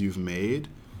connections you've made,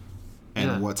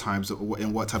 and what type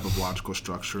of logical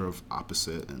structure of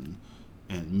opposite and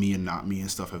me and not me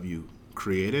and stuff have you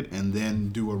created, and then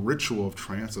do a ritual of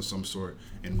trance of some sort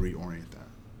and reorient that.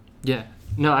 Yeah.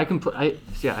 No, I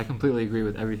completely agree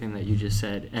with everything that you just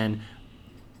said. And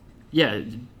yeah,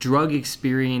 drug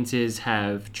experiences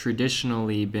have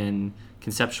traditionally been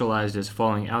conceptualized as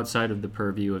falling outside of the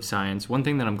purview of science. One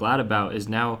thing that I'm glad about is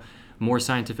now more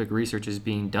scientific research is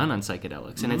being done on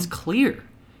psychedelics, and it's clear.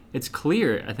 It's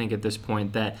clear, I think, at this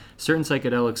point that certain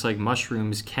psychedelics like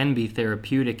mushrooms can be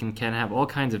therapeutic and can have all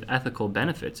kinds of ethical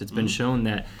benefits. It's been shown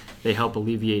that they help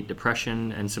alleviate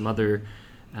depression and some other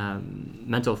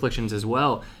mental afflictions as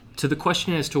well. To the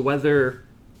question as to whether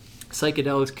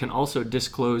psychedelics can also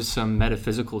disclose some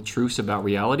metaphysical truths about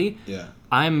reality,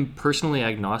 I'm personally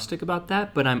agnostic about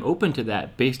that, but I'm open to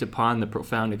that based upon the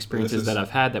profound experiences that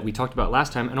I've had that we talked about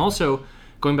last time. And also,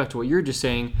 going back to what you were just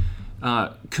saying,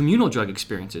 communal drug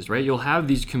experiences, right? You'll have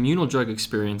these communal drug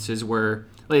experiences where,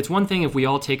 like, it's one thing if we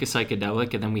all take a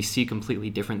psychedelic and then we see completely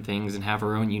different things and have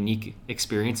our own unique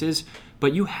experiences,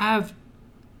 but you have,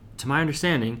 to my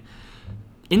understanding,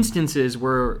 instances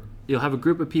where you'll have a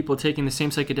group of people taking the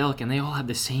same psychedelic and they all have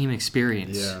the same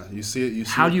experience. Yeah, you see it.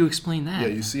 How do you explain that? Yeah,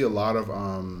 you see a lot of.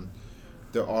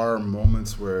 There are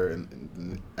moments where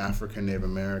in African, Native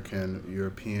American,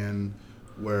 European,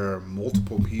 where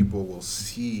multiple people will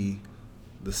see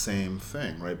the same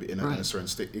thing, right? In a certain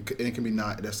state, it can be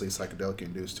not necessarily psychedelic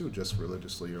induced too, just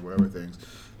religiously or whatever things,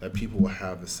 that people will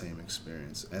have the same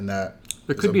experience, and that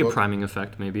there could be a priming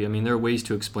effect, maybe. I mean, there are ways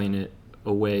to explain it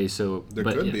away. So there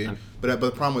could be, but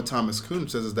the problem with Thomas Kuhn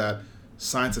says is that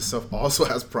science itself also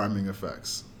has priming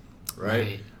effects,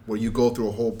 right? Where you go through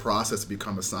a whole process to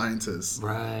become a scientist.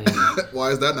 Right. Why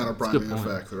is that not a priming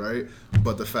effect, right?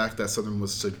 But the fact that something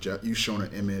was you shown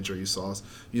an image or you saw,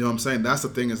 you know what I'm saying? That's the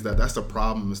thing, is that's the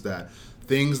problem, is that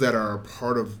things that are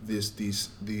part of these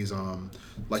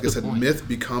like I said, myth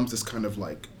becomes this kind of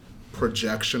like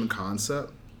projection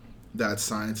concept that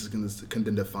science can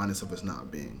then define itself as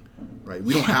not being, right?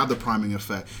 We don't have the priming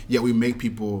effect, yet we make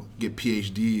people get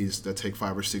PhDs that take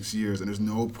 5 or 6 years, and there's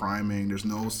no priming, there's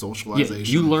no socialization.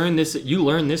 Yeah, you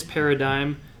learn this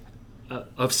paradigm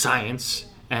of science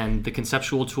and the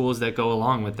conceptual tools that go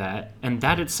along with that, and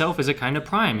that itself is a kind of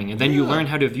priming. And then you learn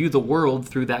how to view the world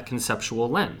through that conceptual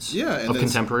lens of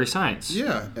contemporary science.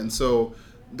 Yeah, and so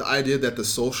the idea that the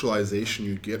socialization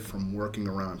you get from working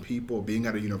around people, being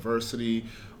at a university,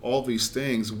 all these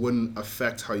things wouldn't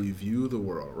affect how you view the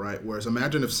world, right? Whereas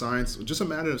imagine if science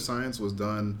was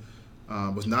done,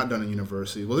 was not done in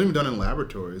universities, wasn't even done in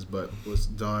laboratories, but was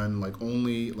done like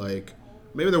only like,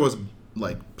 maybe there was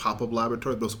like pop-up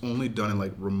laboratories, but it was only done in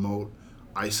like remote,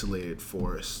 isolated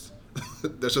forests.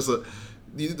 That's just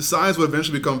the science would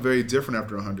eventually become very different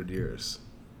after 100 years.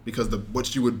 Because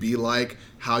what you would be like,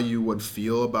 how you would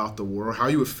feel about the world, how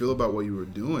you would feel about what you were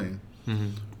doing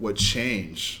would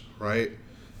change, right?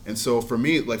 And so for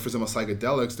me, like for example,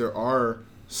 psychedelics, there are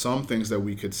some things that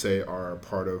we could say are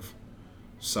part of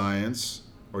science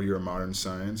or your modern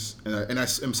science. And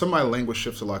some of my language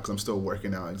shifts a lot because I'm still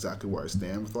working out exactly where I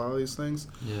stand with a lot of these things.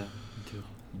 Yeah, me too.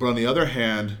 But on the other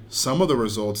hand, some of the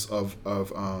results of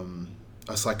a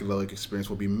psychedelic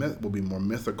experience will be more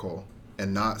mythical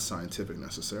and not scientific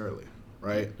necessarily,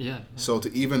 right? Yeah. So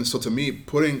to me,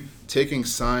 taking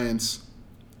science,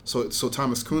 so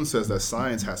Thomas Kuhn says that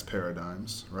science has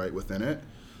paradigms, right, within it,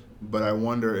 but I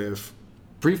wonder if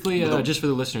Briefly, just for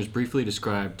the listeners, briefly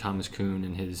describe Thomas Kuhn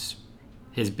and his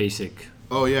basic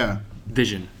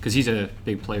vision, because he's a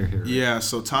big player here. Right? Yeah,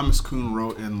 so Thomas Kuhn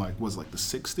wrote in the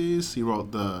 60s. He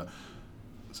wrote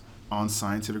on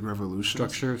scientific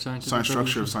revolutions.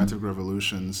 Structure of scientific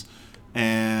revolutions.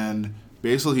 And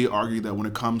basically he argued that when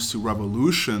it comes to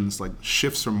revolutions, like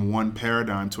shifts from one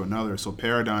paradigm to another. So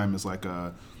paradigm is like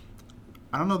a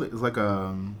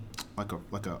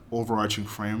overarching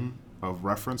frame of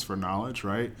reference for knowledge,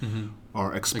 right? Mm-hmm.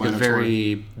 Or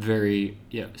explanatory. Like a very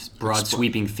broad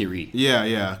sweeping theory.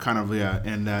 Yeah, kind of,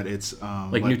 and that it's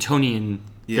like Newtonian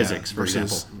physics, for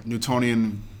example.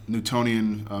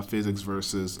 Newtonian physics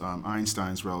versus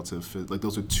Einstein's relative physics. Like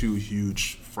those are two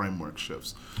huge framework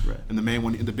shifts. Right. And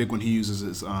the big one he uses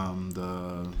is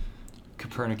the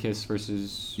Copernicus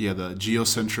versus the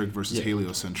geocentric versus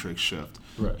heliocentric shift.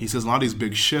 Right. He says a lot of these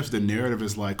big shifts, the narrative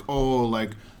is like,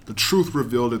 the truth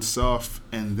revealed itself,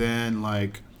 and then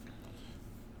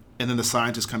the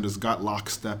scientists kind of just got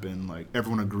lockstep in, like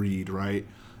everyone agreed, right?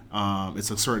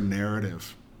 It's a certain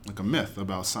narrative, like a myth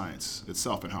about science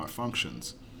itself and how it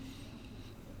functions.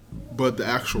 But the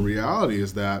actual reality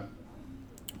is that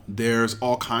there's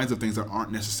all kinds of things that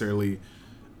aren't necessarily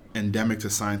endemic to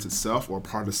science itself or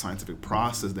part of the scientific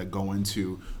process that go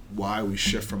into why we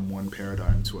shift from one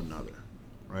paradigm to another,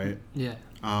 right? Yeah.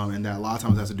 And that a lot of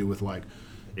times has to do with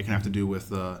it can have to do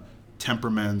with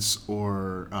temperaments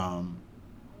or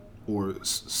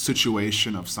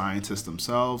situation of scientists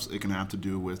themselves. It can have to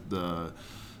do with the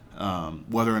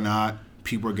whether or not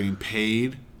people are getting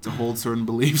paid to hold certain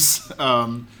beliefs.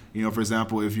 For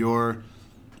example, if you're,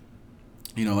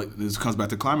 this comes back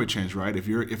to climate change, right?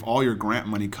 If all your grant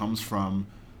money comes from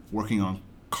working on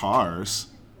cars,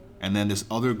 and then this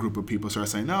other group of people start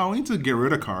saying, no, we need to get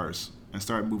rid of cars and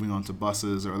start moving on to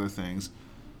buses or other things,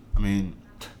 I mean,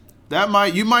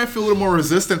 you might feel a little more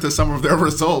resistant to some of their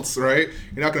results, right?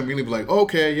 You're not going to immediately be like,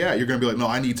 okay, yeah. You're going to be like, no,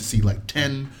 I need to see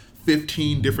 10,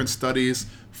 15 different studies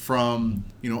from,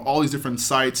 all these different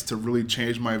sites to really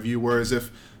change my view. Whereas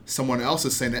if someone else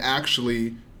is saying that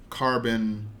actually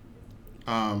carbon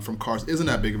from cars isn't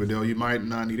that big of a deal, you might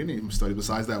not need any study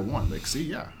besides that one. See,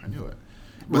 yeah, I knew it.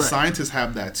 But right. Scientists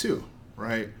have that too,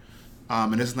 right?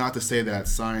 And it's not to say that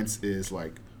science is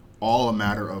all a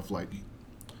matter of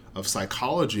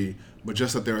psychology, but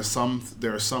just that there are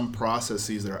some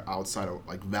processes that are outside of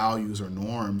values or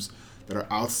norms that are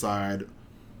outside.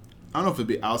 I don't know if it'd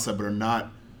be outside, but are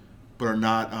not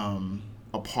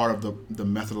a part of the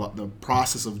method, the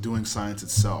process of doing science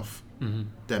itself. Mm-hmm.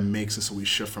 That makes it so we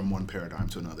shift from one paradigm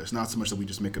to another. It's not so much that we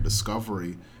just make a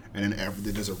discovery and then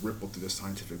there's a ripple through the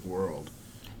scientific world,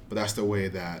 but that's the way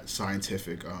that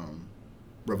scientific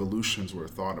revolutions were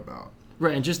thought about.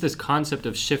 Right, and just this concept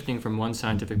of shifting from one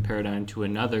scientific paradigm to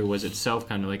another was itself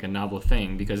kind of like a novel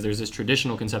thing, because there's this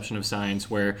traditional conception of science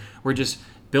where we're just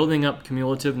building up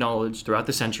cumulative knowledge throughout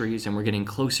the centuries and we're getting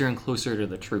closer and closer to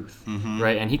the truth,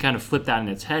 right? And he kind of flipped that in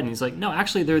its head, and he's like, no,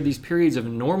 actually there are these periods of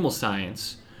normal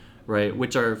science, right,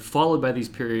 which are followed by these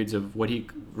periods of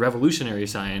revolutionary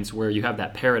science where you have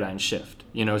that paradigm shift,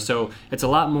 so it's a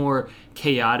lot more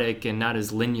chaotic and not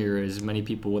as linear as many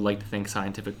people would like to think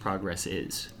scientific progress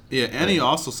is. Yeah, and he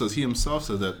also says, he himself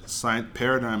says that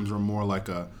paradigms are more like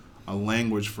a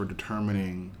language for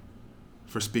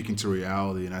speaking to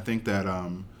reality. And I think that,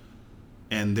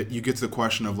 and that you get to the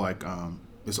question of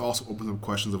this also opens up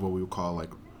questions of what we would call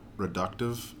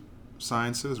reductive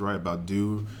sciences, right? About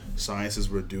do sciences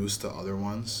reduce to other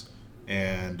ones?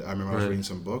 And I remember I was reading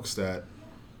some books that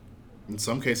in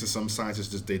some cases, some sciences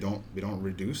just, they don't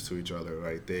reduce to each other,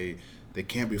 right? They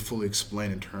can't be fully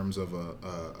explained in terms of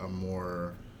a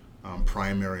more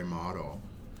primary model.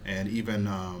 And even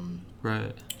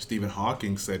Stephen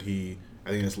Hawking said I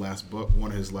think in his last book,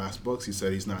 one of his last books, he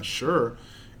said he's not sure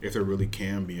if there really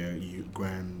can be a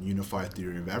grand unified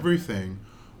theory of everything,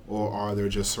 or are there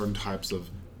just certain types of,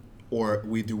 or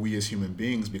we as human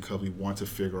beings, because we want to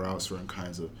figure out certain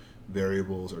kinds of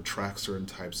variables or track certain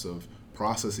types of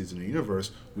processes in the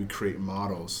universe, we create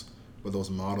models, but those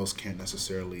models can't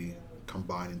necessarily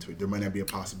combine into it. There might not be a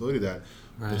possibility that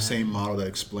the same model that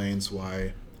explains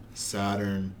why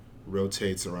Saturn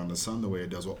rotates around the sun the way it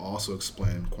does will also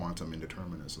explain quantum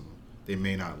indeterminism. They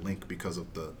may not link because of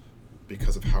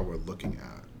how we're looking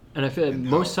at. And I feel like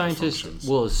most scientists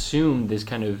will assume this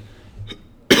kind of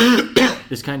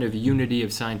unity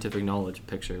of scientific knowledge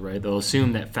picture, right? They'll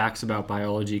assume that facts about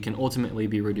biology can ultimately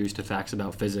be reduced to facts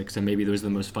about physics, and maybe those are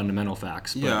the most fundamental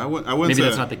facts. But I wouldn't maybe say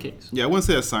that's not the case. Yeah, I wouldn't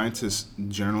say that scientists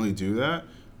generally do that,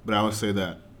 but I would say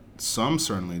that some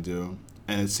certainly do,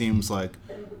 and it seems like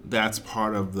that's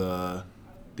part of the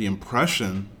the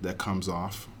impression that comes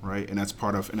off, right? And that's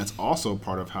also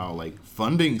part of how like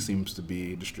funding seems to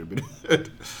be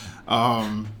distributed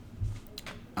for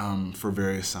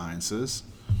various sciences.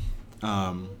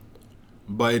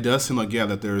 But it does seem like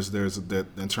that there's that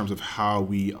in terms of how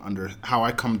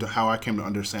I came to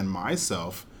understand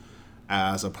myself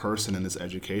as a person in this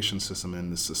education system, in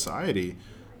this society.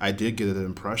 I did get the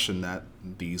impression that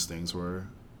these things were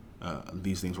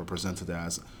presented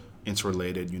as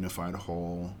interrelated, unified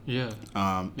whole. Yeah.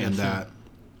 And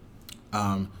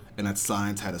that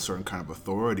science had a certain kind of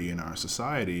authority in our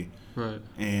society. Right.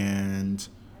 And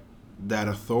that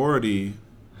authority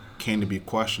came to be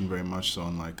questioned very much so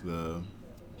in like the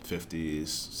 50s,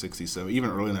 60s, 70s. Even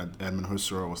earlier than that, Edmund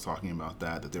Husserl was talking about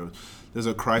that there's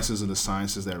a crisis in the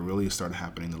sciences that really started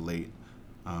happening in the late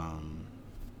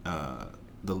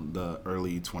the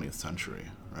early 20th century,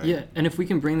 right? Yeah, and if we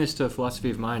can bring this to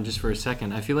philosophy of mind just for a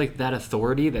second, I feel like that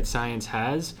authority that science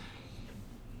has,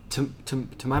 to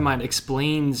my mind,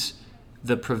 explains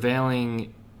the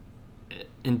prevailing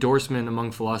endorsement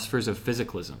among philosophers of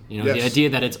physicalism. The idea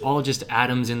that it's all just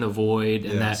atoms in the void,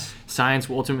 and that science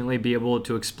will ultimately be able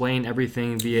to explain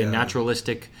everything via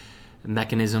naturalistic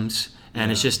mechanisms,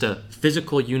 and it's just a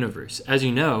physical universe. As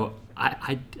you know,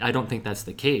 I don't think that's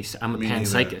the case. I'm a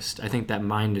panpsychist. I think that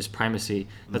mind is primacy.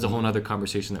 That's a whole other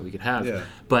conversation that we could have. Yeah.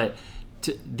 But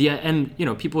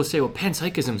people will say, well,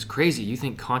 panpsychism's crazy. You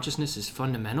think consciousness is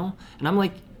fundamental? And I'm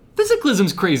like,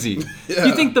 physicalism's crazy.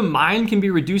 You think the mind can be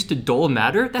reduced to dull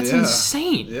matter? That's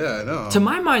insane. Yeah, I know. To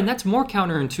my mind, that's more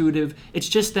counterintuitive. It's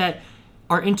just that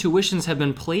our intuitions have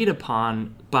been played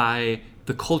upon by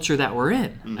the culture that we're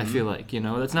in. I feel like,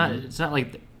 that's not. It's not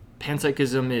like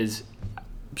panpsychism is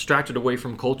abstracted away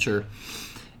from culture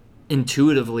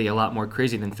intuitively a lot more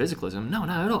crazy than physicalism. No,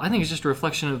 not at all. I think it's just a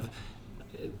reflection of,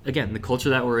 again, the culture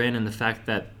that we're in and the fact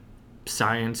that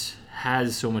science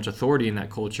has so much authority in that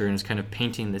culture and is kind of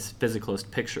painting this physicalist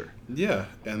picture. Yeah,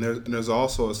 and there's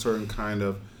also a certain kind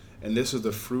of, and this is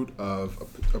the fruit of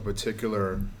a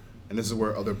particular, and this is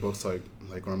where other books like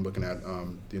when I'm looking at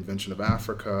The Invention of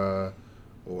Africa,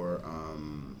 or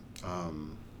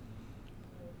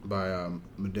by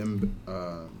Madimbe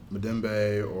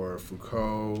or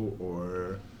Foucault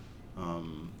or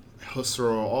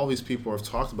Husserl, all these people have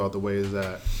talked about the ways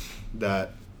that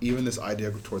even this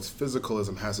idea towards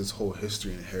physicalism has its whole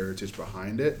history and heritage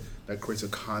behind it that creates a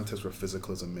context where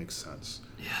physicalism makes sense.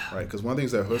 Yeah. Right? Because one of the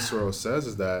things that Husserl says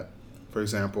is that, for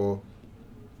example,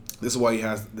 this is why he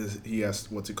has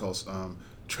what he calls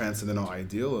transcendental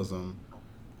idealism,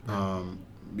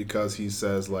 because he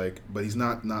says but he's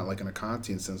not like in a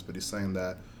Kantian sense, but he's saying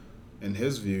that in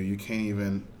his view you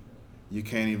can't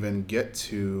even get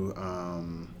to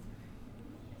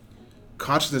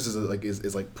consciousness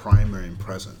is like primary and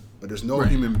present, but there's no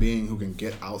human being who can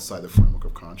get outside the framework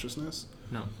of consciousness.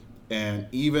 No. And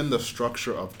even the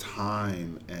structure of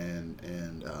time and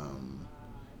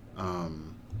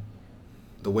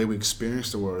the way we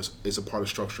experience the world is a part of the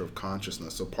structure of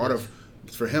consciousness. So part of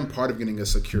getting a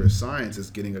secure science is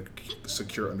getting a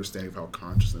secure understanding of how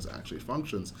consciousness actually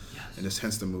functions, and it's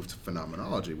hence the move to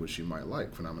phenomenology, which you might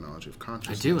like, phenomenology of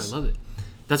consciousness. I do. I love it.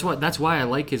 That's why I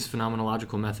like his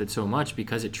phenomenological method so much,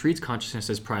 because it treats consciousness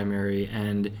as primary,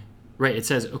 and it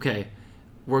says, okay,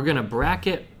 we're going to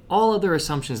bracket all other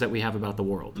assumptions that we have about the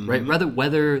world, right?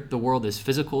 Whether the world is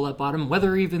physical at bottom,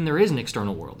 whether even there is an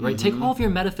external world, right? Take all of your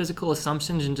metaphysical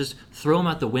assumptions and just throw them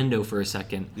out the window for a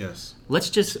second. Yes. Let's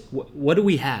just, what do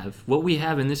we have? What we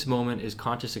have in this moment is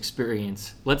conscious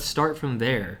experience. Let's start from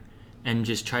there and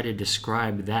just try to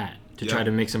describe that, to try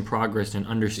to make some progress in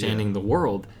understanding the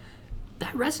world.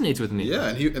 That resonates with me. Yeah,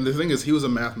 and the thing is, he was a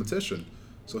mathematician,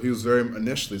 so he was very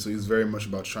much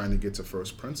about trying to get to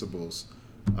first principles,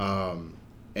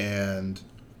 and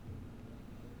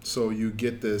so you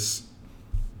get this.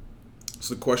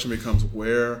 So the question becomes,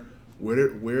 where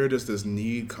does this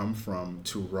need come from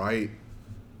to write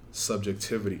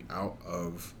subjectivity out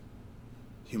of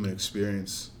human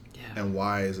experience, and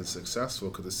why is it successful?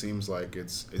 Because it seems like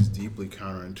it's deeply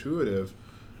counterintuitive,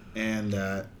 and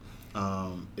that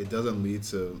it doesn't lead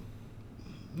to,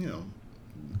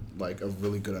 like a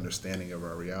really good understanding of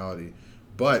our reality.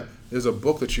 But there's a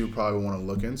book that you probably want to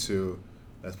look into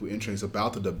that's interesting. It's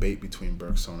about the debate between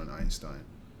Bergson and Einstein.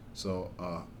 So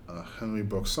Henry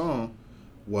Bergson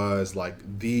was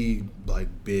the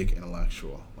big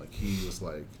intellectual. He was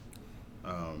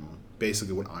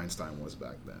basically what Einstein was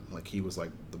back then. He was the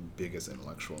biggest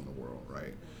intellectual in the world,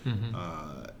 right?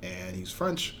 And he's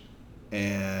French.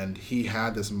 And he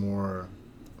had this more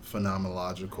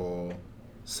phenomenological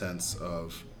sense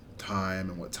of time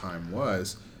and what time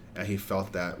was, and he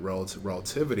felt that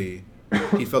relativity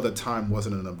he felt that time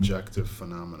wasn't an objective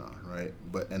phenomenon, right?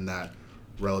 And that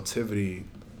relativity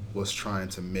was trying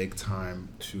to make time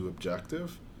too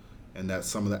objective, and that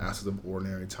some of the aspects of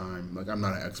ordinary time, like I'm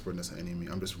not an expert in this in any means,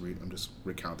 I'm just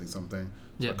recounting something,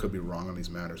 so I could be wrong on these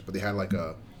matters. But they had like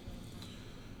a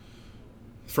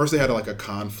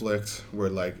conflict where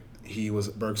like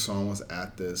Bergson was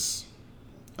at this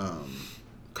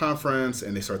conference,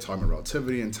 and they started talking about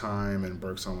relativity and time, and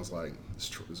Bergson was like,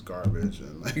 "It's garbage,"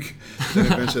 and like then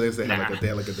eventually they had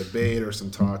like a debate or some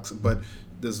talks. But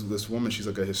this woman, she's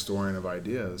like a historian of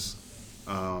ideas,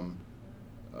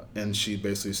 and she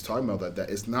basically is talking about that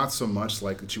it's not so much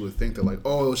like that you would think that like,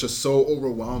 oh, it was just so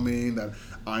overwhelming that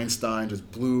Einstein just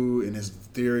blew in his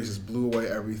theories, just blew away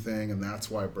everything, and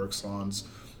that's why Bergson's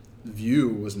view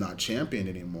was not championed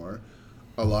anymore.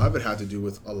 A lot of it had to do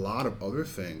with a lot of other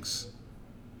things,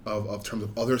 of terms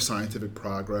of other scientific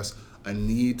progress, a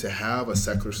need to have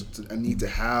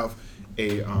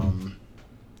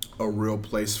a real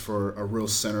place for a real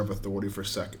center of authority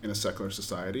in a secular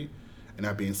society, and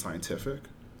that being scientific,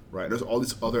 right? There's all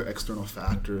these other external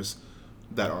factors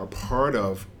that are part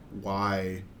of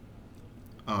why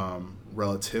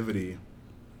relativity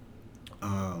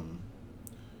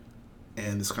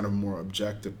and this kind of more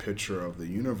objective picture of the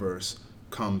universe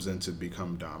comes in to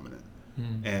become dominant.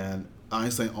 And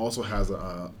Einstein also has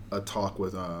a talk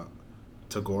with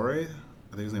Tagore.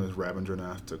 I think his name is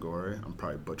Rabindranath Tagore. I'm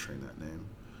probably butchering that name.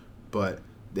 But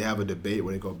they have a debate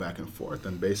where they go back and forth,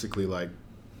 and basically like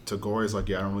Tagore is like,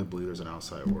 yeah, I don't really believe there's an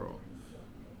outside world.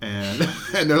 And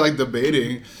and they're like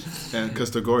debating, and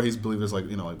because Tagore, he's believed there's like,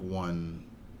 you know, like one,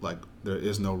 like there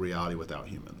is no reality without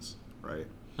humans, right?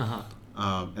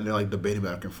 And they're like debating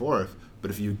back and forth.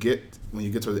 But when you get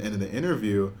to the end of the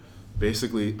interview,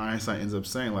 basically Einstein ends up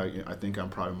saying like, I think I'm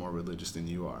probably more religious than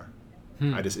you are.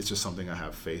 It's just something I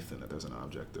have faith in, that there's an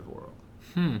objective world,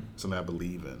 something I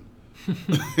believe in.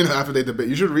 You know, after they debate,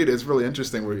 you should read it. It's really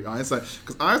interesting. Where Einstein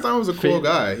was a cool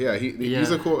guy. Yeah,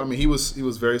 he's a cool. I mean, he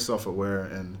was very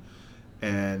self-aware,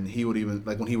 and he would even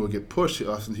like when he would get pushed,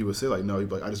 often he would say like, no, he'd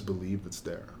be like, I just believe it's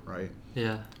there, right?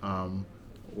 Yeah.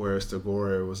 Whereas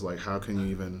Tagore was like, how can you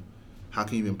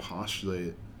even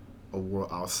postulate a world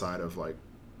outside of like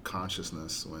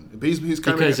consciousness he's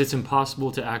kind because it's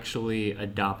impossible to actually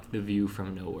adopt the view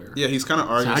from nowhere. Yeah, he's kind of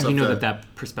arguing. So how do you know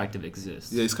that perspective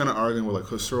exists? Yeah, he's kind of arguing with like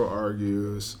Husserl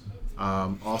argues.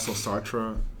 Also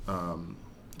Sartre.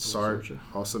 Sartre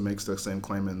also makes the same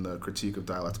claim in the Critique of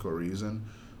Dialectical Reason,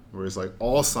 where it's like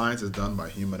all science is done by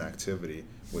human activity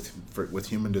with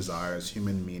human desires,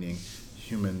 human meaning,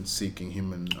 human seeking,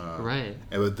 human right.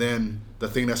 But then the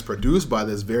thing that's produced by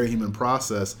this very human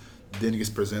process then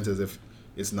gets presented as if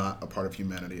it's not a part of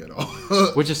humanity at all.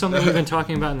 Which is something we've been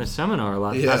talking about in the seminar a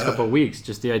lot the past couple of weeks.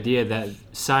 Just the idea that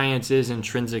science is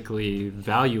intrinsically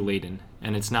value-laden,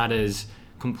 and it's not as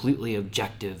completely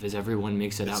objective as everyone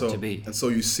makes it out to be. And so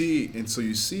you see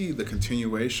the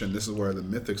continuation. This is where the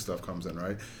mythic stuff comes in,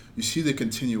 right? You see the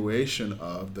continuation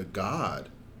of the God,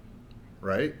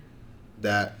 right?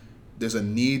 That there's a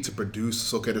need to produce.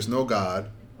 So, okay, there's no God,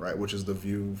 right? Which is the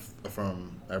view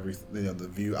from the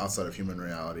view outside of human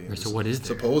reality. So what is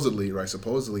there? Supposedly, right?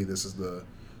 Supposedly, this is the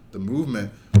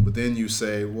movement. But then you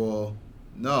say, well,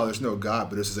 no, there's no God,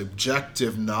 but there's this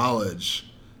objective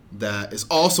knowledge that is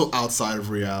also outside of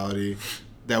reality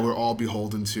that we're all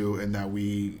beholden to, and that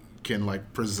we can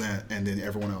like present, and then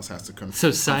everyone else has to conform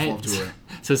to it.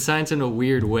 So science, in a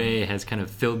weird way, has kind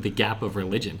of filled the gap of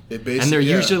religion, and they're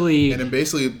usually and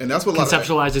that's what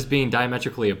conceptualized as being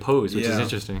diametrically opposed, which is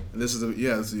interesting. And this is so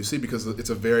you see, because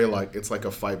it's a very like it's like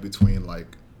a fight between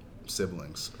like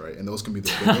siblings, right? And those can be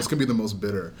the most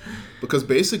bitter, because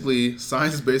basically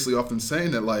science is basically often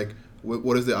saying that like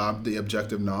what is the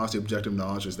objective knowledge? The objective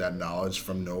knowledge is that knowledge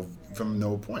from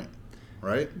no point.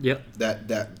 Right? Yep.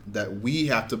 That we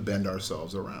have to bend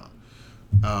ourselves around.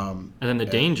 And then the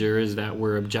danger is that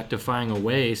we're objectifying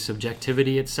away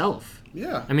subjectivity itself.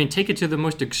 Yeah. I mean, take it to the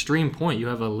most extreme point. You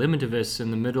have a limitivists in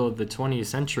the middle of the 20th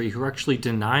century who are actually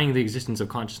denying the existence of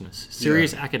consciousness.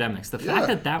 Serious academics. The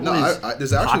fact that was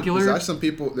popular. There's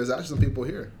actually some people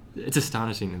here. It's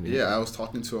astonishing to me. Yeah, I was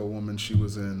talking to a woman. She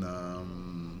was in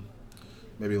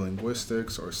maybe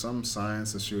linguistics or some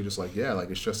science, and she was just like, yeah, like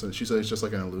she said it's just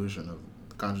like an illusion of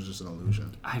consciousness, is an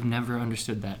illusion. I've never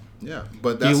understood that. Yeah,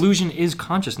 but the illusion is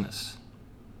consciousness.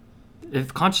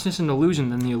 If consciousness is an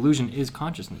illusion, then the illusion is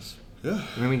consciousness. Yeah.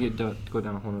 And then we go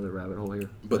down a whole other rabbit hole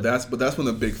here. But that's one of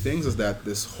the big things, is that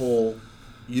this whole,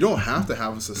 you don't have to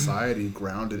have a society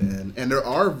grounded in, and there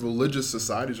are religious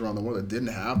societies around the world that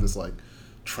didn't have this like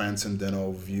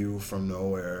transcendental view from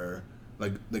nowhere.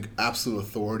 like absolute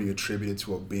authority attributed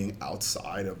to a being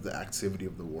outside of the activity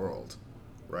of the world,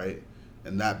 right?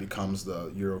 And that becomes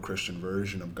the Euro-Christian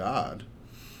version of God.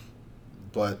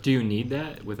 But do you need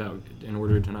that in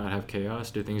order to not have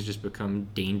chaos? Do things just become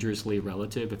dangerously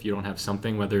relative if you don't have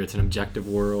something, whether it's an objective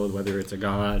world, whether it's a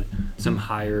God, some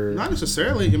higher... Not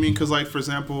necessarily. I mean, because, like, for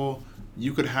example,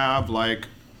 you could have, like,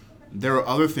 there are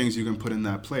other things you can put in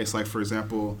that place. Like, for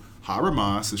example,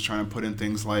 Habermas is trying to put in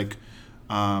things like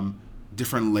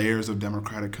different layers of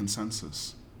democratic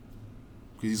consensus.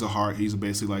 He's like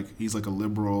a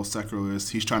liberal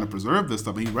secularist. He's trying to preserve this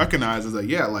stuff, and he recognizes that,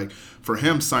 yeah, like for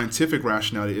him, scientific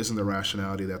rationality isn't the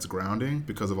rationality that's grounding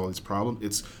because of all these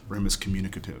problems. For him, it's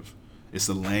communicative. It's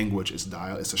the language. It's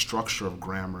a structure of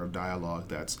grammar of dialogue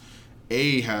that's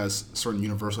has certain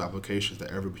universal applications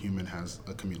that every human has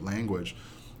a language,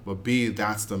 but B,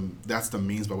 that's the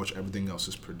means by which everything else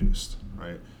is produced,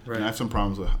 right? And I have some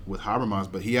problems with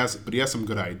Habermas, but he has some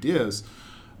good ideas.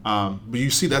 But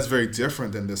you see that's very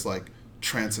different than this like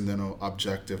transcendental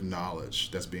objective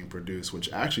knowledge that's being produced,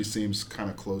 which actually seems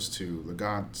kind of close to the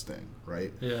God's thing,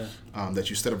 right? Yeah. That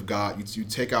you, instead of God, you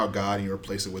take out God and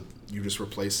you just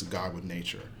replace God with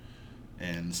nature.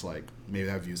 And it's like, maybe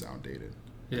that view's outdated.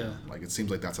 Yeah. Like it seems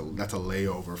like that's a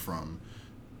layover from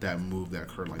that move that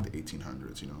occurred in like the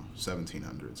 1800s,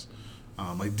 1700s.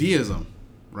 Like deism,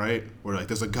 right? Where like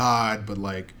there's a God, but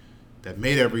like that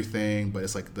made everything, but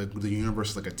it's like the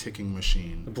universe is like a ticking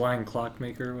machine. The blind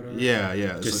clockmaker or whatever.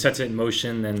 Yeah. Just sets it in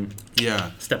motion, then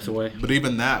steps away. But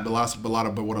even that,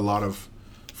 what a lot of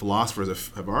philosophers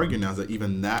have argued now is that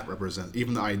even that represents,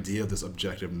 even the idea of this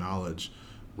objective knowledge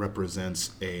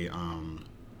represents a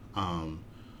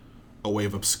way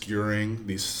of obscuring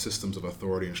these systems of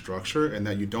authority and structure, and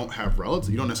that you don't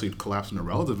necessarily collapse into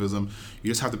relativism. You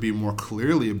just have to be more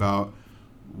clearly about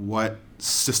what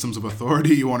systems of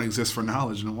authority you want to exist for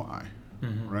knowledge and why,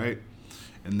 right?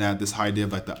 And that this idea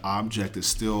of like the object is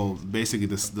still basically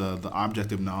the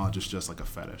objective knowledge is just like a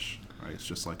fetish, right? It's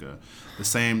just like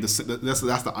that's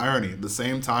the irony. The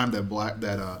same time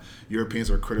that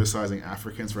Europeans are criticizing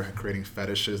Africans for creating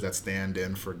fetishes that stand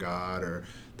in for God, or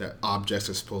that objects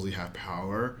that supposedly have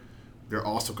power, they're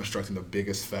also constructing the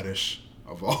biggest fetish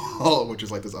of all, which is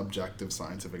like this objective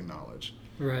scientific knowledge.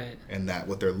 Right. And that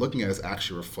what they're looking at is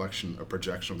actually a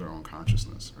projection of their own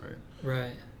consciousness, right?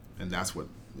 Right. And that's what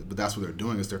they're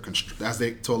doing is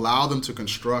to allow them to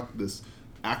construct this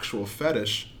actual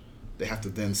fetish, they have to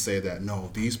then say that no,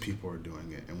 these people are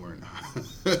doing it and we're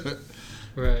not.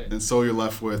 Right. And so you're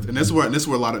left with, and this is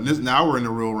where a lot of now we're in the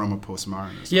real realm of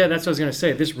postmodernism. Yeah, that's what I was gonna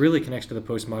say. This really connects to the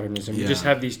postmodernism. You just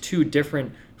have these two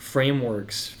different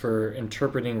frameworks for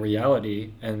interpreting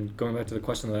reality. And going back to the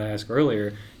question that I asked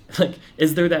earlier, like,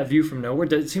 is there that view from nowhere?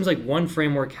 It seems like one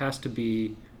framework has to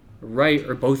be right,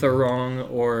 or both are wrong,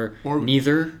 or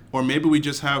neither. Or maybe we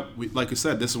just have, like you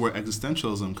said, this is where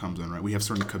existentialism comes in, right? We have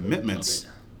certain commitments,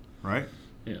 right?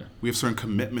 Yeah. We have certain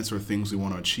commitments or things we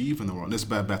want to achieve in the world. And this is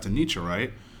back to Nietzsche,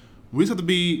 right? We just have to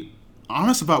be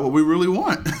honest about what we really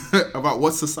want, about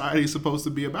what society is supposed to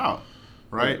be about,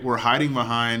 right? Yeah. We're hiding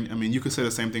behind, I mean, you could say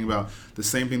the same thing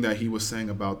that he was saying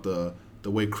about the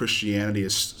way Christianity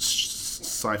is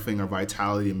siphoning our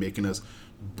vitality and making us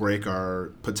break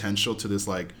our potential to this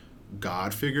like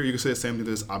God figure. You could say the same thing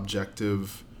to this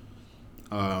objective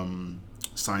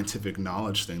scientific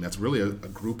knowledge thing. That's really a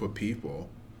group of people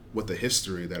with a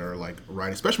history that are like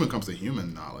writing, especially when it comes to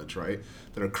human knowledge, right?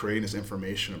 That are creating this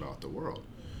information about the world.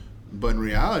 But in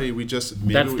reality,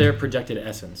 that's their projected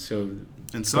essence. So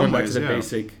in some ways, going back to the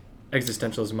basic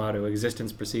existentialist motto,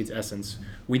 existence precedes essence.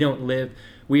 We don't live,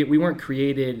 we weren't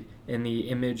created in the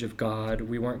image of God.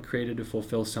 We weren't created to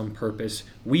fulfill some purpose.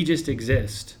 We just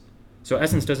exist. So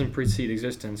essence doesn't precede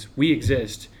existence. We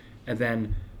exist, and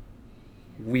then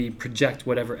we project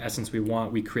whatever essence we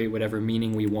want. We create whatever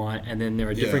meaning we want, and then there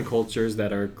are different cultures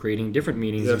that are creating different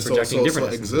meanings and projecting different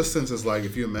essences. Existence is like,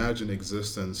 if you imagine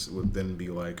existence would then be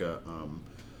like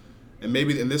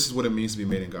and this is what it means to be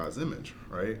made in God's image,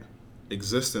 right?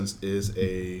 Existence is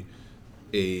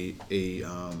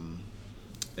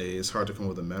it's hard to come up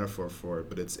with a metaphor for it,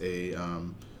 but it's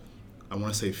I'm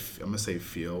gonna say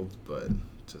field, but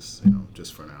just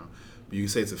for now. But you can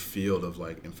say it's a field of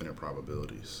like infinite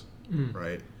probabilities,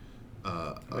 right?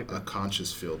 A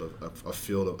conscious field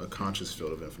of conscious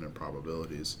field of infinite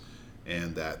probabilities,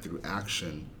 and that through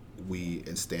action we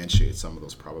instantiate some of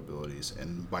those probabilities,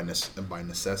 and by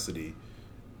necessity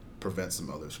prevent some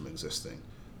others from existing.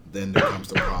 Then there comes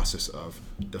the process of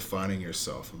defining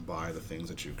yourself by the things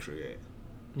that you create.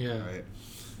 Yeah. Right.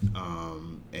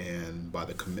 And by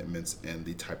the commitments and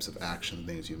the types of action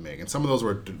things you make. And some of those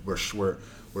were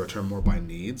determined more by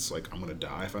needs. Like, I'm going to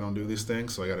die if I don't do these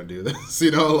things, so I got to do this,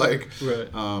 like, Right.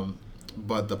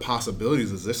 But the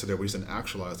possibilities existed there. We just didn't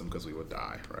actualize them because we would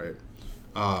die, right?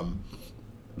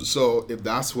 So if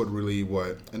that's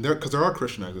because there are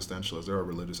Christian existentialists, there are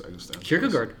religious existentialists.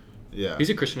 Kierkegaard. Yeah. He's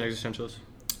a Christian existentialist.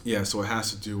 Yeah, so it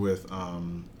has to do with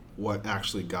what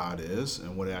actually God is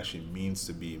and what it actually means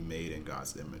to be made in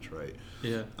God's image, right?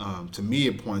 Yeah. To me,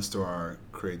 it points to our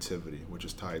creativity, which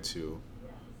is tied to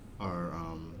our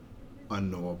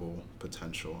unknowable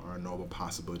potential, our unknowable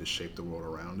possibility to shape the world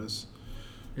around us.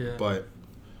 Yeah. But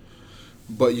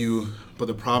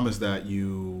the problem is that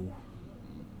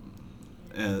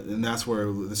and that's where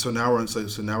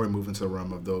now we move into the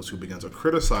realm of those who begin to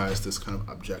criticize this kind of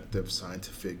objective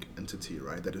scientific entity,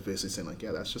 right? That is basically saying like,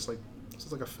 yeah, that's just like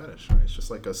a fetish, right? It's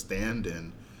just like a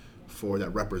stand-in for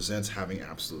that represents having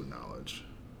absolute knowledge.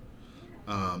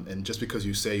 And just because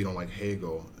you say you don't like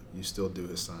Hegel, you still do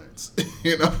his science,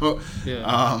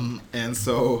 Yeah.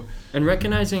 And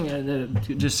recognizing,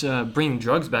 bringing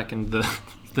drugs back into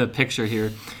the picture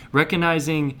here,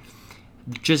 recognizing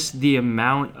just the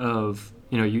amount of,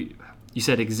 you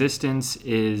said existence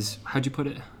is, how'd you put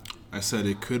it? I said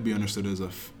it could be understood as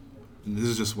and this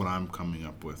is just what I'm coming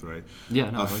up with, right?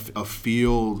 Yeah, no, a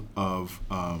field of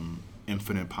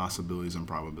infinite possibilities and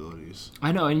probabilities.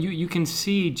 I know, and you can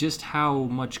see just how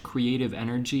much creative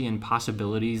energy and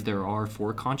possibilities there are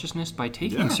for consciousness by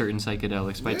taking certain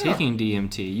psychedelics, by taking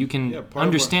DMT. You can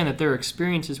understand that there are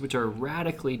experiences which are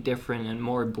radically different and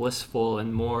more blissful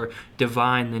and more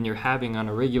divine than you're having on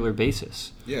a regular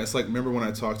basis. Yeah, it's like, remember when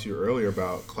I talked to you earlier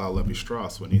about Claude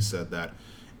Lévi-Strauss, when he said that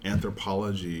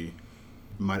anthropology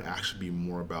might actually be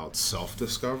more about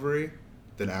self-discovery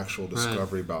than actual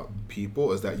discovery about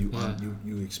people, is that you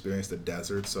experience the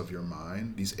deserts of your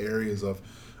mind, these areas of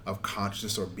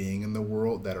consciousness or being in the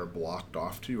world that are blocked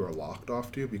off to you or locked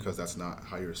off to you because that's not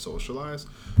how you're socialized.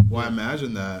 Well, I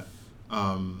imagine that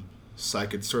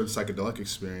certain psychedelic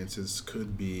experiences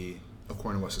could be,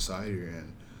 according to what society you're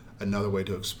in, another way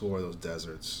to explore those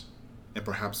deserts and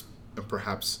perhaps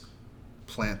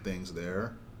plant things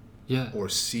there. Yeah. Or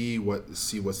see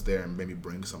what's there and maybe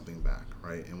bring something back,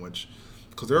 right? In which,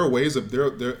 because there are ways of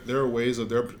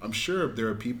I'm sure there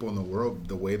are people in the world,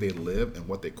 the way they live and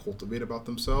what they cultivate about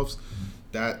themselves,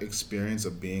 that experience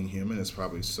of being human is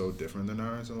probably so different than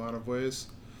ours in a lot of ways,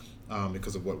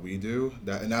 because of what we do.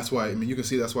 That's why, you can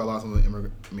see that's why a lot of times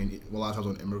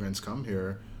when immigrants come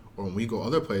here or when we go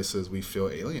other places, we feel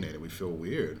alienated, we feel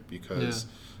weird because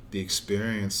the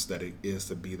experience that it is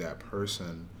to be that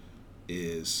person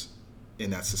is in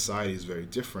that society is very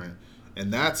different,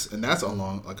 and that's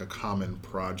along like a common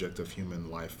project of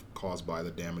human life caused by the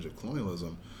damage of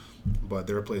colonialism. But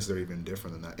there are places that are even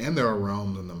different than that, and there are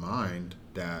realms in the mind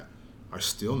that are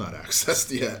still not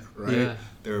accessed yet, right? Yeah.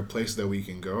 There are places that we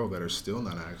can go that are still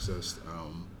not accessed,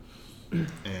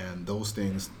 and those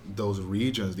things, those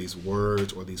regions, these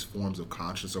words or these forms of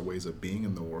consciousness or ways of being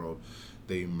in the world,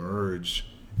 they emerge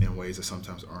in ways that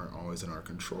sometimes aren't always in our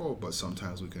control, but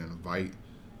sometimes we can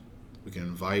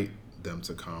invite them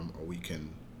to come, or we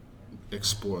can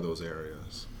explore those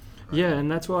areas. Right? Yeah, and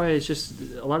that's why it's just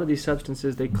a lot of these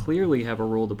substances, they clearly have a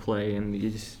role to play in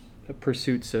these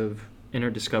pursuits of inner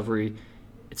discovery.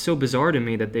 It's so bizarre to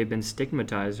me that they've been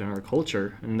stigmatized in our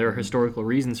culture, and there are historical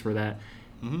reasons for that.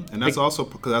 Mm-hmm. And that's also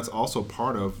because that's also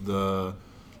part of the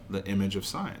image of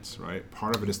science, right?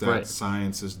 Part of it is that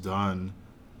science is done.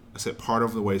 I said part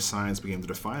of the way science began to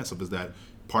define itself is that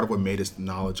part of what made its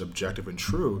knowledge objective and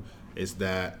true is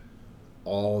that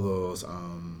all those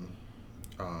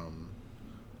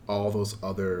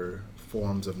other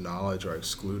forms of knowledge are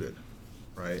excluded,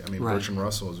 right? Bertrand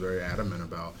Russell was very adamant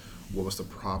about what was the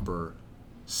proper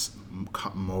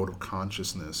mode of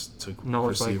consciousness to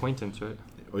knowledge by acquaintance, right?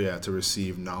 Oh yeah, to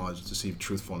receive knowledge, to receive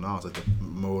truthful knowledge, like the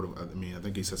mode of. I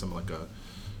think he said something like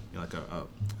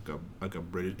a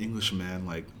British Englishman,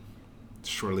 like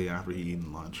shortly after he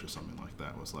eaten lunch or something like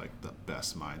that was like the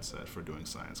best mindset for doing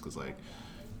science, because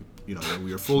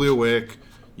you're fully awake,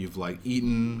 you've like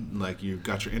eaten, like you've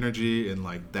got your energy, and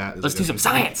like that is, let's do some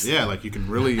science. Yeah, like you can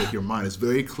really, like, your mind is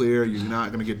very clear, you're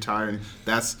not gonna get tired.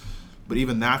 But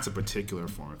even that's a particular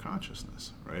form of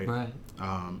consciousness, right? Right.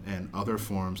 And other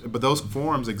forms, but those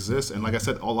forms exist, and like I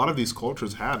said, a lot of these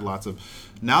cultures had lots of.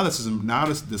 Now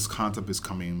this concept is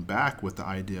coming back with the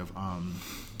idea of,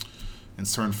 in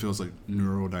certain fields like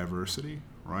neurodiversity,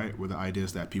 right? Where the idea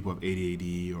is that people have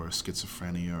ADHD or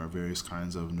schizophrenia or various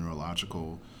kinds of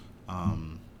neurological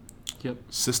Yep.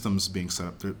 systems being set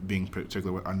up, they're being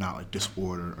particular, are not like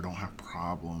disordered or don't have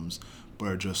problems, but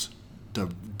are just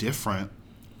different.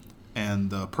 And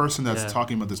the person that's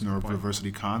talking about this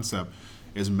neurodiversity concept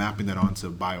is mapping that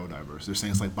onto biodiversity. They're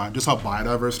saying it's like just how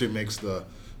biodiversity makes the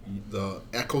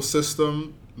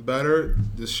ecosystem better.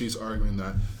 She's arguing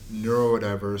that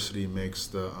neurodiversity makes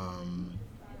the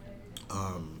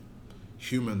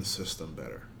human system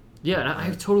better. Yeah, and I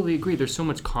totally agree. There's so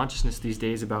much consciousness these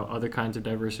days about other kinds of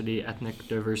diversity, ethnic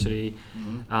diversity.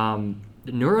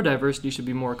 Neurodiversity should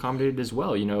be more accommodated as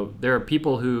well. You know, there are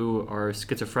people who are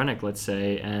schizophrenic, let's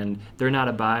say, and they're not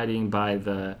abiding by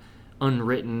the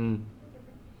unwritten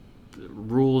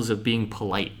rules of being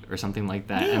polite or something like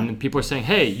that. Yeah. And people are saying,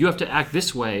 hey, you have to act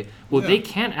this way. Well, they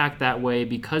can't act that way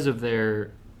because of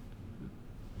their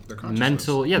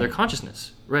mental, their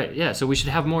consciousness. Right, yeah. So we should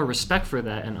have more respect for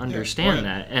that and understand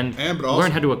that and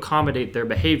learn how to accommodate their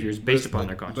behaviors based upon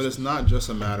their consciousness. But it's not just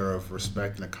a matter of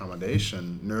respect and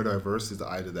accommodation. Neurodiversity is the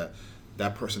idea that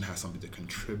that person has something to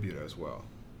contribute as well,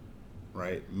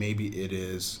 right? Maybe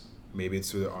it's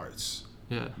through the arts.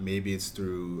 Yeah. Maybe it's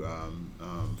through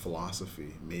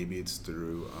philosophy. Maybe it's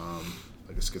through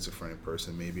like a schizophrenic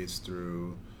person. Maybe it's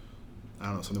through, I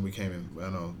don't know, something we can't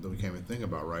even think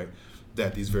about, right?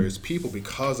 That these various people,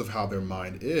 because of how their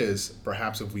mind is,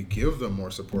 perhaps if we give them more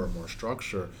support, more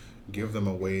structure, give them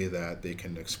a way that they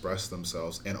can express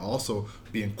themselves and also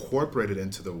be incorporated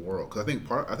into the world. Because I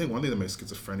think one thing that makes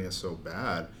schizophrenia so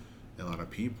bad in a lot of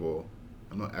people,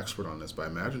 I'm not expert on this, but I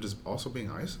imagine just also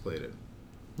being isolated.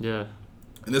 Yeah.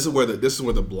 And this is where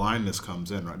the blindness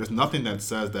comes in, right? There's nothing that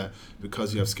says that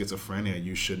because you have schizophrenia,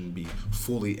 you shouldn't be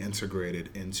fully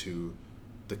integrated into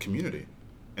the community.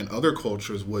 And other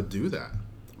cultures would do that,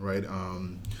 right?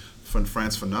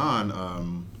 Frantz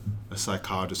Fanon, a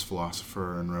psychologist,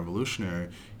 philosopher, and revolutionary,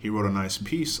 he wrote a nice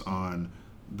piece on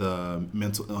the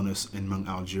mental illness among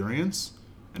Algerians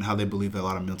and how they believe that a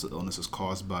lot of mental illness is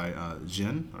caused by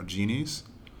jinn or genies.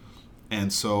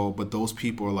 And so, but those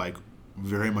people are like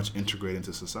very much integrated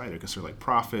into society. They're considered like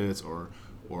prophets or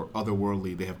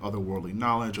otherworldly. They have otherworldly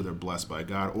knowledge, or they're blessed by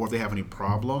God. Or if they have any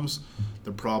problems,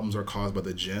 the problems are caused by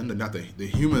the jinn. They're not the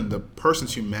human. The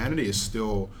person's humanity is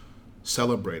still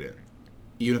celebrated,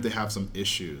 even if they have some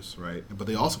issues, right? But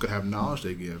they also could have knowledge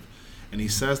they give. And he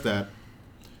says that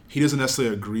he doesn't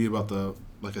necessarily agree about the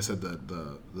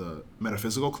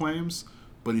metaphysical claims,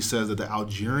 but he says that the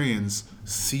Algerians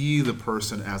see the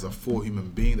person as a full human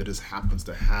being that just happens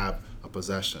to have a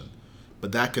possession.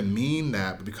 But that can mean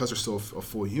that, because they're still a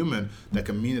full human, that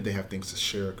can mean that they have things to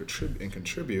share and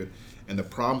contribute, and the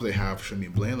problems they have shouldn't be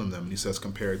blamed on them. And he says,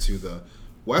 compared to the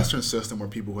Western system where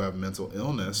people who have mental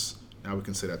illness, now we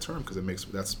can say that term because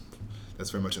that's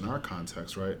very much in our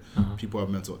context, right? Uh-huh. People who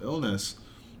have mental illness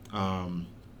are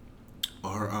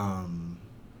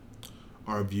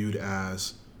viewed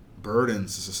as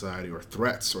burdens to society, or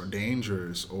threats, or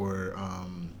dangers, or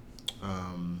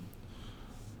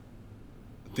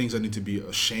things that need to be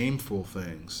shameful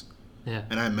things. Yeah.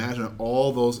 And I imagine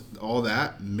all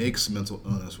that makes mental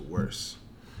illness worse.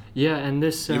 Yeah, and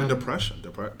this even depression.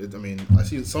 I mean, I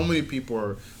see so many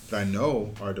people that I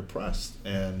know are depressed,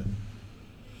 and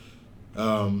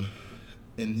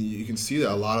you can see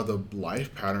that a lot of the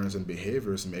life patterns and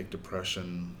behaviors make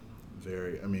depression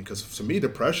very. I mean, because to me,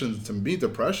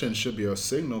 depression should be a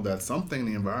signal that something in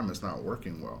the environment is not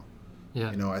working well.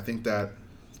 Yeah. You know, I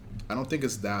don't think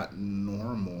it's that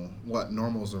normal. What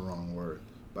normal is the wrong word,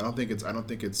 but I don't think it's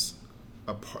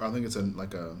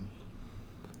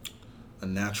a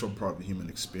natural part of the human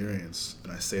experience.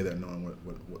 And I say that knowing what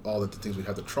all the things we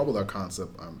have to trouble that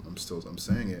concept. I'm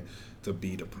saying it to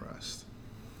be depressed.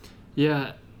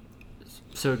 Yeah.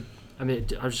 So I mean,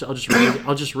 I'll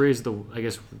just raise the, I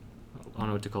guess, I don't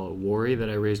know what to call it, worry that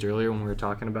I raised earlier when we were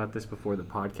talking about this before the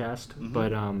podcast. Mm-hmm.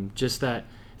 But just that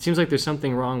it seems like there's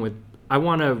something wrong with. I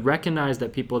want to recognize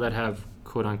that people that have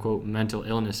quote-unquote mental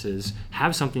illnesses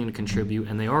have something to contribute,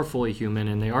 and they are fully human,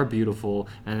 and they are beautiful,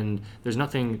 and there's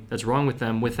nothing that's wrong with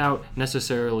them without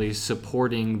necessarily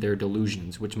supporting their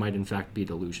delusions, which might in fact be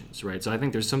delusions, right? So I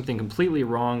think there's something completely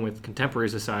wrong with contemporary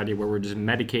society where we're just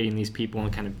medicating these people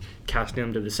and kind of casting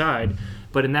them to the side.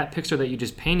 But in that picture that you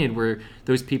just painted, where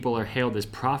those people are hailed as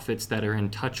prophets that are in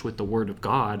touch with the Word of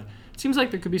God, it seems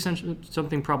like there could be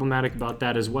something problematic about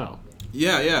that as well.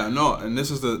 Yeah, no, and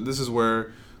this is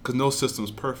where, because no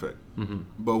system's perfect. Mm-hmm.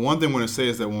 But one thing I want to say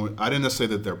is that I didn't say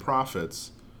that they're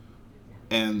prophets,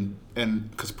 and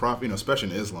because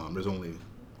especially in Islam, there's only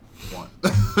one.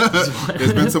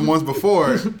 There's been some ones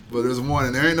before, but there's one,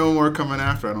 and there ain't no more coming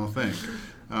after, I don't think.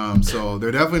 So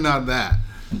they're definitely not that.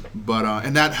 But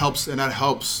and that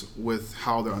helps with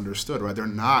how they're understood, right? They're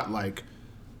not like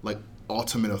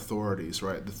ultimate authorities,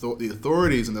 right? The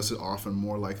authorities, and this is often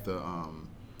more like the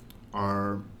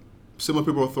are similar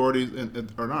people authorities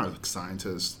or not, like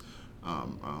scientists,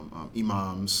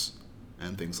 imams,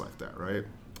 and things like that, right?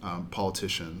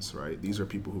 Politicians, right? These are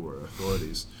people who are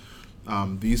authorities.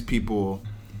 These people,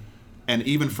 and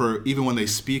even when they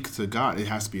speak to God, it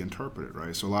has to be interpreted,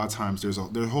 right? So a lot of times there's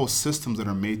whole systems that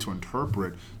are made to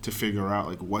interpret, to figure out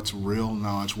like what's real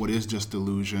knowledge, what is just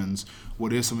delusions,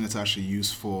 what is something that's actually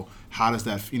useful, how does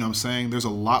that, you know what I'm saying? There's a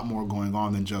lot more going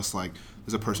on than just like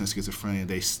there's a person with schizophrenia,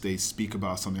 they speak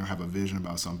about something or have a vision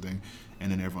about something,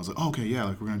 and then everyone's like, oh, okay, yeah,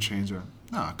 like we're gonna change it.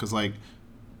 Nah, because like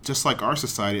just like our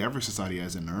society, every society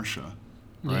has inertia,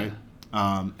 right?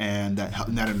 Yeah. And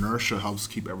that inertia helps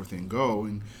keep everything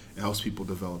going. It helps people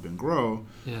develop and grow.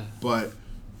 Yeah. But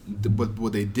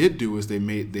what they did do is they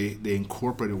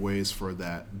incorporated ways for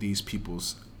these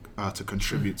peoples to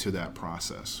contribute to that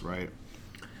process, right?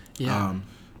 Yeah.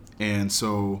 And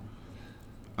so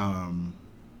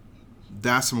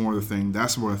that's more the thing.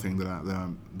 That's more the thing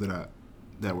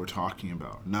that we're talking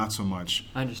about. Not so much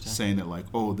saying that like,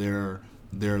 oh, they're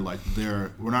we're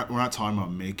not talking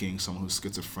about making someone who's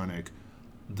schizophrenic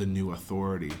the new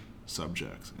authority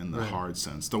subject in the hard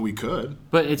sense, though we could.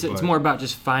 But it's more about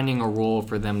just finding a role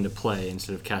for them to play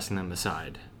instead of casting them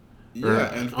aside. Yeah, or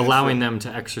and allowing them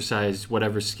to exercise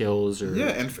whatever skills or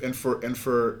and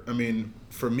for I mean,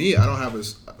 for me I don't have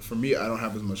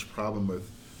as much problem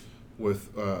with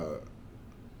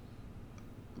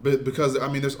but because I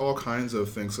mean there's all kinds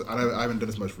of things. I haven't done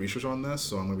as much research on this,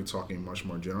 so I'm going to be talking much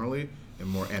more generally and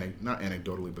more not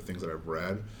anecdotally, but things that I've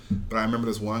read. But I remember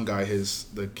this one guy,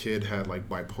 the kid had like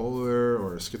bipolar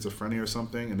or schizophrenia or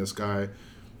something, and this guy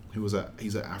he's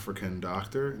an African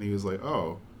doctor, and he was like,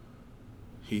 oh,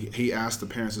 he asked the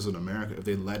parents in America if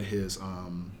they let his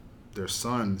their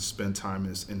son spend time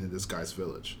in this guy's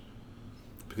village,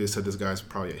 because he said this guy's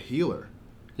probably a healer.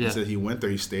 Yeah. He said he went there,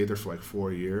 he stayed there for like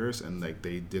 4 years, and like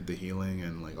they did the healing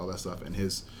and like all that stuff, and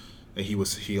he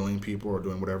was healing people or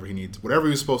doing whatever he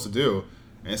was supposed to do,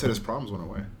 and he said his problems went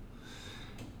away.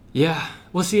 Yeah.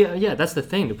 Well, see, that's the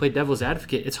thing. To play devil's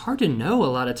advocate, it's hard to know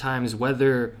a lot of times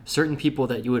whether certain people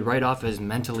that you would write off as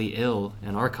mentally ill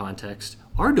in our context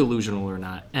are delusional or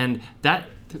not, and that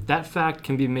fact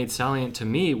can be made salient to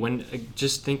me when you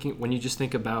just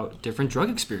think about different drug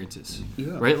experiences,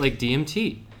 right? Like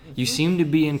DMT. You seem to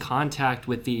be in contact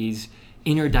with these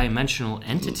interdimensional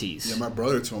entities. Yeah, my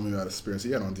brother told me about an experience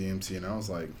he had on DMT, and I was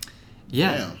like,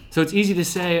 yeah. Damn. So it's easy to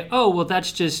say, oh, well,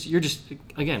 you're just,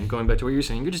 again, going back to what you're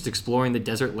saying, you're just exploring the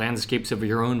desert landscapes of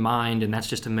your own mind, and that's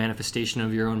just a manifestation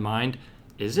of your own mind.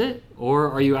 Is it?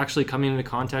 Or are you actually coming into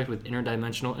contact with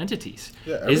interdimensional entities?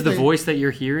 Yeah, is the voice that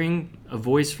you're hearing a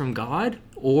voice from God?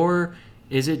 Or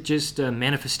is it just a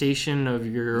manifestation of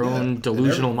your own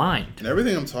delusional mind? And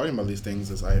everything I'm talking about these things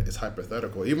is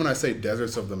hypothetical. Even when I say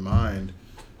deserts of the mind,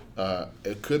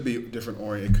 it could be different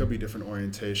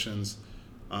orientations.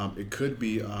 It could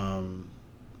be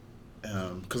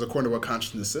because according to what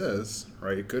consciousness is,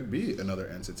 right? It could be another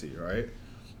entity, right?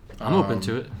 I'm open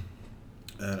to it,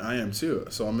 and I am too.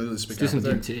 So I'm really speaking. Let's do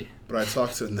some DMT. But I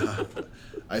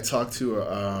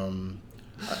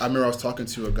remember I was talking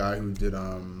to a guy who did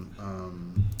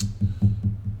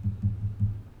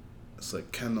it's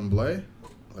like Candomblé,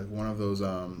 like one of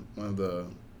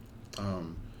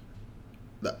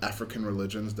the African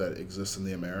religions that exist in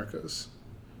the Americas.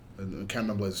 And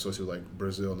Candomblé is associated with like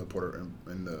Brazil and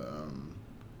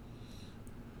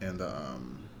the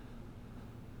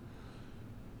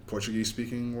Portuguese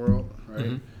speaking world, right?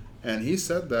 Mm-hmm. And he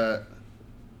said that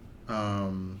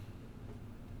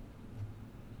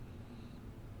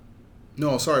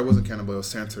no, sorry, it wasn't Candomblé, it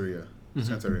was Santeria.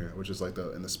 Mm-hmm. Santeria, which is like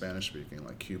in the Spanish speaking,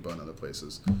 like Cuba and other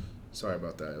places. Sorry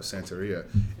about that. It was Santeria.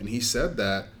 And he said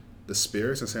that the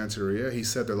spirits of Santeria, he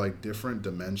said they're like different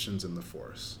dimensions in the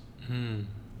Force. Mm.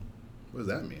 What does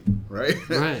that mean? Right?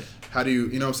 Right. How do you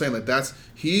know what I'm saying? Like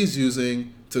he's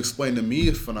using, to explain to me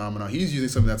a phenomenon, he's using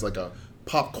something that's like a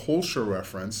pop culture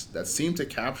reference that seemed to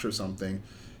capture something.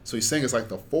 So he's saying it's like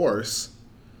the Force,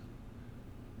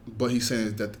 but he's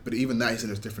saying but even that, he's saying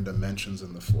there's different dimensions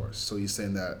in the Force. So he's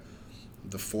saying that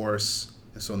the Force,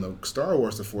 and so in the Star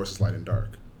Wars, the Force is light and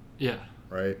dark. Yeah.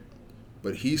 Right?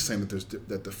 But he's saying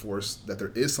that the Force, that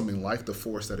there is something like the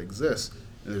Force that exists,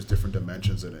 and there's different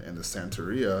dimensions in it. And the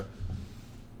Santeria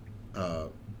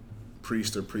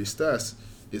priest or priestess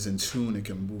is in tune and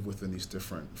can move within these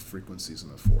different frequencies in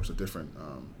the Force, or different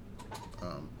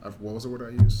what was the word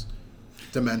I used?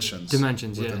 Dimensions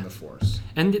within the Force.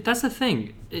 And that's the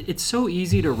thing. It's so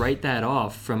easy to write that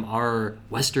off from our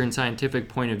Western scientific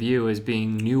point of view as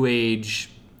being New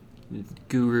Age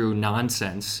guru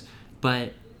nonsense.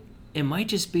 But it might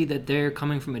just be that they're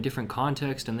coming from a different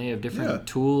context and they have different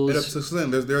tools.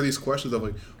 There are these questions of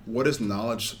like, what is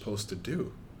knowledge supposed to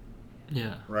do?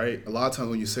 Yeah. Right? A lot of times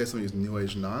when you say some of these New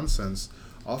Age nonsense,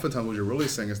 oftentimes what you're really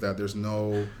saying is that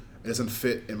it doesn't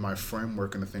fit in my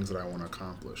framework and the things that I want to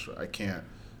accomplish. Right?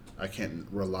 I can't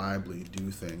reliably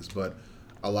do things. But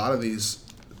a lot of these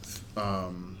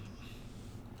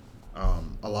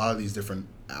different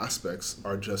aspects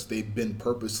are just, they've been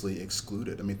purposely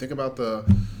excluded. I mean, think about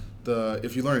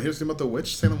if you learn history about the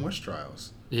Salem witch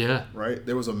trials. Yeah. Right?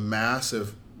 There was a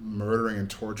massive murdering and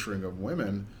torturing of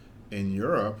women in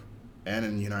Europe and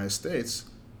in the United States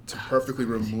to perfectly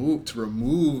remove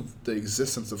the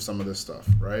existence of some of this stuff,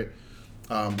 right?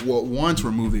 One, to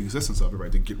remove the existence of it,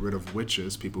 right? To get rid of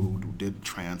witches, people who did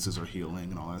trances or healing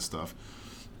and all that stuff.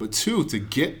 But two, to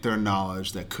get their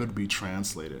knowledge that could be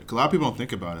translated. Because a lot of people don't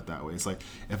think about it that way. It's like,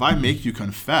 if I make you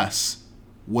confess,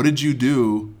 what did you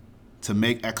do to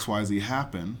make XYZ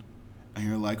happen? And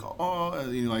you're like,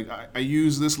 I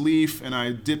used this leaf and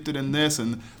I dipped it in this,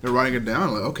 and they're writing it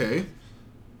down. Like, okay,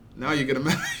 now you get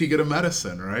a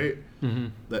medicine, right? Mm-hmm.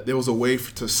 That there was a way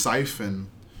to siphon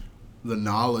the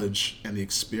knowledge and the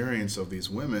experience of these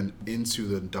women into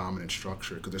the dominant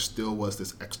structure, because there still was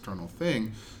this external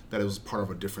thing that it was part of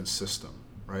a different system,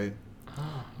 right? Oh,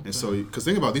 okay. And so, because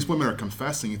think about it, these women are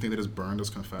confessing. You think they just burned those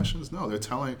confessions? No, they're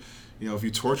telling, if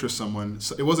you torture someone,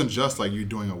 so it wasn't just like you're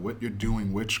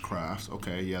doing witchcraft.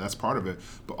 Okay, yeah, that's part of it.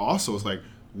 But also, it's like,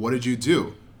 what did you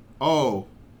do? Oh,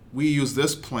 we use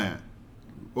this plant.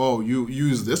 Oh, you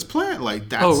use this plant? Like,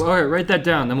 that's... Oh, all right, write that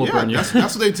down, then we'll burn you. That's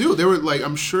what they do. They were like,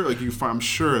 I'm sure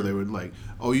they would like,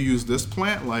 oh, you use this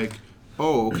plant? Like,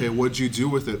 oh, okay, what'd you do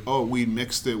with it? Oh, we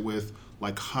mixed it with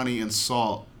like honey and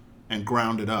salt and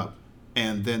ground it up,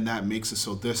 and then that makes it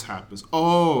so this happens.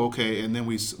 Oh, okay, and then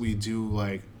we do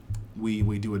like we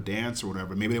do a dance or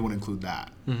whatever. Maybe they wouldn't include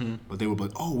that, mm-hmm. But they would be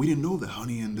like, oh, we didn't know that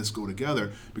honey and this go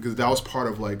together, because that was part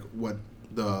of like what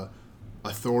the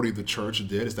authority of the church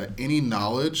did, is that any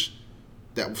knowledge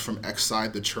that was from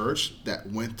outside the church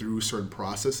that went through certain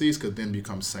processes could then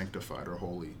become sanctified or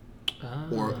holy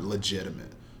or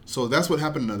legitimate. So that's what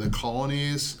happened in the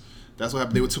colonies. That's what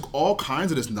happened. They took all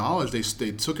kinds of this knowledge.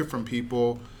 They took it from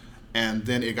people, and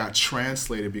then it got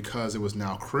translated because it was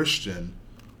now Christian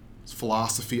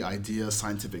philosophy, ideas,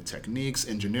 scientific techniques,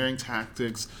 engineering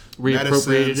tactics,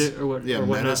 reappropriated it or what? Yeah, or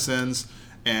medicines,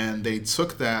 and they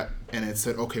took that and it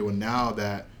said, okay, well, now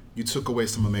that you took away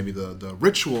some of maybe the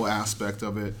ritual aspect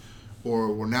of it,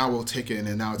 we'll take it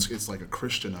and now it's like a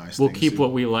Christianized thing. We'll keep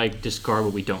what we like, discard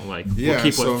what we don't like. Yeah, we'll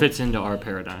keep what fits into our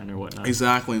paradigm or whatnot.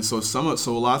 Exactly. And so a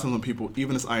lot of times when people,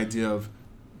 even this idea of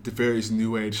the various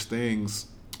New Age things,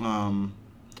 some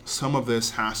of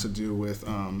this has to do with,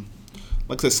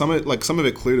 like I said, some of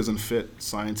it clearly doesn't fit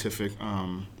scientific.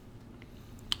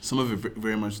 Some of it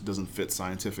very much doesn't fit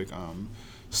scientific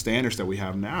standards that we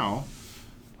have now.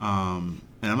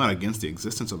 And I'm not against the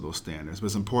existence of those standards, but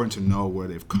it's important to know where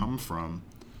they've come from,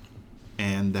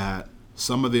 and that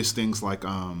some of these things, like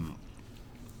I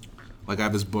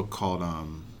have this book called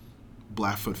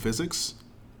Blackfoot Physics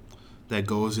that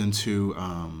goes into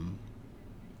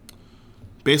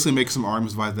basically makes some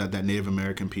arguments about that Native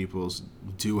American peoples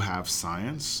do have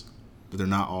science, that they're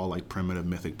not all like primitive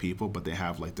mythic people, but they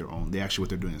have like their own. What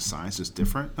they're doing in science is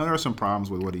different. Now there are some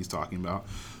problems with what he's talking about,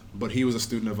 but he was a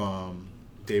student of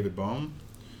David Bohm,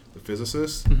 the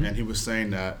physicist, mm-hmm. and he was saying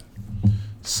that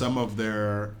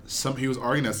he was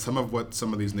arguing that some of what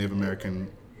some of these Native American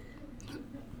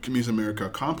communities in America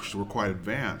accomplished were quite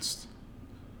advanced.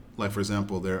 Like, for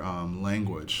example, their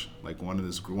language, like one of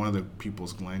the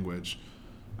people's language,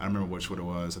 I don't remember what it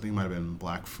was. I think it might have been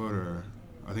Blackfoot, or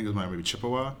I think it might be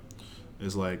Chippewa,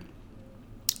 is like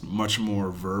much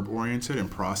more verb oriented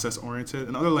and process oriented,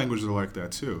 and other languages are like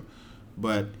that too.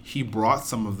 But he brought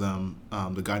some of them,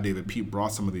 the guy David Peat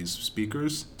brought some of these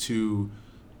speakers to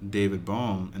David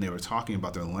Bohm, and they were talking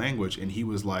about their language, and he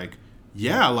was like,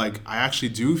 yeah, like, I actually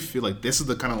do feel like this is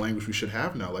the kind of language we should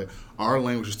have now. Like, our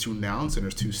language is too noun-centered,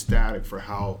 it's too static for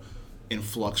how in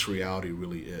flux reality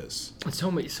really is. So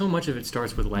much of it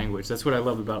starts with language. That's what I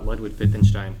love about Ludwig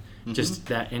Wittgenstein, mm-hmm. just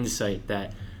that insight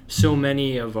that so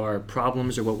many of our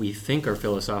problems, or what we think are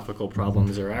philosophical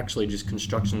problems, are actually just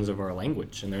constructions of our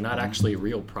language, and they're not actually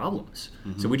real problems.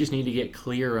 Mm-hmm. So we just need to get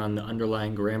clear on the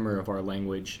underlying grammar of our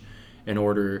language in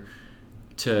order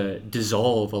to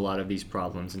dissolve a lot of these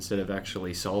problems instead of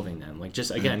actually solving them. Like,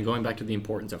 just, again, going back to the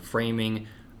importance of framing,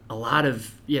 a lot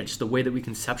of, just the way that we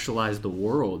conceptualize the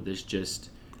world is just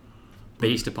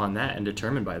based upon that and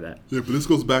determined by that. Yeah, but this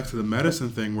goes back to the medicine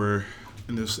thing, where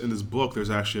in this book, there's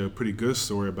actually a pretty good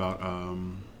story about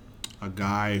a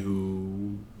guy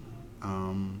who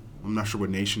I'm not sure what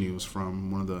nation he was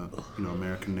from, one of the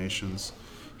American nations.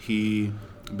 He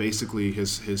basically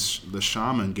the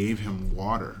shaman gave him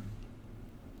water,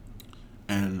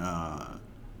 and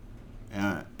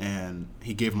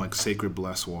he gave him like sacred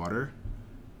blessed water,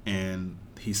 and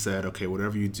he said, okay,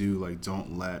 whatever you do, like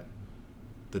don't let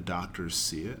the doctors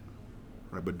see it,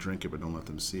 right? But drink it, but don't let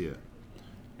them see it.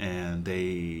 And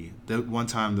they one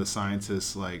time the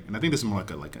scientists and I think this is more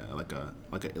like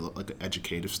an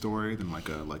educative story than like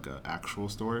a actual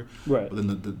story. Right. But then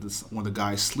when the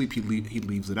guy sleep, he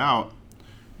leaves it out,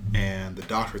 and the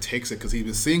doctor takes it because he's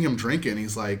been seeing him drink it, and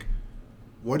he's like,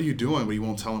 "What are you doing?" But he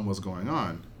won't tell him what's going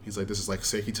on. He's like, "This is like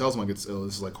sick." He tells him like this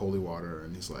is like holy water,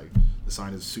 and he's like, the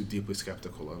scientist is deeply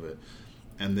skeptical of it,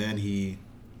 and then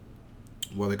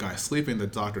while the guy's sleeping, the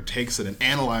doctor takes it and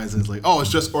analyzes, like, oh, it's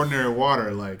just ordinary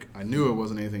water. Like, I knew it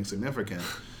wasn't anything significant.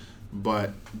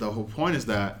 But the whole point is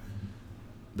that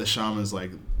the shaman's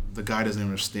like, the guy doesn't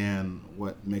understand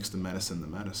what makes the medicine,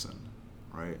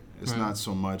 right? It's not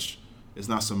so much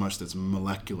this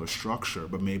molecular structure,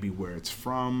 but maybe where it's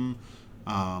from,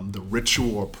 the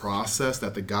ritual or process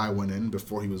that the guy went in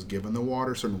before he was given the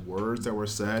water, certain words that were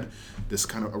said, this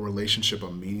kind of a relationship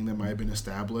of meaning that might have been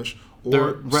established,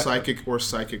 or psychic or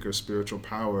spiritual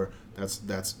power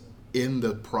that's in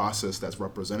the process that's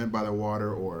represented by the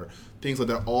water, or things like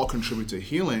that all contribute to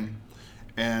healing.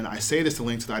 And I say this to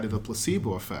link to the idea of the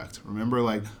placebo effect. Remember,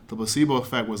 like, the placebo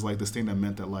effect was like this thing that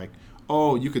meant that, like,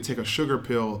 oh, you could take a sugar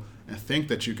pill and think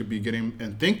that you could be getting,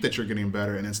 and think that you're getting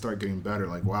better, and then start getting better.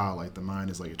 Like, wow, like the mind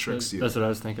is like, it tricks you. That's what I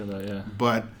was thinking about, yeah.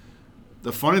 But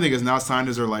the funny thing is now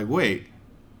scientists are like, wait,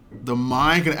 the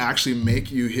mind can actually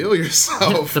make you heal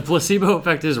yourself. The placebo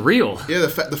effect is real. Yeah, the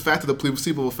fact that the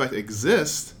placebo effect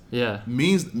exists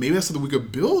means maybe that's something we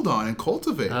could build on and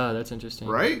cultivate. Oh, that's interesting.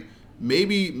 Right?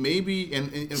 Maybe,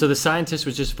 and so the scientist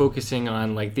was just focusing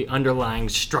on like the underlying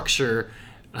structure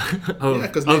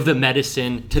of the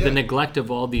medicine to the neglect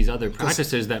of all these other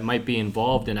practices that might be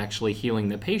involved in actually healing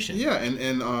the patient. Yeah,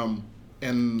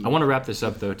 and I want to wrap this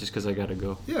up though, just because I gotta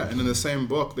go. Yeah, and in the same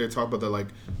book they talk about that, like,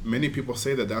 many people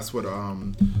say that that's what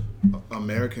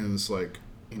Americans, like,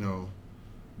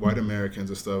 white Americans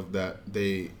and stuff, that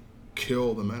they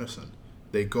kill the medicine.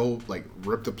 They go, like,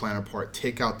 rip the plant apart,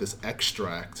 take out this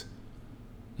extract,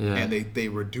 and they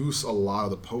reduce a lot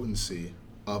of the potency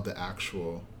of the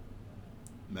actual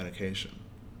medication,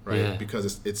 right? Yeah.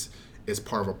 Because it's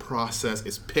part of a process.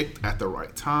 It's picked at the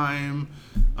right time.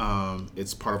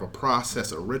 It's part of a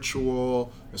process, a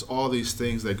ritual. There's all these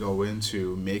things that go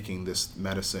into making this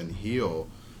medicine heal.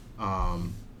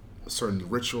 Certain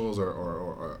rituals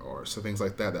or so things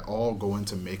like that all go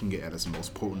into making it at its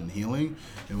most potent healing.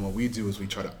 And what we do is we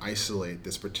try to isolate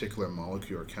this particular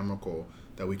molecule or chemical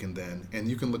that we can then, and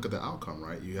you can look at the outcome,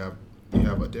 right? You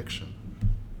have addiction.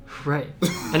 Right,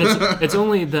 and it's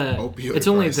only the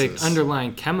crisis. the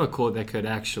underlying chemical that could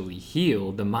actually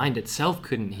heal. The mind itself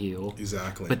couldn't heal.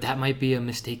 Exactly. But that might be a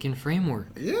mistaken framework.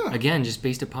 Yeah. Again, just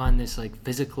based upon this like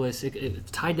physicalist,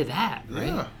 it's tied to that, right?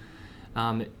 Yeah.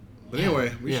 But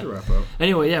anyway, we should wrap up.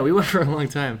 Anyway, we went for a long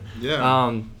time.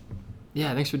 Yeah.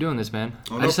 Yeah. Thanks for doing this, man.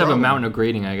 Oh, I just have a mountain of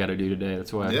grading I got to do today.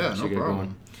 That's why I should get problem.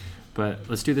 going. But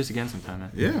let's do this again sometime,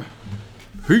 man. Yeah.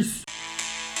 Peace.